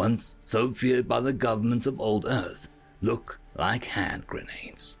 once so feared by the governments of old Earth, look like hand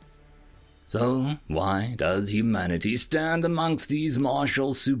grenades. So why does humanity stand amongst these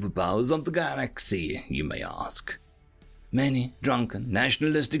martial superpowers of the galaxy, you may ask? Many drunken,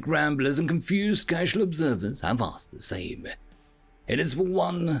 nationalistic ramblers and confused casual observers have asked the same. It is for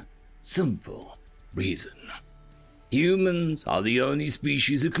one simple reason. Humans are the only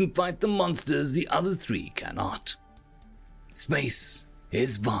species who can fight the monsters the other 3 cannot. Space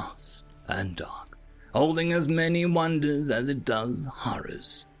is vast and dark, holding as many wonders as it does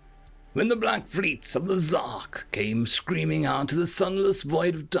horrors. When the black fleets of the Zark came screaming out to the sunless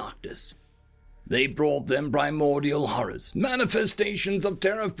void of darkness, they brought them primordial horrors, manifestations of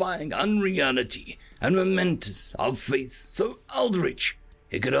terrifying unreality, and mementos of faith so eldritch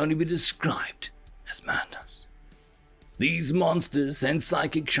it could only be described as madness. These monsters sent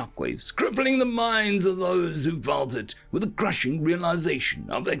psychic shockwaves, crippling the minds of those who felt it with a crushing realization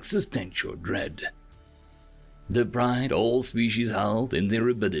of existential dread. The pride all species held in their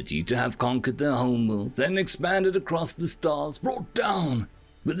ability to have conquered their homeworlds and expanded across the stars brought down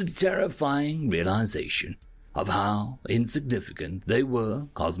with the terrifying realization of how insignificant they were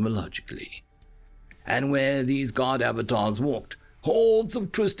cosmologically. And where these god avatars walked, hordes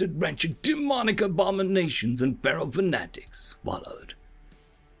of twisted, wretched, demonic abominations and feral fanatics followed.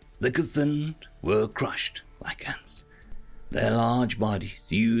 The Cthulhu were crushed like ants, their large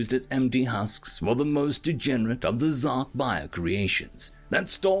bodies used as empty husks for the most degenerate of the Zark bio-creations that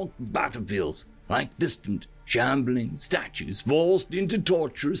stalked battlefields like distant, shambling statues forced into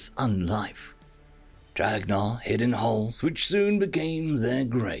torturous unlife. Dragnor hid in holes which soon became their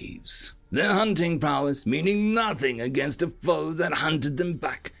graves, their hunting prowess meaning nothing against a foe that hunted them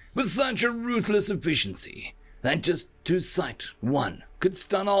back with such a ruthless efficiency that just to sight one could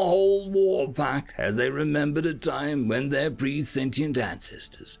stun a whole war pack as they remembered a time when their pre-sentient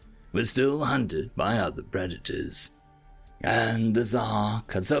ancestors were still hunted by other predators. And the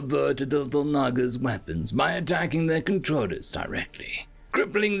Zahak had subverted the little Naga's weapons by attacking their controllers directly,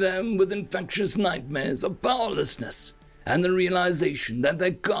 crippling them with infectious nightmares of powerlessness and the realization that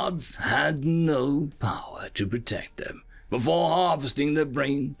their gods had no power to protect them before harvesting their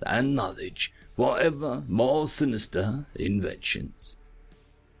brains and knowledge for ever more sinister inventions.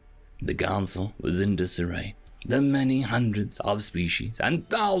 The council was in disarray. The many hundreds of species and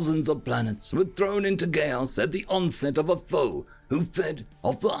thousands of planets were thrown into chaos at the onset of a foe who fed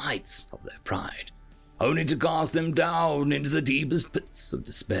off the heights of their pride, only to cast them down into the deepest pits of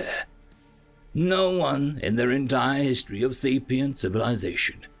despair. No one in their entire history of sapient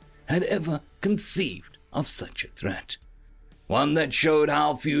civilization had ever conceived of such a threat, one that showed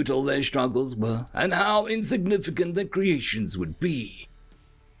how futile their struggles were and how insignificant their creations would be.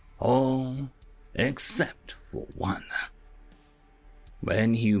 All except for one.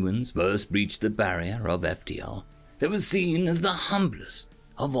 When humans first breached the barrier of FTL, they were seen as the humblest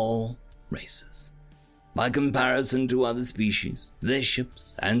of all races. By comparison to other species, their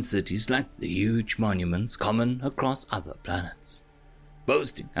ships and cities lacked the huge monuments common across other planets.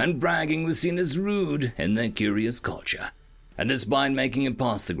 Boasting and bragging was seen as rude in their curious culture, and despite making it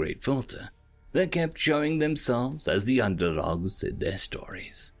past the Great Filter, they kept showing themselves as the underdogs in their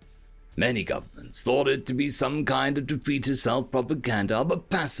stories. Many governments thought it to be some kind of defeatist self-propaganda of a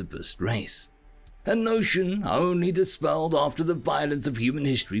pacifist race, a notion only dispelled after the violence of human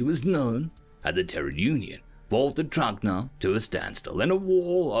history was known, and the Terran Union brought the Dragnor to a standstill in a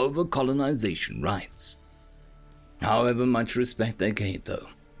war over colonization rights. However much respect they gained, though,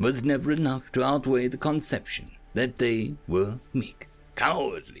 was never enough to outweigh the conception that they were meek,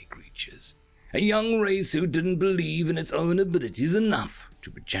 cowardly creatures, a young race who didn't believe in its own abilities enough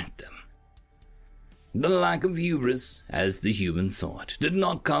to protect them. The lack of hubris, as the humans saw it, did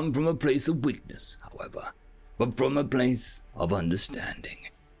not come from a place of weakness, however, but from a place of understanding.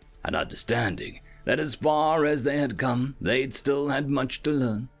 An understanding that as far as they had come, they still had much to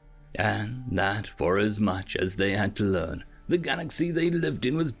learn, and that for as much as they had to learn, the galaxy they lived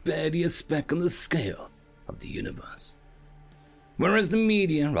in was barely a speck on the scale of the universe. Whereas the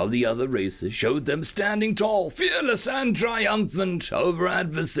media of the other races showed them standing tall, fearless and triumphant over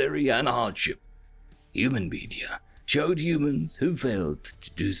adversary and hardship, human media showed humans who failed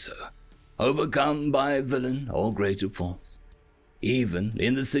to do so, overcome by a villain or greater force. Even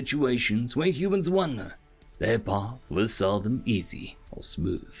in the situations where humans won, their path was seldom easy or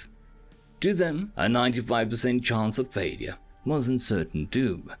smooth. To them, a 95% chance of failure wasn't certain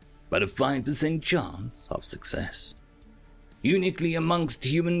doom, but a 5% chance of success. Uniquely amongst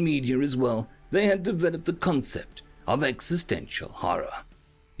human media as well, they had developed the concept of existential horror,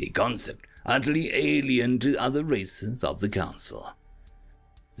 a concept utterly alien to other races of the Council.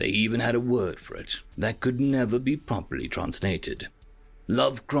 They even had a word for it that could never be properly translated: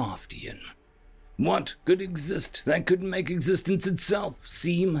 Lovecraftian. What could exist that could make existence itself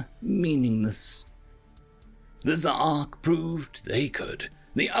seem meaningless? The Zahak proved they could.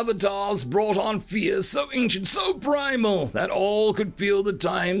 The avatars brought on fear so ancient, so primal, that all could feel the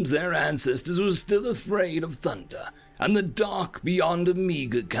times their ancestors were still afraid of thunder and the dark beyond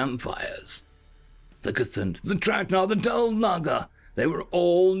Omega campfires. The Cthulhu, the Dragnor, the Tel Naga, they were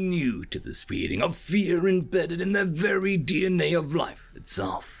all new to this feeling of fear embedded in their very DNA of life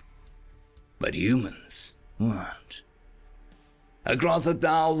itself. But humans weren't. Across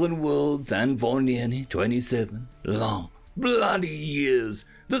 1,000 worlds and for nearly 27 long, bloody years,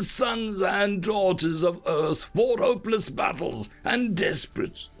 the sons and daughters of Earth fought hopeless battles and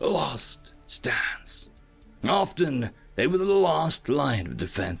desperate, lost stands. Often, they were the last line of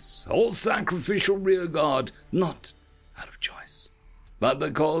defense, or sacrificial rearguard, not out of choice, but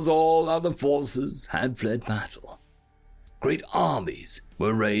because all other forces had fled battle. Great armies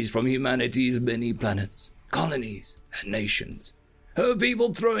were raised from humanity's many planets, colonies, and nations, her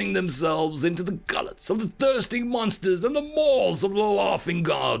people throwing themselves into the gullets of the thirsting monsters and the maws of the laughing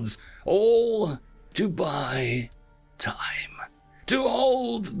gods, all to buy time, to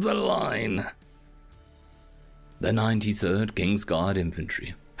hold the line. The 93rd Kingsguard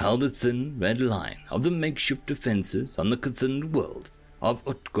Infantry held a thin red line of the makeshift defenses on the Cthulhu world of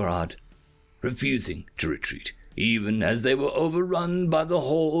Utgard, refusing to retreat, even as they were overrun by the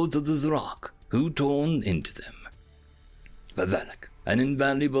hordes of the Zrak, who torn into them. Pavelek, an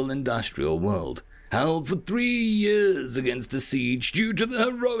invaluable industrial world, held for 3 years against the siege due to the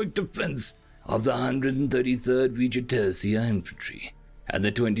heroic defense of the 133rd Regitercia Infantry and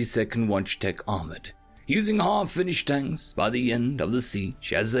the 22nd Watchtech Armored, using half-finished tanks by the end of the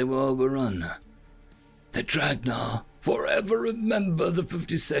siege as they were overrun. The Dragnar forever remember the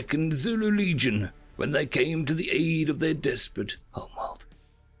 52nd Zulu Legion when they came to the aid of their desperate homeworld.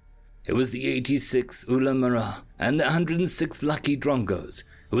 It was the 86th Ulamara and the 106th Lucky Drongos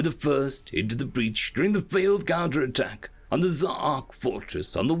who were the first into the breach during the failed counterattack on the Zaark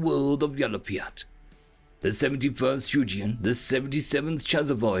fortress on the world of Yalopiat. The 71st Fujian, the 77th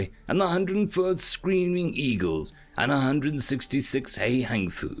Chazavoy, and the 101st Screaming Eagles, and 166th Hei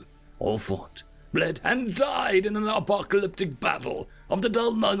Hangfu all fought, bled, and died in an apocalyptic battle of the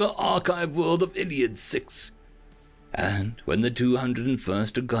Dalnaga archive world of Iliad 6. And when the 201st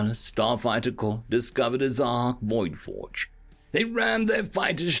Agonis Starfighter Corps discovered a Zaark Void Forge, they rammed their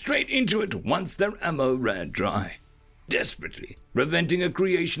fighters straight into it once their ammo ran dry, desperately preventing a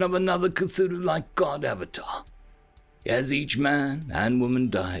creation of another Cthulhu-like god avatar. As each man and woman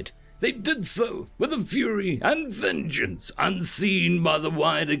died, they did so with a fury and vengeance unseen by the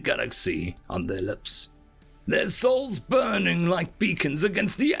wider galaxy on their lips, their souls burning like beacons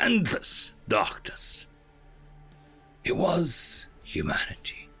against the endless darkness. It was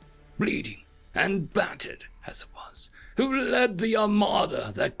humanity, bleeding and battered as it was, who led the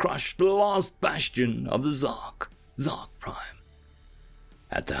armada that crushed the last bastion of the Zaark Prime.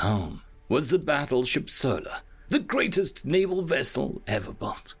 At the helm was the battleship Solar, the greatest naval vessel ever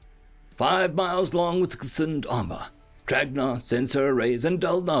built. 5 miles long with glistened armor, Dragnar sensor arrays, and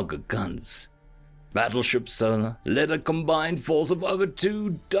Dalnaga guns. Battleship Solar led a combined force of over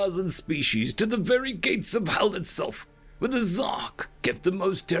 24 species to the very gates of hell itself, where the Zaark kept the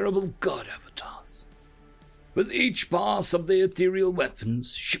most terrible god avatars. With each pass of their ethereal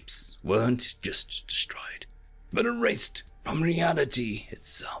weapons, ships weren't just destroyed, but erased from reality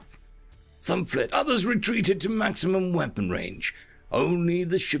itself. Some fled, others retreated to maximum weapon range. Only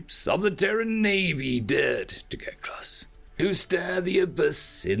the ships of the Terran Navy dared to get close, to stare the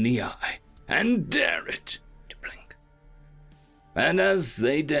abyss in the eye, and dare it to blink. And as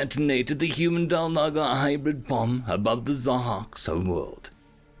they detonated the human Dalnaga hybrid bomb above the Zaark's homeworld,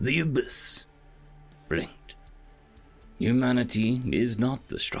 the abyss blinked. Humanity is not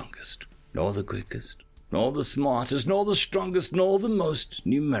the strongest, nor the quickest, nor the smartest, nor the strongest, nor the most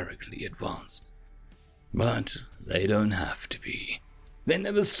numerically advanced. But they don't have to be. They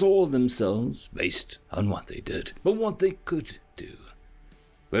never saw themselves based on what they did, but what they could do.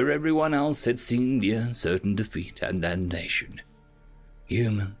 Where everyone else had seen near certain defeat and damnation,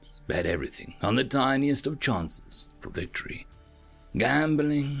 humans bet everything on the tiniest of chances for victory,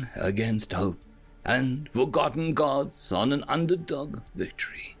 gambling against hope and forgotten gods on an underdog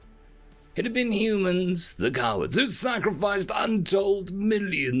victory. It had been humans, the cowards, who sacrificed untold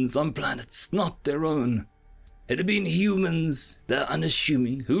millions on planets not their own. It had been humans, the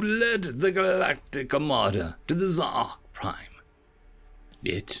unassuming, who led the galactic armada to the Zaark Prime.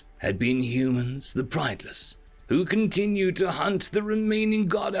 It had been humans, the prideless, who continued to hunt the remaining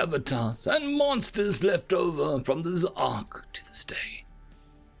god avatars and monsters left over from the Zaark to this day.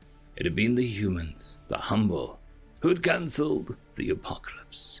 It had been the humans, the humble, who had cancelled the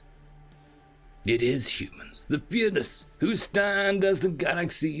apocalypse. It is humans, the fearless, who stand as the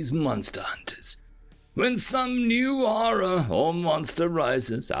galaxy's monster hunters. When some new horror or monster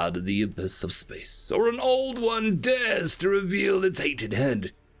rises out of the abyss of space, or an old one dares to reveal its hated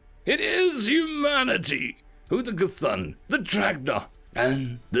head, it is humanity who the Cthulhu, the Dragnar,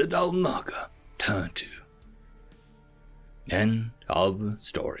 and the Dalnaga turn to. End of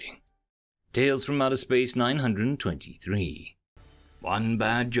story. Tales from Outer Space 923. One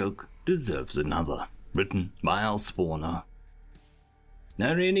bad joke deserves another. Written by Al Spawner.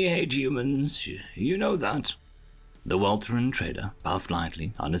 I really hate humans, you know that. The Welteran trader puffed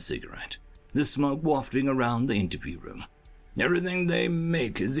lightly on a cigarette, the smoke wafting around the interview room. Everything they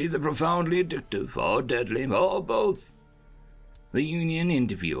make is either profoundly addictive or deadly, or both. The Union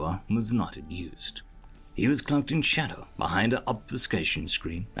interviewer was not amused. He was cloaked in shadow behind an obfuscation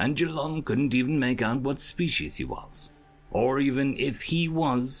screen, and Geelong couldn't even make out what species he was, or even if he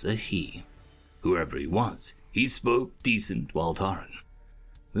was a he. Whoever he was, he spoke decent Waltaran.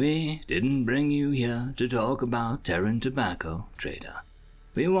 We didn't bring you here to talk about Terran tobacco, trader.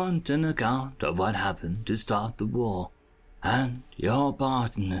 We want an account of what happened to start the war, and your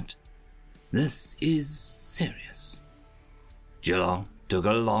part in it. This is serious. Geelong took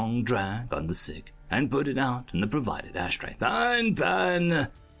a long drag on the cig and put it out in the provided ashtray. Fine.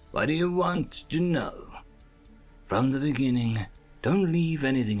 What do you want to know? From the beginning, don't leave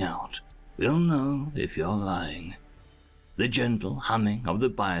anything out. we'll know if you're lying." The gentle humming of the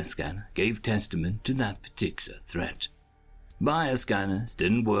bioscanner gave testament to that particular threat. Bioscanners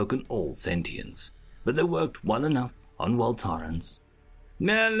didn't work on all sentients, but they worked well enough on Waltarans.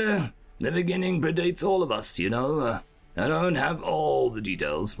 "Well, the beginning predates all of us, you know. I don't have all the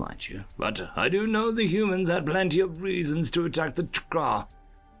details, mind you, but I do know the humans had plenty of reasons to attack the Chakra,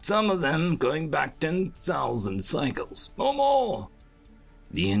 some of them going back 10,000 cycles, or more."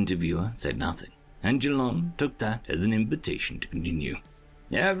 The interviewer said nothing, and Jalon took that as an invitation to continue.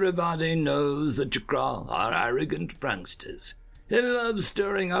 "Everybody knows the Chakra are arrogant pranksters. They love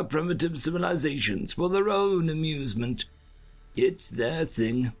stirring up primitive civilizations for their own amusement. It's their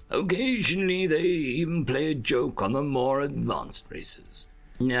thing. Occasionally they even play a joke on the more advanced races.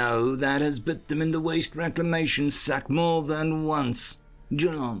 Now that has bit them in the waste reclamation sack more than once."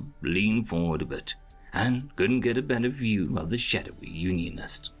 Jalon leaned forward a bit, and couldn't get a better view of the shadowy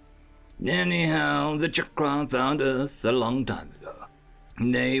unionist. "Anyhow, the Chakra found Earth a long time ago.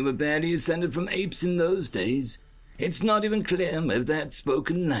 They were barely ascended from apes in those days. It's not even clear if they had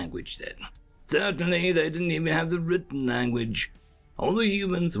spoken language then. Certainly they didn't even have the written language. All the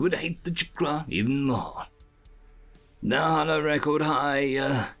humans would hate the Chakra even more. The Hala record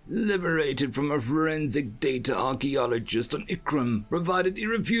I liberated from a forensic data archaeologist on Ikram provided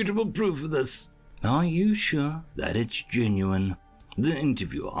irrefutable proof of this." "Are you sure that it's genuine?" the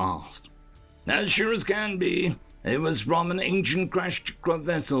interviewer asked. "As sure as can be. It was from an ancient crashed Chakra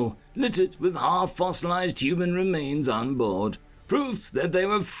vessel, littered with half-fossilized human remains on board. Proof that they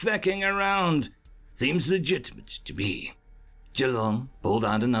were fecking around. Seems legitimate to me." Jalon pulled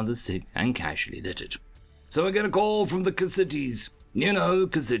out another cig and casually lit it. "So I get a call from the Cassites. You know,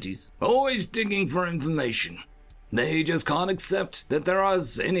 Cassites, always digging for information. They just can't accept that there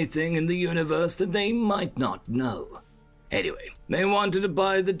is anything in the universe that they might not know. Anyway, they wanted to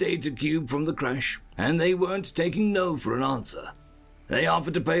buy the data cube from the crash, and they weren't taking no for an answer. They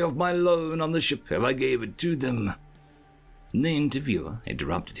offered to pay off my loan on the ship if I gave it to them." The interviewer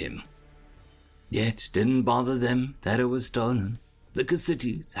interrupted him. "It didn't bother them that it was stolen. The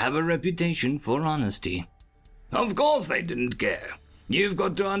Cassites have a reputation for honesty." "Of course they didn't care. You've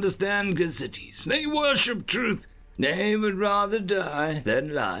got to understand Cassites. They worship truth. They would rather die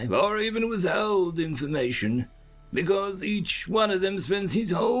than lie, or even withhold information, because each one of them spends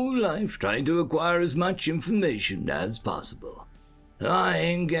his whole life trying to acquire as much information as possible.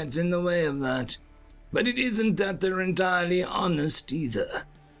 Lying gets in the way of that. But it isn't that they're entirely honest either.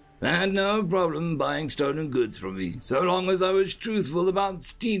 They had no problem buying stolen goods from me, so long as I was truthful about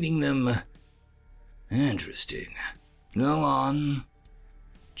stealing them." "Interesting. Go on."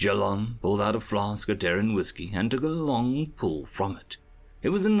 Jalon pulled out a flask of Terran whiskey and took a long pull from it. It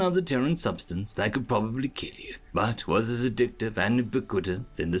was another Terran substance that could probably kill you, but was as addictive and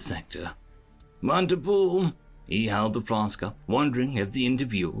ubiquitous in the sector. "Want to pull?" He held the flask up, wondering if the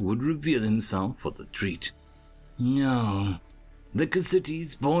interviewer would reveal himself for the treat. "No. The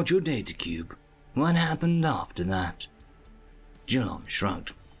Cassites bought your data cube. What happened after that?" Jalon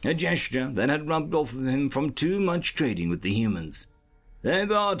shrugged, a gesture that had rubbed off of him from too much trading with the humans. "They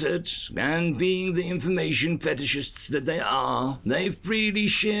bought it, and being the information fetishists that they are, they freely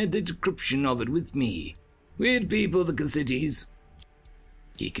shared the decryption of it with me. Weird people, the Cassites."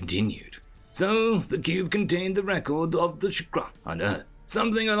 He continued. "So, the cube contained the record of the Chakra on Earth,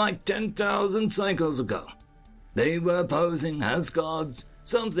 something like 10,000 cycles ago. They were posing as gods,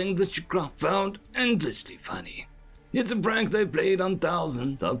 something the Chakra found endlessly funny. It's a prank they played on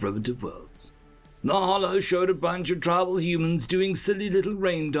thousands of primitive worlds. The Hollow showed a bunch of tribal humans doing silly little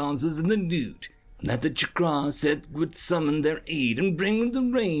rain dances in the nude that the Chakra said would summon their aid and bring the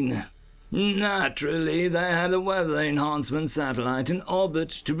rain. Naturally, they had a weather enhancement satellite in orbit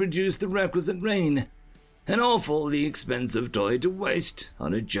to produce the requisite rain. An awfully expensive toy to waste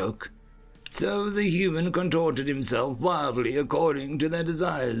on a joke. So the human contorted himself wildly according to their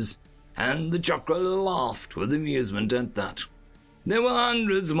desires, and the Chakra laughed with amusement at that. There were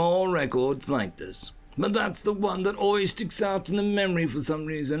hundreds more records like this, but that's the one that always sticks out in the memory for some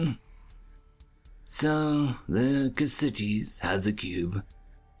reason." "So, the Cassites had the cube.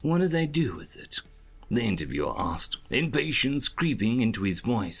 What did they do with it?" the interviewer asked, impatience creeping into his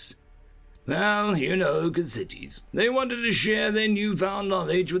voice. "Well, you know Cassites. They wanted to share their newfound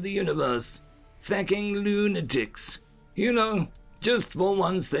knowledge with the universe. Fecking lunatics. You know, just for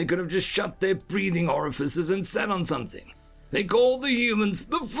once they could have just shut their breathing orifices and sat on something. They called the humans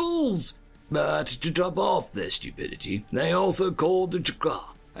the fools. But to top off their stupidity, they also called the Chakra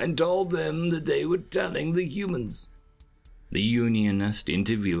and told them that they were telling the humans." The unionist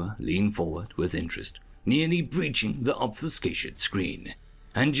interviewer leaned forward with interest, nearly breaching the obfuscation screen.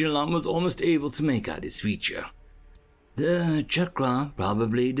 and Jalam was almost able to make out his feature. The Chakra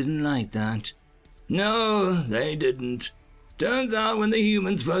probably didn't like that. No, they didn't. Turns out when the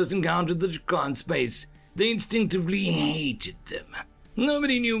humans first encountered the Chakra in space, they instinctively hated them.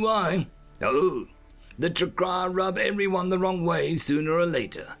 Nobody knew why. Oh, the Chakra rub everyone the wrong way sooner or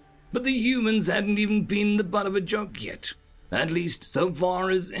later. But the humans hadn't even been the butt of a joke yet. At least so far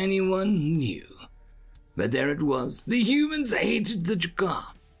as anyone knew. But there it was. The humans hated the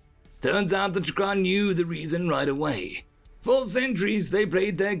Chakra. Turns out the Chakra knew the reason right away. For centuries they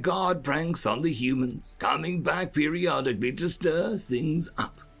played their god pranks on the humans, coming back periodically to stir things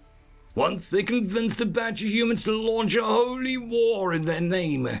up. Once they convinced a batch of humans to launch a holy war in their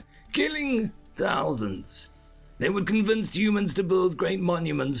name, killing thousands. They would convince humans to build great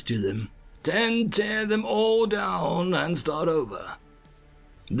monuments to them, then tear them all down and start over.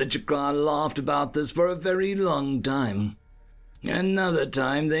 The Chakra laughed about this for a very long time. Another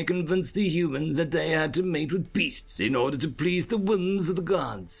time they convinced the humans that they had to mate with beasts in order to please the whims of the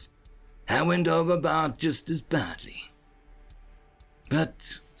gods. That went over about just as badly.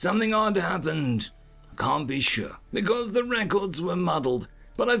 But something odd happened. I can't be sure, because the records were muddled,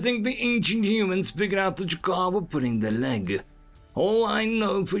 but I think the ancient humans figured out the Chakra were putting their leg. All I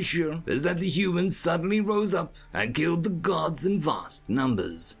know for sure is that the humans suddenly rose up and killed the gods in vast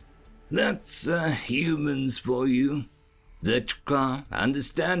numbers. That's humans for you. The Chakra,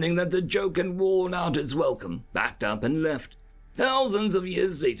 understanding that the joke had worn out its welcome, backed up and left. Thousands of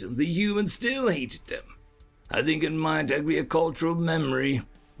years later, the humans still hated them. I think it might be a cultural memory,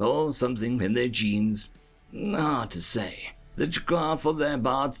 or something in their genes. Hard to say. The Chakra, for their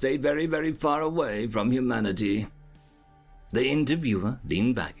part, stayed very, very far away from humanity. The interviewer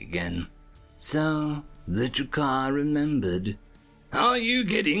leaned back again. So, the Chakra remembered. Are you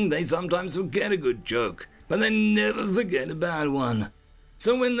kidding? They sometimes forget a good joke, but they never forget a bad one.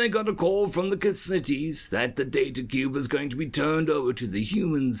 So when they got a call from the Cassites that the data cube was going to be turned over to the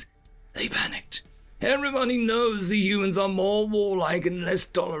humans, they panicked. Everybody knows the humans are more warlike and less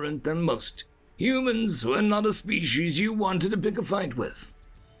tolerant than most. Humans were not a species you wanted to pick a fight with.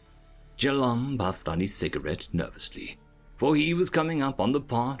 Jalam puffed on his cigarette nervously, for he was coming up on the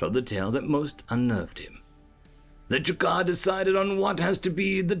part of the tale that most unnerved him. The Chakra decided on what has to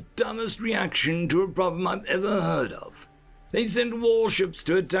be the dumbest reaction to a problem I've ever heard of. They sent warships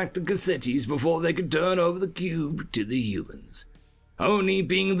to attack the Cassites before they could turn over the cube to the humans. Only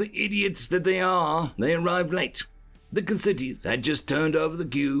being the idiots that they are, they arrived late. The Cassites had just turned over the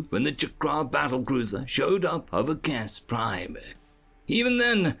cube when the Chakra battlecruiser showed up over Cass Prime. Even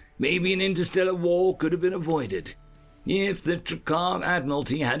then, maybe an interstellar war could have been avoided, if the Chakra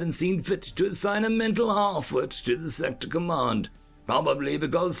Admiralty hadn't seen fit to assign a mental half-wit to the sector command, probably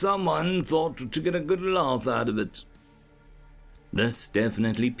because someone thought to get a good laugh out of it. This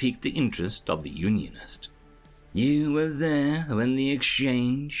definitely piqued the interest of the Unionist. You were there when the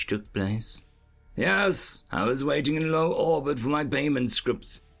exchange took place? Yes, I was waiting in low orbit for my payment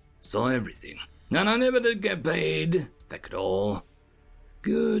scripts. Saw everything, and I never did get paid, back at all.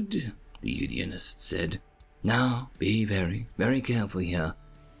 Good, the Unionist said. Now, be very, very careful here.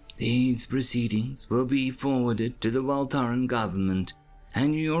 These proceedings will be forwarded to the Waltaran government,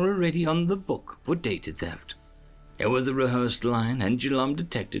 and you're already on the book for data theft. It was a rehearsed line, and Jalam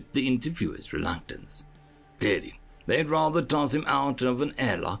detected the interviewer's reluctance. Clearly, they'd rather toss him out of an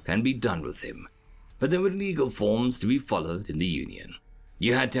airlock and be done with him. But there were legal forms to be followed in the Union.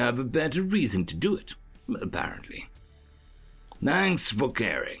 You had to have a better reason to do it, apparently. Thanks for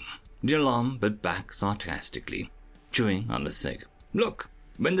caring. Jalam bit back sarcastically, chewing on a cig. Look,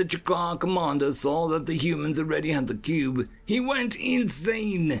 when the Chakra commander saw that the humans already had the cube, he went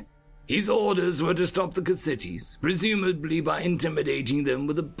insane. His orders were to stop the Cassites, presumably by intimidating them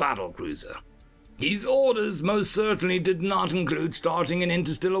with a battlecruiser. His orders most certainly did not include starting an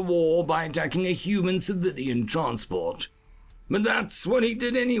interstellar war by attacking a human civilian transport. But that's what he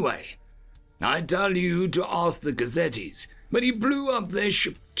did anyway. I tell you to ask the Cassites, but he blew up their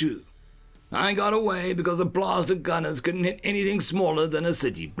ship too. I got away because the blaster gunners couldn't hit anything smaller than a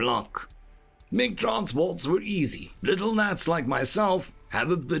city block. Big transports were easy. Little gnats like myself have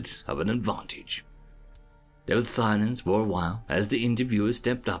a bit of an advantage. There was silence for a while as the interviewer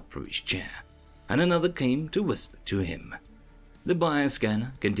stepped up from his chair, and another came to whisper to him. The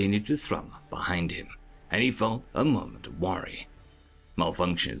bioscanner continued to thrum behind him, and he felt a moment of worry.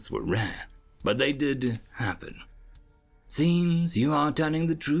 Malfunctions were rare, but they did happen. Seems you are telling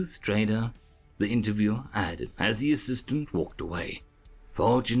the truth, trader, the interviewer added as the assistant walked away.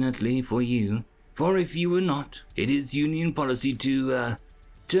 Fortunately for you, for if you were not, it is Union policy to,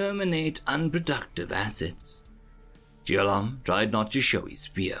 terminate unproductive assets. Jialam tried not to show his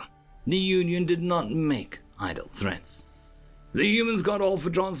fear. The Union did not make idle threats. The humans got off a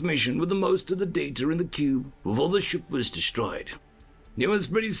transmission with the most of the data in the cube before the ship was destroyed. It was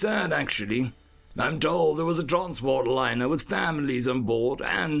pretty sad, actually. I'm told there was a transport liner with families on board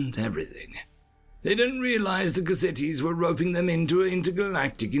and everything. They didn't realize the Cassettis were roping them into an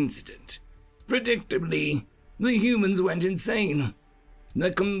intergalactic incident. Predictably, the humans went insane.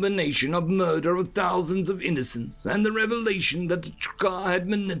 The combination of murder of thousands of innocents and the revelation that the Chukar had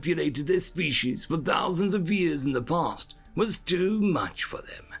manipulated their species for thousands of years in the past was too much for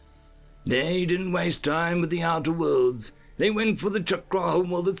them. They didn't waste time with the outer worlds. They went for the Chakra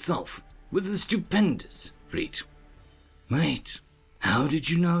homeworld itself, with a stupendous fleet. Wait, how did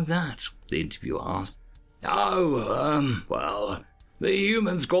you know that? The interviewer asked. Well, the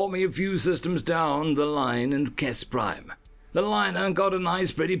humans caught me a few systems down the line in Kess Prime. The liner got a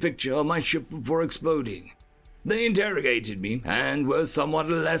nice pretty picture of my ship before exploding. They interrogated me and were somewhat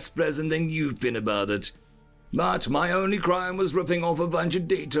less pleasant than you've been about it. But my only crime was ripping off a bunch of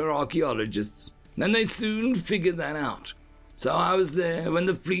data archaeologists, and they soon figured that out. So I was there when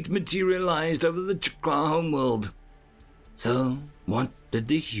the fleet materialized over the Chakra homeworld. So, what did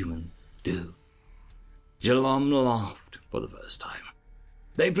the humans do? Jialam laughed for the first time.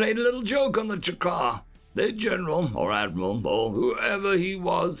 They played a little joke on the Chakra. Their general, or admiral, or whoever he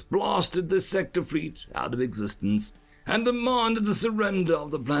was, blasted the sector fleet out of existence and demanded the surrender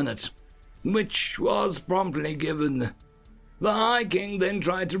of the planet, which was promptly given. The High King then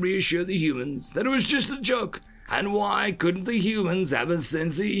tried to reassure the humans that it was just a joke, and why couldn't the humans have a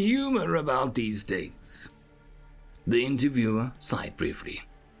sense of humor about these things? The interviewer sighed briefly.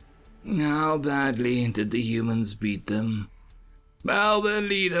 How badly did the humans beat them? Well, their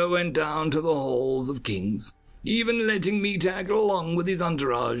leader went down to the halls of kings, even letting me tag along with his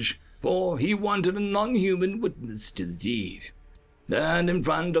entourage, for he wanted a non-human witness to the deed. And in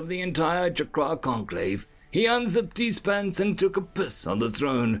front of the entire Chakra conclave, he unzipped his pants and took a piss on the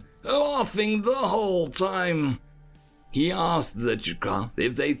throne, laughing the whole time. He asked the Chakra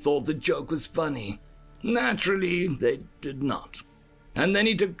if they thought the joke was funny. Naturally, they did not. And then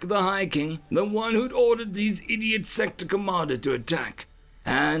he took the High King, the one who'd ordered these idiot sector commander to attack,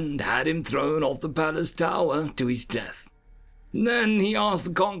 and had him thrown off the palace tower to his death. Then he asked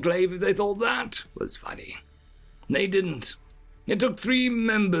the conclave if they thought that was funny. They didn't. It took 3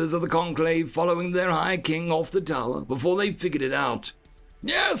 members of the conclave following their High King off the tower before they figured it out.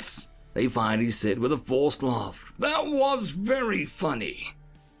 Yes, they finally said with a forced laugh. That was very funny.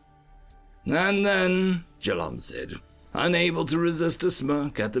 And then, Jialam said, unable to resist a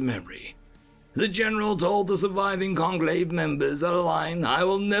smirk at the memory, the general told the surviving conclave members a line I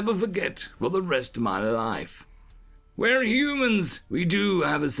will never forget for the rest of my life. We're humans. We do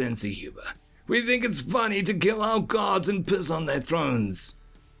have a sense of humor. We think it's funny to kill our gods and piss on their thrones.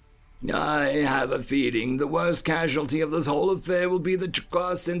 I have a feeling the worst casualty of this whole affair will be the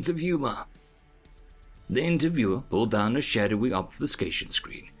Chakra's sense of humor. The interviewer pulled down a shadowy obfuscation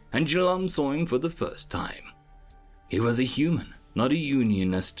screen, and Jialam saw him for the first time. He was a human, not a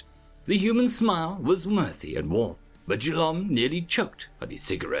unionist. The human smile was mirthy and warm, but Jialam nearly choked on his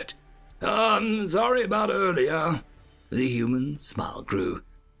cigarette. Sorry about earlier. The human smile grew.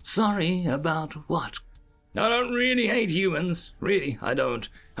 Sorry about what? I don't really hate humans. Really, I don't.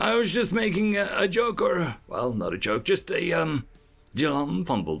 I was just making a joke well, not a joke, just a, Jialam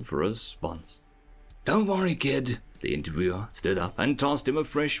fumbled for a response. Don't worry, kid. The interviewer stood up and tossed him a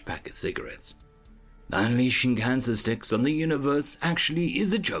fresh pack of cigarettes. Unleashing cancer sticks on the universe actually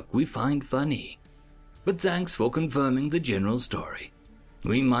is a joke we find funny. But thanks for confirming the general story.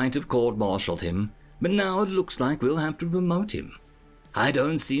 We might have court-martialed him, but now it looks like we'll have to promote him. I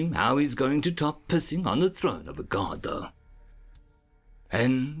don't see how he's going to top pissing on the throne of a god, though.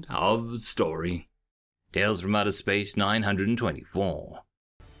 End of story. Tales from Outer Space 924.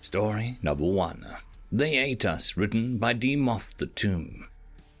 Story number 1. They Ate Us, written by D. Moff the Tomb.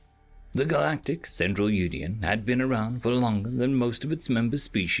 The Galactic Central Union had been around for longer than most of its member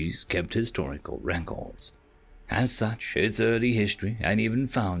species kept historical records. As such, its early history and even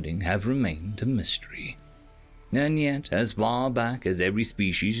founding have remained a mystery. And yet, as far back as every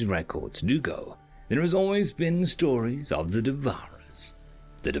species' records do go, there has always been stories of the Devourers.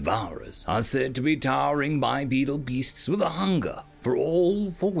 The Devourers are said to be towering bipedal beasts with a hunger for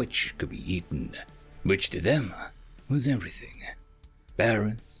all for which could be eaten, which to them was everything.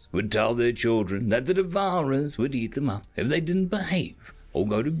 Parents would tell their children that the Devourers would eat them up if they didn't behave or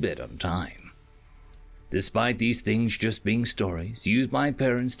go to bed on time. Despite these things just being stories used by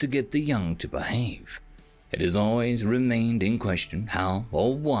parents to get the young to behave, It has always remained in question how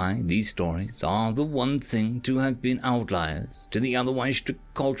or why these stories are the one thing to have been outliers to the otherwise strict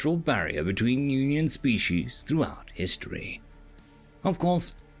cultural barrier between Union species throughout history. Of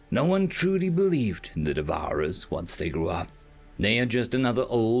course, no one truly believed in the Devourers once they grew up. They are just another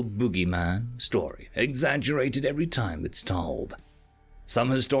old boogeyman story, exaggerated every time it's told.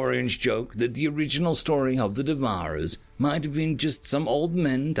 Some historians joke that the original story of the Devourers might have been just some old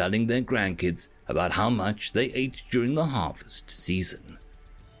men telling their grandkids about how much they ate during the harvest season.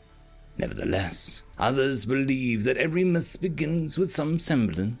 Nevertheless, others believe that every myth begins with some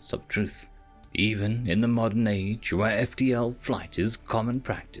semblance of truth, even in the modern age where FTL flight is common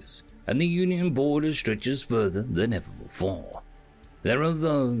practice and the Union border stretches further than ever before. There are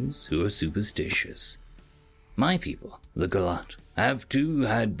those who are superstitious. My people, the Galat, have too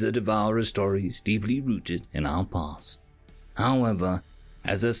had the Devourer stories deeply rooted in our past. However,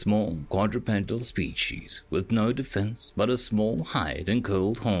 as a small quadrupedal species with no defense but a small hide and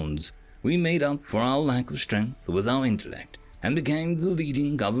curled horns, we made up for our lack of strength with our intellect and became the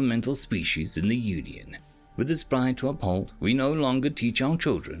leading governmental species in the Union. With this pride to uphold, we no longer teach our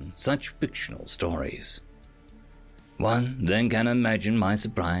children such fictional stories. One then can imagine my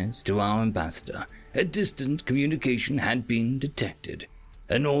surprise to our ambassador. A distant communication had been detected.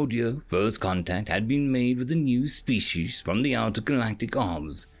 An audio first contact had been made with a new species from the outer galactic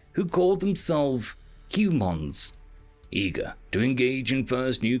arms who called themselves humans. Eager to engage in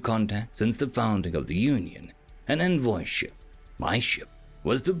first new contact since the founding of the Union, an envoy ship, my ship,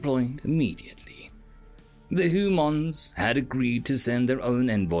 was deployed immediately. The humans had agreed to send their own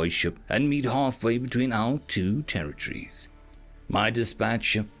envoy ship and meet halfway between our two territories. My dispatch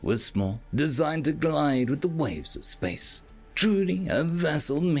ship was small, designed to glide with the waves of space, truly a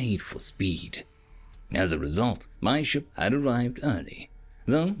vessel made for speed. As a result, my ship had arrived early,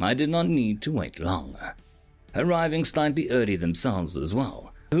 though I did not need to wait long. Arriving slightly early themselves as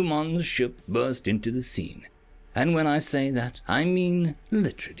well, Human's ship burst into the scene. And when I say that, I mean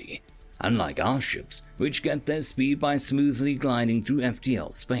literally. Unlike our ships, which get their speed by smoothly gliding through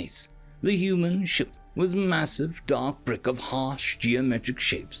FTL space, the human ship was a massive dark brick of harsh geometric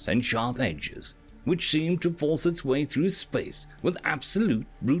shapes and sharp edges, which seemed to force its way through space with absolute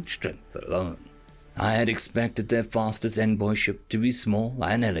brute strength alone. I had expected their fastest envoy ship to be small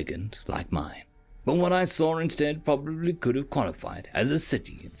and elegant like mine, but what I saw instead probably could have qualified as a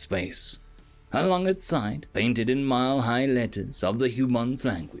city in space. Along its side, painted in mile-high letters of the human's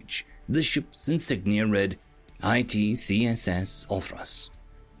language, the ship's insignia read ITCSS Othras.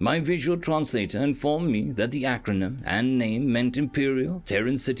 My visual translator informed me that the acronym and name meant Imperial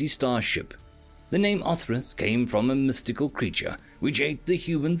Terran City Starship. The name Othras came from a mystical creature which ate the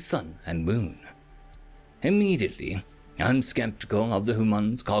human sun and moon. Immediately, I'm skeptical of the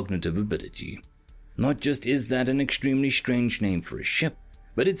human's cognitive ability. Not just is that an extremely strange name for a ship,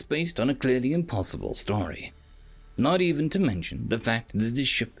 but it's based on a clearly impossible story. Not even to mention the fact that this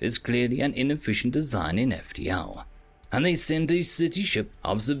ship is clearly an inefficient design in FTL. And they send a city ship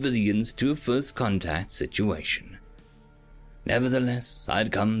of civilians to a first contact situation. Nevertheless,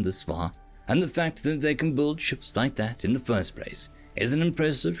 I'd come this far, and the fact that they can build ships like that in the first place is an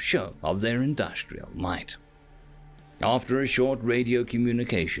impressive show of their industrial might. After a short radio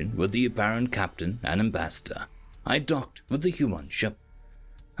communication with the apparent captain and ambassador, I docked with the human ship.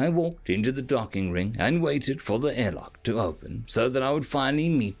 I walked into the docking ring and waited for the airlock to open so that I would finally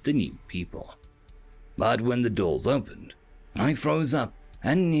meet the new people. But when the doors opened, I froze up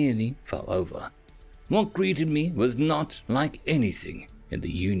and nearly fell over. What greeted me was not like anything in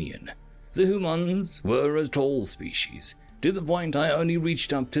the Union. The humans were a tall species, to the point I only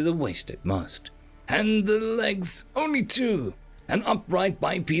reached up to the waist at most. And the legs, only two, an upright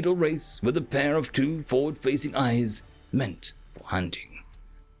bipedal race with a pair of two forward-facing eyes meant for hunting.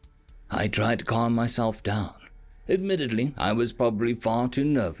 I tried to calm myself down. Admittedly, I was probably far too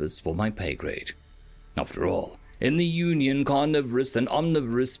nervous for my pay grade. After all, in the Union, carnivorous and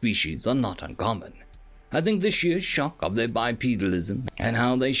omnivorous species are not uncommon. I think the sheer shock of their bipedalism and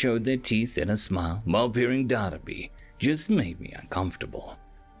how they showed their teeth in a smile while peering down at me just made me uncomfortable.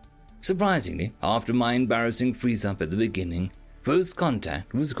 Surprisingly, after my embarrassing freeze-up at the beginning, first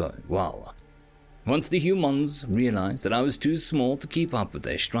contact was going well. Once the humans realized that I was too small to keep up with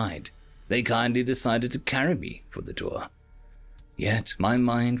their stride, they kindly decided to carry me for the tour. Yet my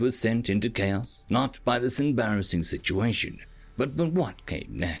mind was sent into chaos, not by this embarrassing situation, but by what came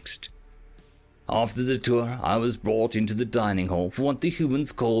next. After the tour, I was brought into the dining hall for what the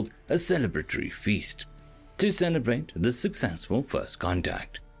humans called a celebratory feast, to celebrate the successful first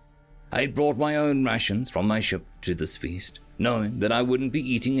contact. I had brought my own rations from my ship to this feast, knowing that I wouldn't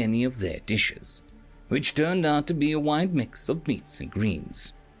be eating any of their dishes. which turned out to be a wide mix of meats and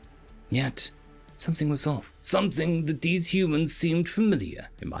greens. Yet, something was off, something that these humans seemed familiar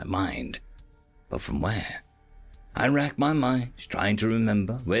in my mind. But from where? I racked my mind, trying to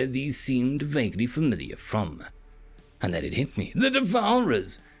remember where these seemed vaguely familiar from. And then it hit me. The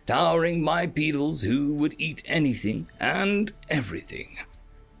Devourers, towering bipedals who would eat anything and everything.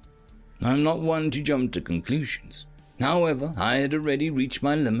 I'm not one to jump to conclusions. However, I had already reached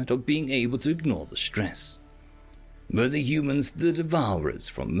my limit of being able to ignore the stress. Were the humans the Devourers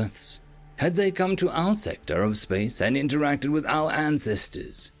from myths? Had they come to our sector of space and interacted with our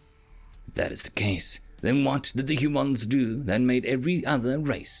ancestors? If that is the case, then what did the humans do that made every other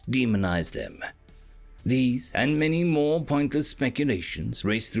race demonize them? These and many more pointless speculations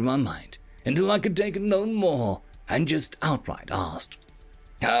raced through my mind until I could take it no more and just outright asked,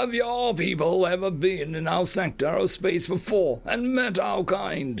 "Have your people ever been in our sector of space before and met our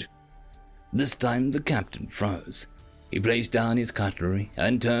kind?" This time the captain froze. He placed down his cutlery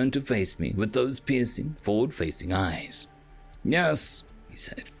and turned to face me with those piercing, forward-facing eyes. "Yes," he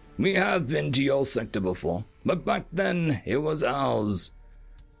said, "we have been to your sector before, but back then it was ours."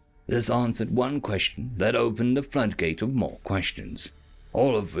 This answered one question that opened a floodgate of more questions,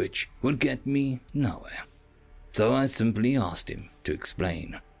 all of which would get me nowhere. So I simply asked him to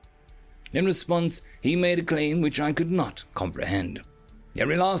explain. In response, he made a claim which I could not comprehend.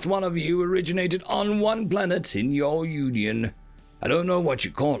 "Every last one of you originated on one planet in your union. I don't know what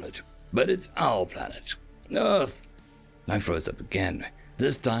you call it, but it's our planet, Earth." I froze up again.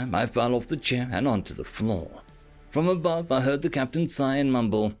 This time I fell off the chair and onto the floor. From above I heard the captain sigh and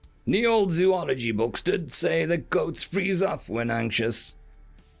mumble, "The old zoology books did say that goats freeze up when anxious."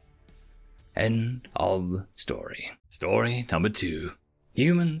 End of story. Story number 2.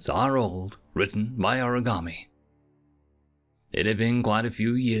 Humans Are Old, written by Origami. It had been quite a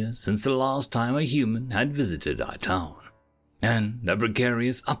few years since the last time a human had visited our town, and a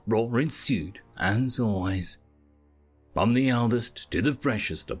precarious uproar ensued, as always. From the eldest to the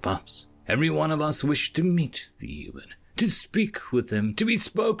freshest of pups, every one of us wished to meet the human, to speak with them, to be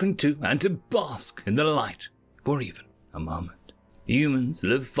spoken to, and to bask in the light for even a moment. Humans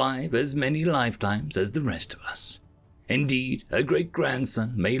live 5 as many lifetimes as the rest of us. Indeed, a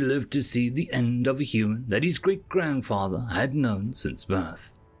great-grandson may live to see the end of a human that his great-grandfather had known since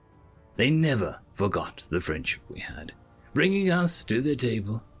birth. They never forgot the friendship we had, bringing us to their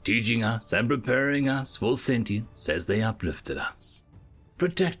table, teaching us and preparing us for sentience as they uplifted us,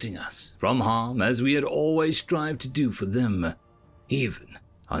 protecting us from harm as we had always strived to do for them, even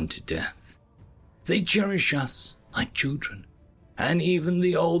unto death. They cherish us like children, and even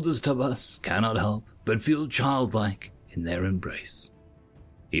the oldest of us cannot help but feel childlike in their embrace.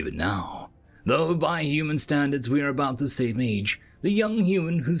 Even now, though by human standards we are about the same age, the young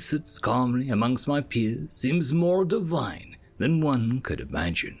human who sits calmly amongst my peers seems more divine than one could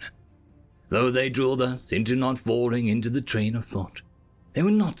imagine. Though they drilled us into not falling into the train of thought, they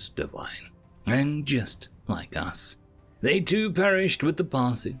were not divine, and just like us, they too perished with the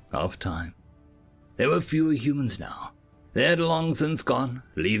passing of time. There were fewer humans now. They had long since gone,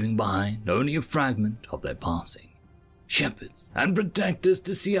 leaving behind only a fragment of their passing. Shepherds and protectors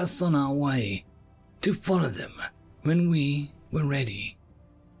to see us on our way, to follow them when we were ready.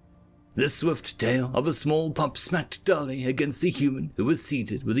 The swift tail of a small pup smacked dully against the human who was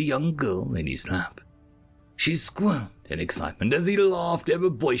seated with a young girl in his lap. She squirmed in excitement as he laughed ever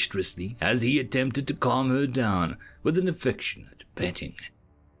boisterously as he attempted to calm her down with an affectionate petting.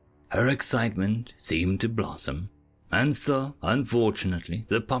 Her excitement seemed to blossom, and so, unfortunately,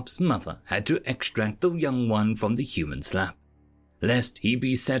 the pup's mother had to extract the young one from the human's lap, lest he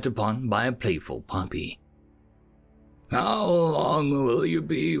be set upon by a playful puppy. "How long will you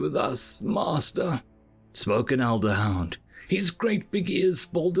be with us, master?" spoke an elder hound, his great big ears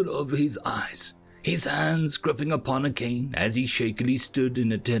folded over his eyes, his hands gripping upon a cane as he shakily stood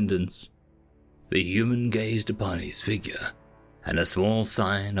in attendance. The human gazed upon his figure, and a small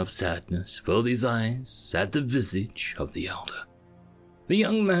sign of sadness filled his eyes at the visage of the elder. The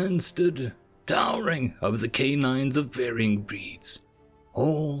young man stood, towering over the canines of varying breeds,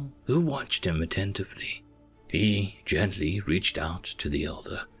 all who watched him attentively. He gently reached out to the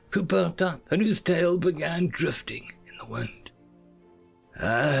elder, who perked up and whose tail began drifting in the wind.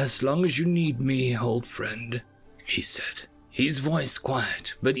 "As long as you need me, old friend," he said, his voice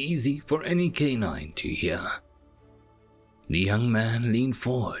quiet but easy for any canine to hear. The young man leaned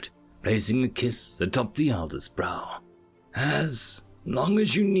forward, placing a kiss atop the elder's brow. "As long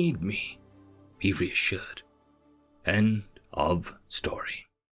as you need me," he reassured. End of story.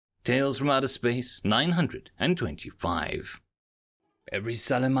 Tales from Outer Space 925. Every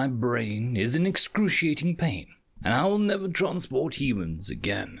cell in my brain is in excruciating pain, and I will never transport humans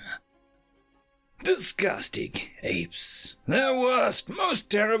again. Disgusting apes. Their worst, most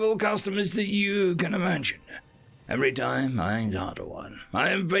terrible customers that you can imagine. Every time I encounter one, I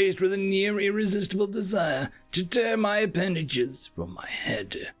am faced with a near irresistible desire to tear my appendages from my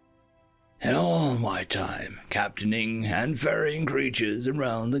head. In all my time captaining and ferrying creatures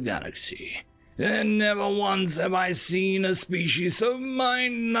around the galaxy, and never once have I seen a species so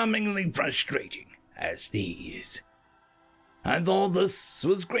mind-numbingly frustrating as these. I thought this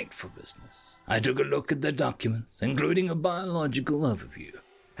was great for business. I took a look at their documents, including a biological overview,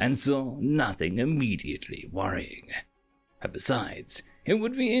 and saw nothing immediately worrying. Besides, it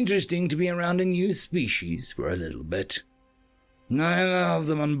would be interesting to be around a new species for a little bit. I allowed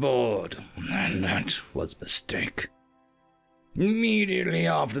them on board, and that was a mistake. Immediately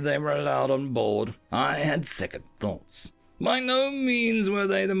after they were allowed on board, I had second thoughts. By no means were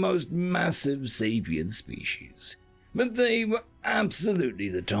they the most massive sapient species, but they were absolutely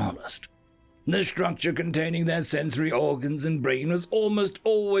the tallest. The structure containing their sensory organs and brain was almost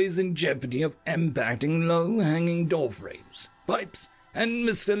always in jeopardy of impacting low-hanging doorframes, pipes, and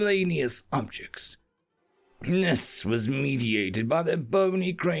miscellaneous objects. This was mediated by their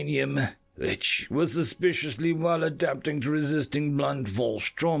bony cranium, which was suspiciously well adapting to resisting blunt force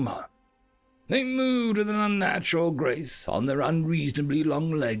trauma. They moved with an unnatural grace on their unreasonably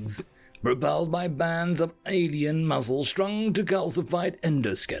long legs, propelled by bands of alien muscle strung to calcified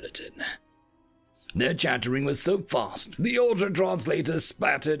endoskeleton. Their chattering was so fast, the auto-translator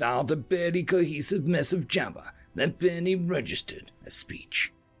spattered out a barely cohesive mess of jabber that barely registered as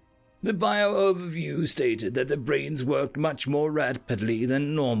speech. The bio-overview stated that their brains worked much more rapidly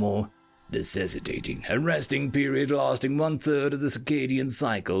than normal, necessitating a resting period lasting 1/3 of the circadian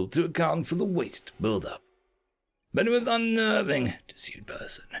cycle to account for the waste buildup. But it was unnerving to see in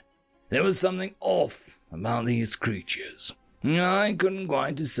person. There was something off about these creatures. I couldn't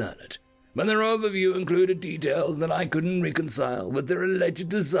quite discern it, but their overview included details that I couldn't reconcile with their alleged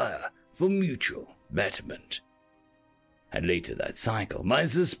desire for mutual betterment. And later that cycle, my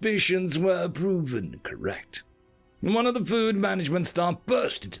suspicions were proven correct. One of the food management staff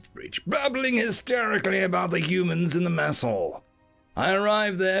burst into the bridge, babbling hysterically about the humans in the mess hall. I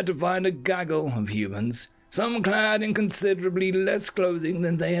arrived there to find a gaggle of humans, some clad in considerably less clothing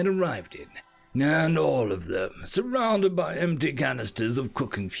than they had arrived in, and all of them surrounded by empty canisters of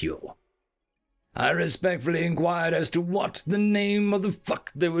cooking fuel. I respectfully inquired as to what the name of the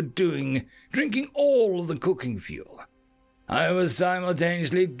fuck they were doing, drinking all of the cooking fuel. I was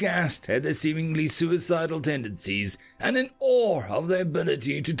simultaneously aghast at their seemingly suicidal tendencies and in awe of their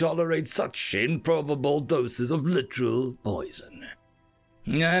ability to tolerate such improbable doses of literal poison.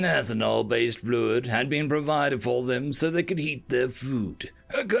 An ethanol-based fluid had been provided for them so they could heat their food,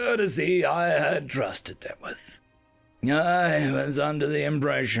 a courtesy I had trusted them with. I was under the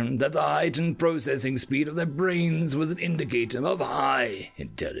impression that the heightened processing speed of their brains was an indicator of high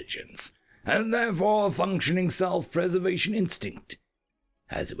intelligence, and therefore a functioning self-preservation instinct.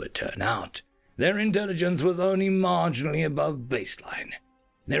 As it would turn out, their intelligence was only marginally above baseline.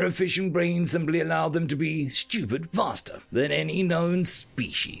 Their efficient brains simply allowed them to be stupid faster than any known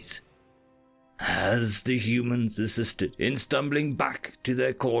species. As the humans assisted in stumbling back to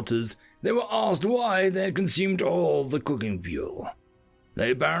their quarters, they were asked why they had consumed all the cooking fuel.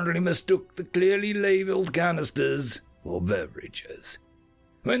 They apparently mistook the clearly labeled canisters for beverages.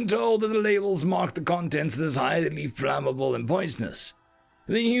 When told that the labels marked the contents as highly flammable and poisonous,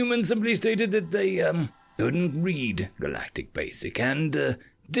 the humans simply stated that they couldn't read Galactic Basic and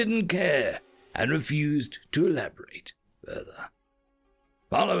didn't care, and refused to elaborate further.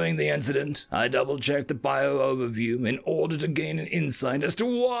 Following the incident, I double-checked the bio-overview in order to gain an insight as to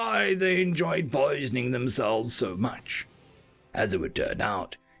why they enjoyed poisoning themselves so much. As it would turn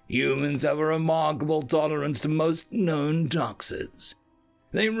out, humans have a remarkable tolerance to most known toxins.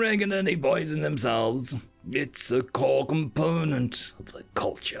 They regularly poison themselves. It's a core component of the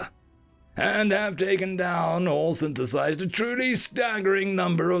culture. And have taken down or synthesized a truly staggering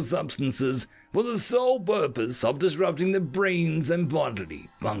number of substances for the sole purpose of disrupting their brains and bodily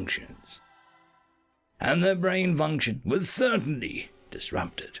functions. And their brain function was certainly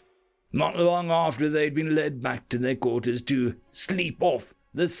disrupted. Not long after they'd been led back to their quarters to sleep off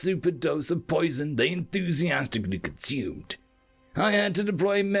the superdose of poison they enthusiastically consumed, I had to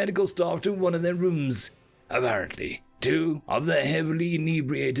deploy medical staff to one of their rooms. Apparently, 2 of the heavily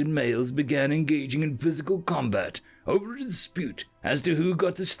inebriated males began engaging in physical combat over a dispute as to who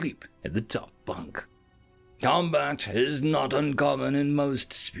got to sleep in the top bunk. Combat is not uncommon in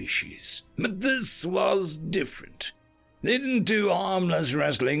most species, but this was different. They didn't do harmless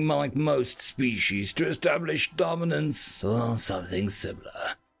wrestling like most species to establish dominance or something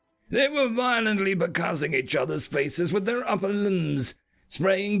similar. They were violently percussing each other's faces with their upper limbs,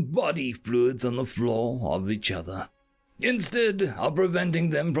 spraying body fluids on the floor of each other. Instead of preventing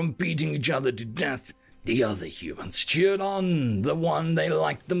them from beating each other to death, the other humans cheered on the one they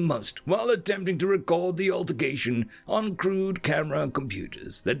liked the most while attempting to record the altercation on crude camera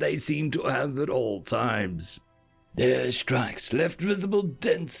computers that they seemed to have at all times. Their strikes left visible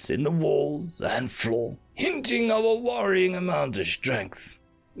dents in the walls and floor, hinting of a worrying amount of strength.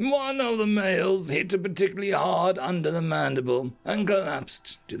 One of the males hit particularly hard under the mandible and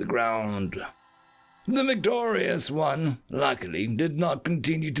collapsed to the ground. The victorious one, luckily, did not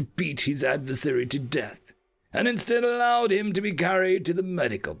continue to beat his adversary to death, and instead allowed him to be carried to the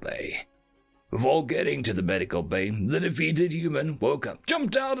medical bay. Before getting to the medical bay, the defeated human woke up,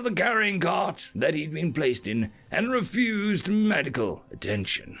 jumped out of the carrying cart that he'd been placed in, and refused medical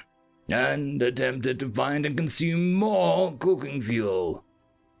attention, and attempted to find and consume more cooking fuel.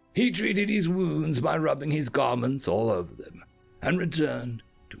 He treated his wounds by rubbing his garments all over them, and returned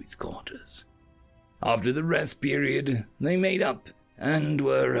to his quarters. After the rest period, they made up and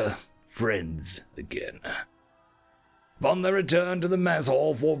were friends again. Upon their return to the mess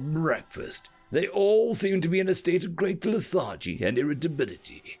hall for breakfast, they all seemed to be in a state of great lethargy and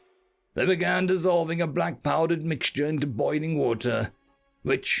irritability. They began dissolving a black powdered mixture into boiling water,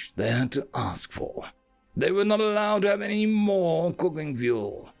 which they had to ask for. They were not allowed to have any more cooking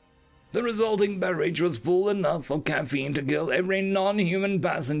fuel. The resulting beverage was full enough of caffeine to kill every non-human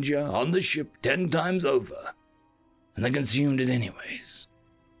passenger on the ship 10 times over, and they consumed it anyways.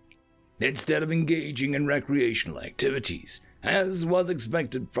 Instead of engaging in recreational activities, as was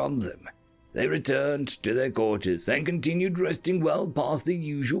expected from them, they returned to their quarters and continued resting well past the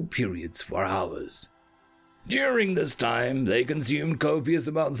usual periods for hours. During this time, they consumed copious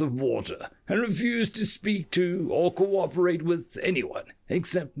amounts of water and refused to speak to or cooperate with anyone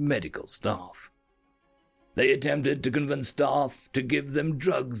except medical staff. They attempted to convince staff to give them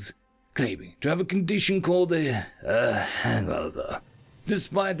drugs, claiming to have a condition called a hangover,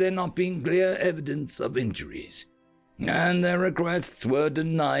 despite there not being clear evidence of injuries, and their requests were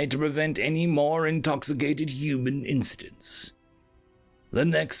denied to prevent any more intoxicated human incidents. The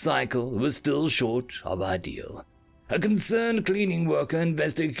next cycle was still short of ideal. A concerned cleaning worker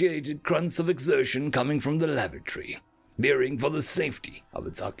investigated grunts of exertion coming from the lavatory, fearing for the safety of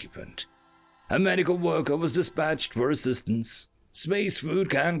its occupant. A medical worker was dispatched for assistance. Space food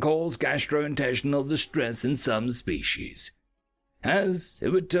can cause gastrointestinal distress in some species. As it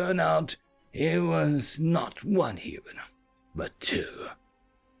would turn out, it was not one human, but 2.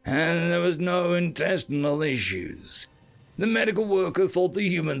 And there was no intestinal issues. The medical worker thought the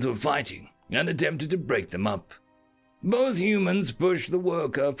humans were fighting and attempted to break them up. Both humans pushed the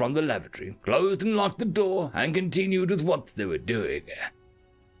worker from the lavatory, closed and locked the door, and continued with what they were doing.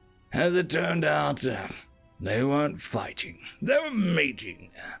 As it turned out, they weren't fighting. They were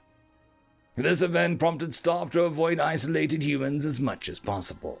mating. This event prompted staff to avoid isolated humans as much as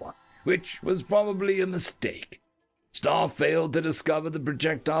possible, which was probably a mistake. Staff failed to discover the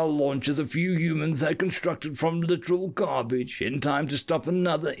projectile launches a few humans had constructed from literal garbage in time to stop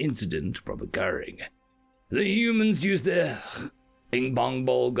another incident from occurring. The humans used their ping-pong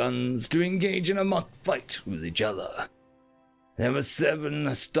ball guns to engage in a mock fight with each other. There were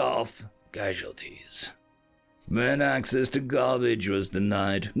 7 staff casualties. When access to garbage was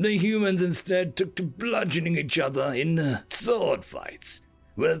denied, the humans instead took to bludgeoning each other in sword fights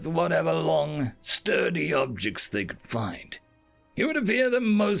with whatever long, sturdy objects they could find. It would appear that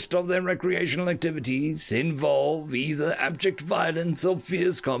most of their recreational activities involve either abject violence or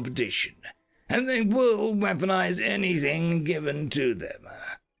fierce competition, and they will weaponize anything given to them.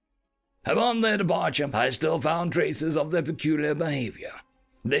 Upon their departure, I still found traces of their peculiar behavior.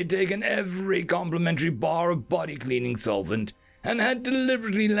 They'd taken every complimentary bar of body cleaning solvent and had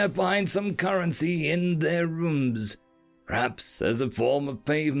deliberately left behind some currency in their rooms, perhaps as a form of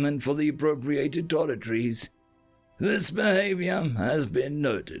payment for the appropriated toiletries. This behavior has been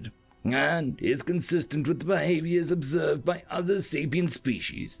noted, and is consistent with the behaviors observed by other sapient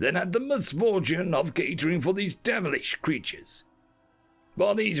species that had the misfortune of catering for these devilish creatures.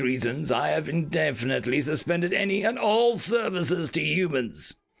 For these reasons, I have indefinitely suspended any and all services to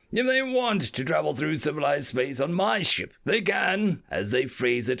humans. If they want to travel through civilized space on my ship, they can, as they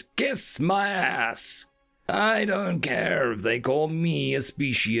phrase it, kiss my ass. I don't care if they call me a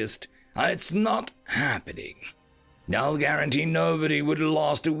speciesist. It's not happening. I'll guarantee nobody would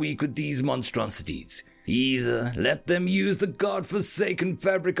last a week with these monstrosities. Either let them use the godforsaken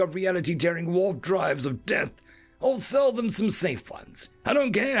fabric of reality-tearing warp drives of death, or sell them some safe ones. I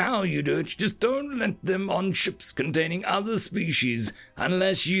don't care how you do it, just don't let them on ships containing other species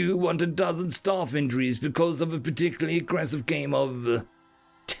unless you want a dozen staff injuries because of a particularly aggressive game of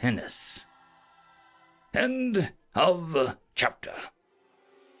tennis. End of chapter.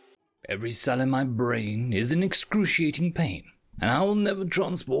 Every cell in my brain is in excruciating pain, and I will never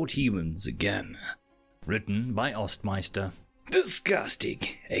transport humans again. Written by Ostmeister. Disgusting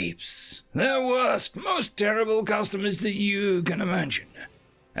apes. Their worst, most terrible customers that you can imagine.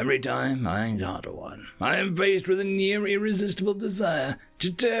 Every time I encounter one, I am faced with a near irresistible desire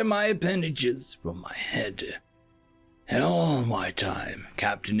to tear my appendages from my head. In all my time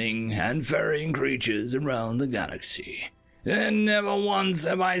captaining and ferrying creatures around the galaxy, and never once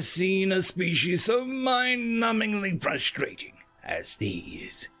have I seen a species so mind-numbingly frustrating as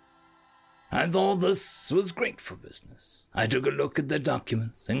these. I thought this was great for business. I took a look at their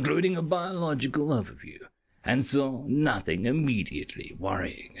documents, including a biological overview, and saw nothing immediately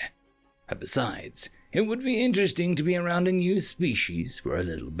worrying. And besides, it would be interesting to be around a new species for a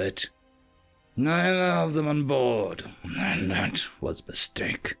little bit. I allowed them on board, and that was a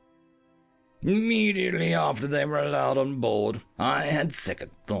mistake. Immediately after they were allowed on board, I had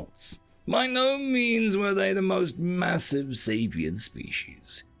second thoughts. By no means were they the most massive sapient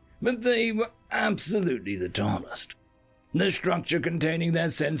species, but they were absolutely the tallest. The structure containing their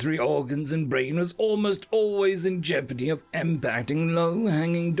sensory organs and brain was almost always in jeopardy of impacting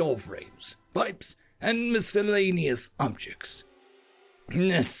low-hanging doorframes, pipes, and miscellaneous objects.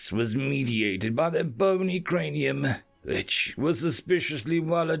 This was mediated by their bony cranium, which was suspiciously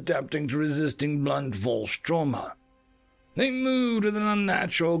well adapting to resisting blunt force trauma. They moved with an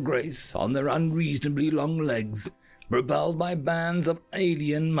unnatural grace on their unreasonably long legs, propelled by bands of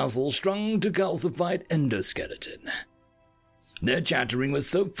alien muscle strung to calcified endoskeleton. Their chattering was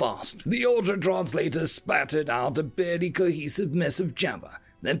so fast, the auto-translator spattered out a barely cohesive mess of jabber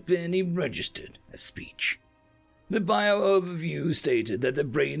that barely registered as speech. The bio-overview stated that their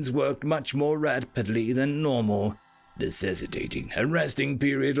brains worked much more rapidly than normal, necessitating a resting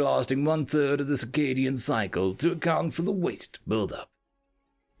period lasting 1/3 of the circadian cycle to account for the waste buildup.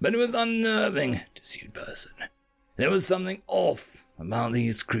 But it was unnerving to see in person. There was something off about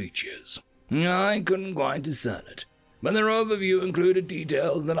these creatures. I couldn't quite discern it, but their overview included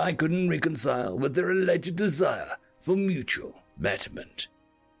details that I couldn't reconcile with their alleged desire for mutual betterment.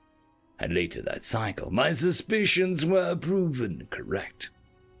 And later that cycle, my suspicions were proven correct.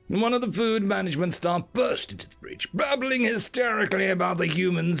 One of the food management staff burst into the bridge, babbling hysterically about the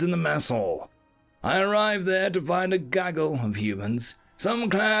humans in the mess hall. I arrived there to find a gaggle of humans, some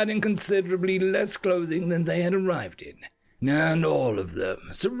clad in considerably less clothing than they had arrived in, and all of them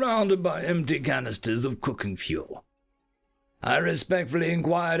surrounded by empty canisters of cooking fuel. I respectfully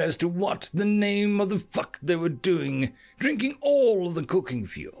inquired as to what the name of the fuck they were doing, drinking all of the cooking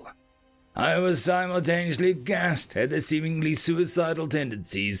fuel. I was simultaneously aghast at their seemingly suicidal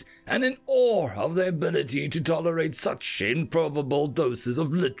tendencies and in awe of their ability to tolerate such improbable doses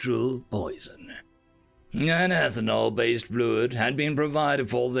of literal poison. An ethanol-based fluid had been provided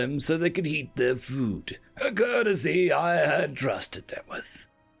for them so they could heat their food, a courtesy I had trusted them with.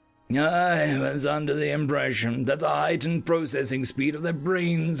 I was under the impression that the heightened processing speed of their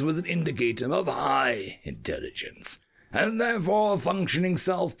brains was an indicator of high intelligence, and therefore a functioning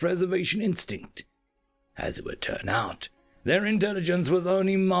self-preservation instinct. As it would turn out, their intelligence was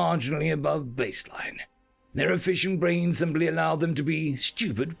only marginally above baseline. Their efficient brains simply allowed them to be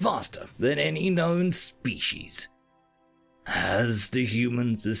stupid faster than any known species. As the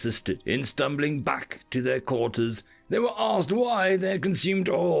humans assisted in stumbling back to their quarters, they were asked why they had consumed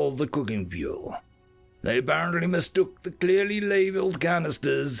all the cooking fuel. They apparently mistook the clearly labeled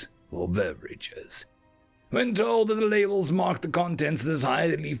canisters for beverages. When told that the labels marked the contents as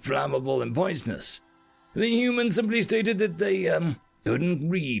highly flammable and poisonous, the humans simply stated that they couldn't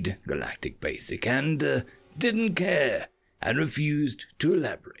read Galactic Basic and didn't care, and refused to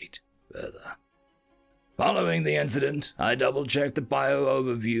elaborate further. Following the incident, I double-checked the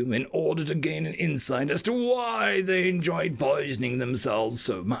bio-overview in order to gain an insight as to why they enjoyed poisoning themselves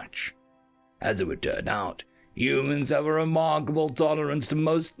so much. As it would turn out, humans have a remarkable tolerance to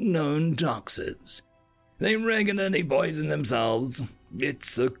most known toxins. They regularly poison themselves.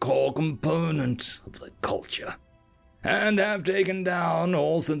 It's a core component of the culture. And have taken down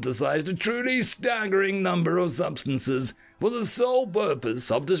or synthesized a truly staggering number of substances for the sole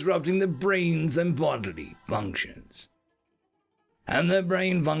purpose of disrupting their brains and bodily functions. And their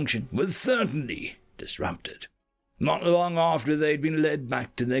brain function was certainly disrupted. Not long after they'd been led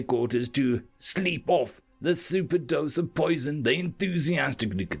back to their quarters to sleep off the super dose of poison they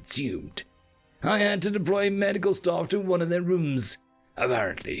enthusiastically consumed. I had to deploy medical staff to one of their rooms.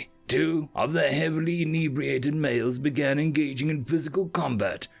 Apparently, 2 of the heavily inebriated males began engaging in physical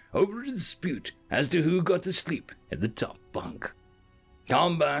combat over a dispute as to who got to sleep in the top bunk.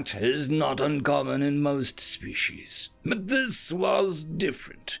 Combat is not uncommon in most species, but this was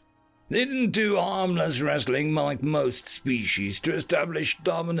different. They didn't do harmless wrestling like most species to establish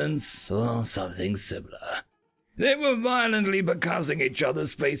dominance or something similar. They were violently percussing each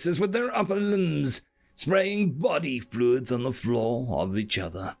other's faces with their upper limbs, spraying body fluids on the floor of each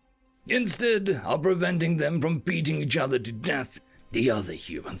other. Instead of preventing them from beating each other to death, the other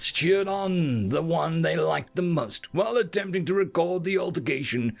humans cheered on the one they liked the most while attempting to record the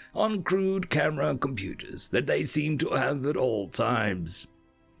altercation on crude camera computers that they seemed to have at all times.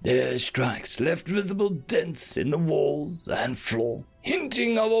 Their strikes left visible dents in the walls and floor,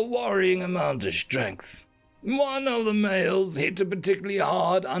 hinting of a worrying amount of strength. One of the males hit a particularly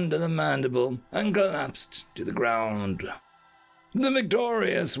hard under the mandible and collapsed to the ground. The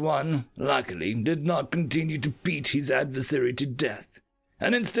victorious one, luckily, did not continue to beat his adversary to death,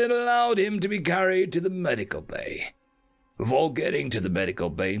 and instead allowed him to be carried to the medical bay. Before getting to the medical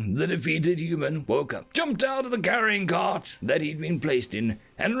bay, the defeated human woke up, jumped out of the carrying cart that he'd been placed in,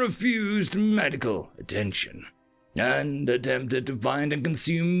 and refused medical attention, and attempted to find and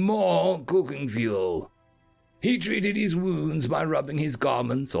consume more cooking fuel. He treated his wounds by rubbing his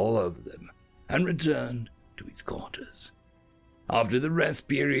garments all over them, and returned to his quarters. After the rest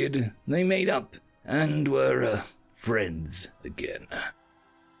period, they made up and were friends again.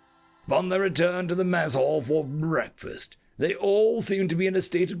 Upon their return to the mess hall for breakfast, they all seemed to be in a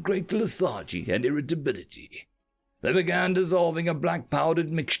state of great lethargy and irritability. They began dissolving a black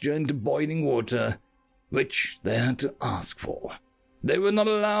powdered mixture into boiling water, which they had to ask for. They were not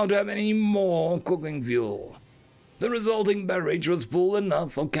allowed to have any more cooking fuel. The resulting beverage was full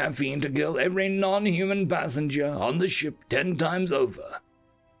enough of caffeine to kill every non-human passenger on the ship 10 times over,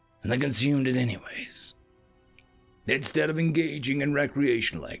 and they consumed it anyways. Instead of engaging in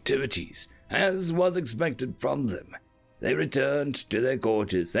recreational activities, as was expected from them, they returned to their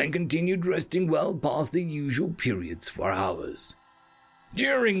quarters and continued resting well past the usual periods for hours.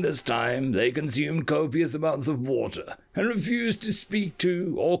 During this time, they consumed copious amounts of water and refused to speak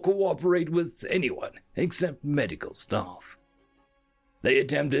to or cooperate with anyone except medical staff. They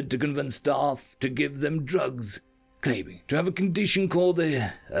attempted to convince staff to give them drugs, claiming to have a condition called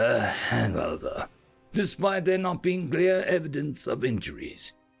a hangover, despite there not being clear evidence of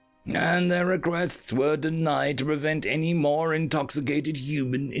injuries, and their requests were denied to prevent any more intoxicated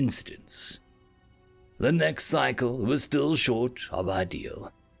human incidents. The next cycle was still short of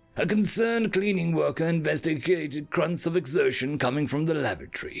ideal. A concerned cleaning worker investigated grunts of exertion coming from the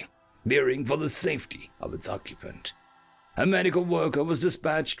lavatory, fearing for the safety of its occupant. A medical worker was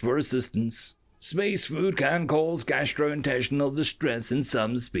dispatched for assistance. Space food can cause gastrointestinal distress in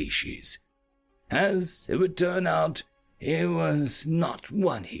some species. As it would turn out, it was not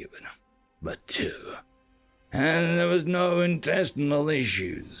one human, but 2. And there was no intestinal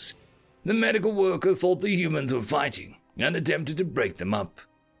issues. The medical worker thought the humans were fighting and attempted to break them up.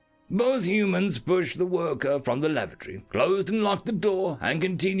 Both humans pushed the worker from the lavatory, closed and locked the door, and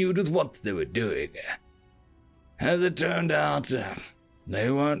continued with what they were doing. As it turned out, they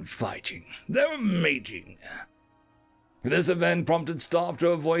weren't fighting. They were mating. This event prompted staff to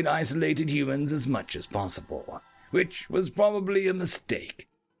avoid isolated humans as much as possible, which was probably a mistake.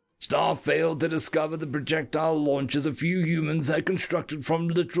 Staff failed to discover the projectile launches a few humans had constructed from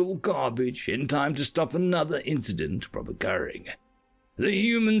literal garbage in time to stop another incident from occurring. The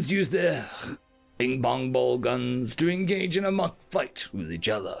humans used their ping-pong ball guns to engage in a mock fight with each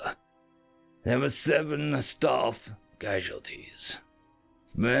other. There were 7 staff casualties.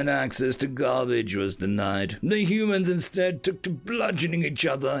 When access to garbage was denied, the humans instead took to bludgeoning each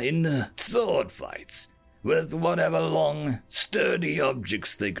other in sword fights with whatever long, sturdy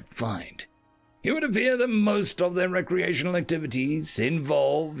objects they could find. It would appear that most of their recreational activities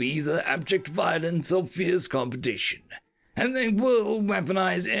involve either abject violence or fierce competition, and they will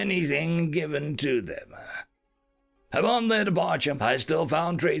weaponize anything given to them. Upon their departure, I still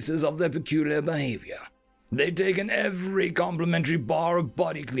found traces of their peculiar behavior. They'd taken every complimentary bar of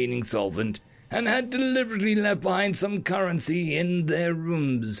body cleaning solvent and had deliberately left behind some currency in their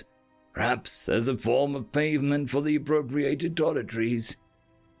rooms, perhaps as a form of payment for the appropriated toiletries.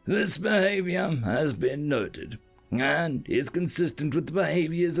 This behavior has been noted, and is consistent with the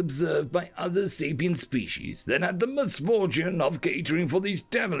behaviors observed by other sapient species that had the misfortune of catering for these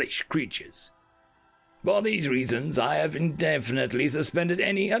devilish creatures. For these reasons, I have indefinitely suspended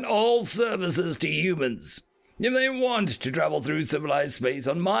any and all services to humans. If they want to travel through civilized space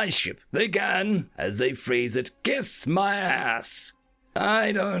on my ship, they can, as they phrase it, kiss my ass.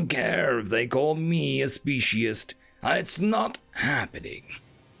 I don't care if they call me a speciesist. It's not happening.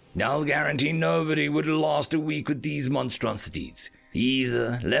 I'll guarantee nobody would last a week with these monstrosities.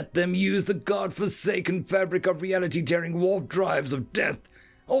 Either let them use the godforsaken fabric of reality-tearing warp drives of death,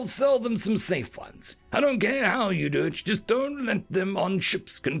 or sell them some safe ones. I don't care how you do it, just don't let them on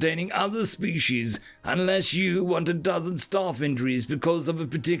ships containing other species unless you want a dozen staff injuries because of a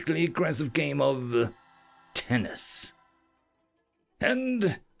particularly aggressive game of tennis.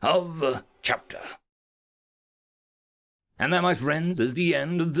 End of chapter. And that, my friends, is the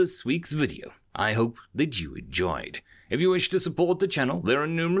end of this week's video. I hope that you enjoyed. If you wish to support the channel, there are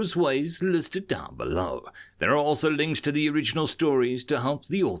numerous ways listed down below. There are also links to the original stories to help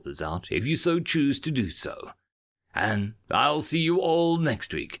the authors out if you so choose to do so. And I'll see you all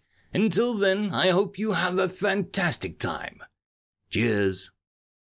next week. Until then, I hope you have a fantastic time. Cheers.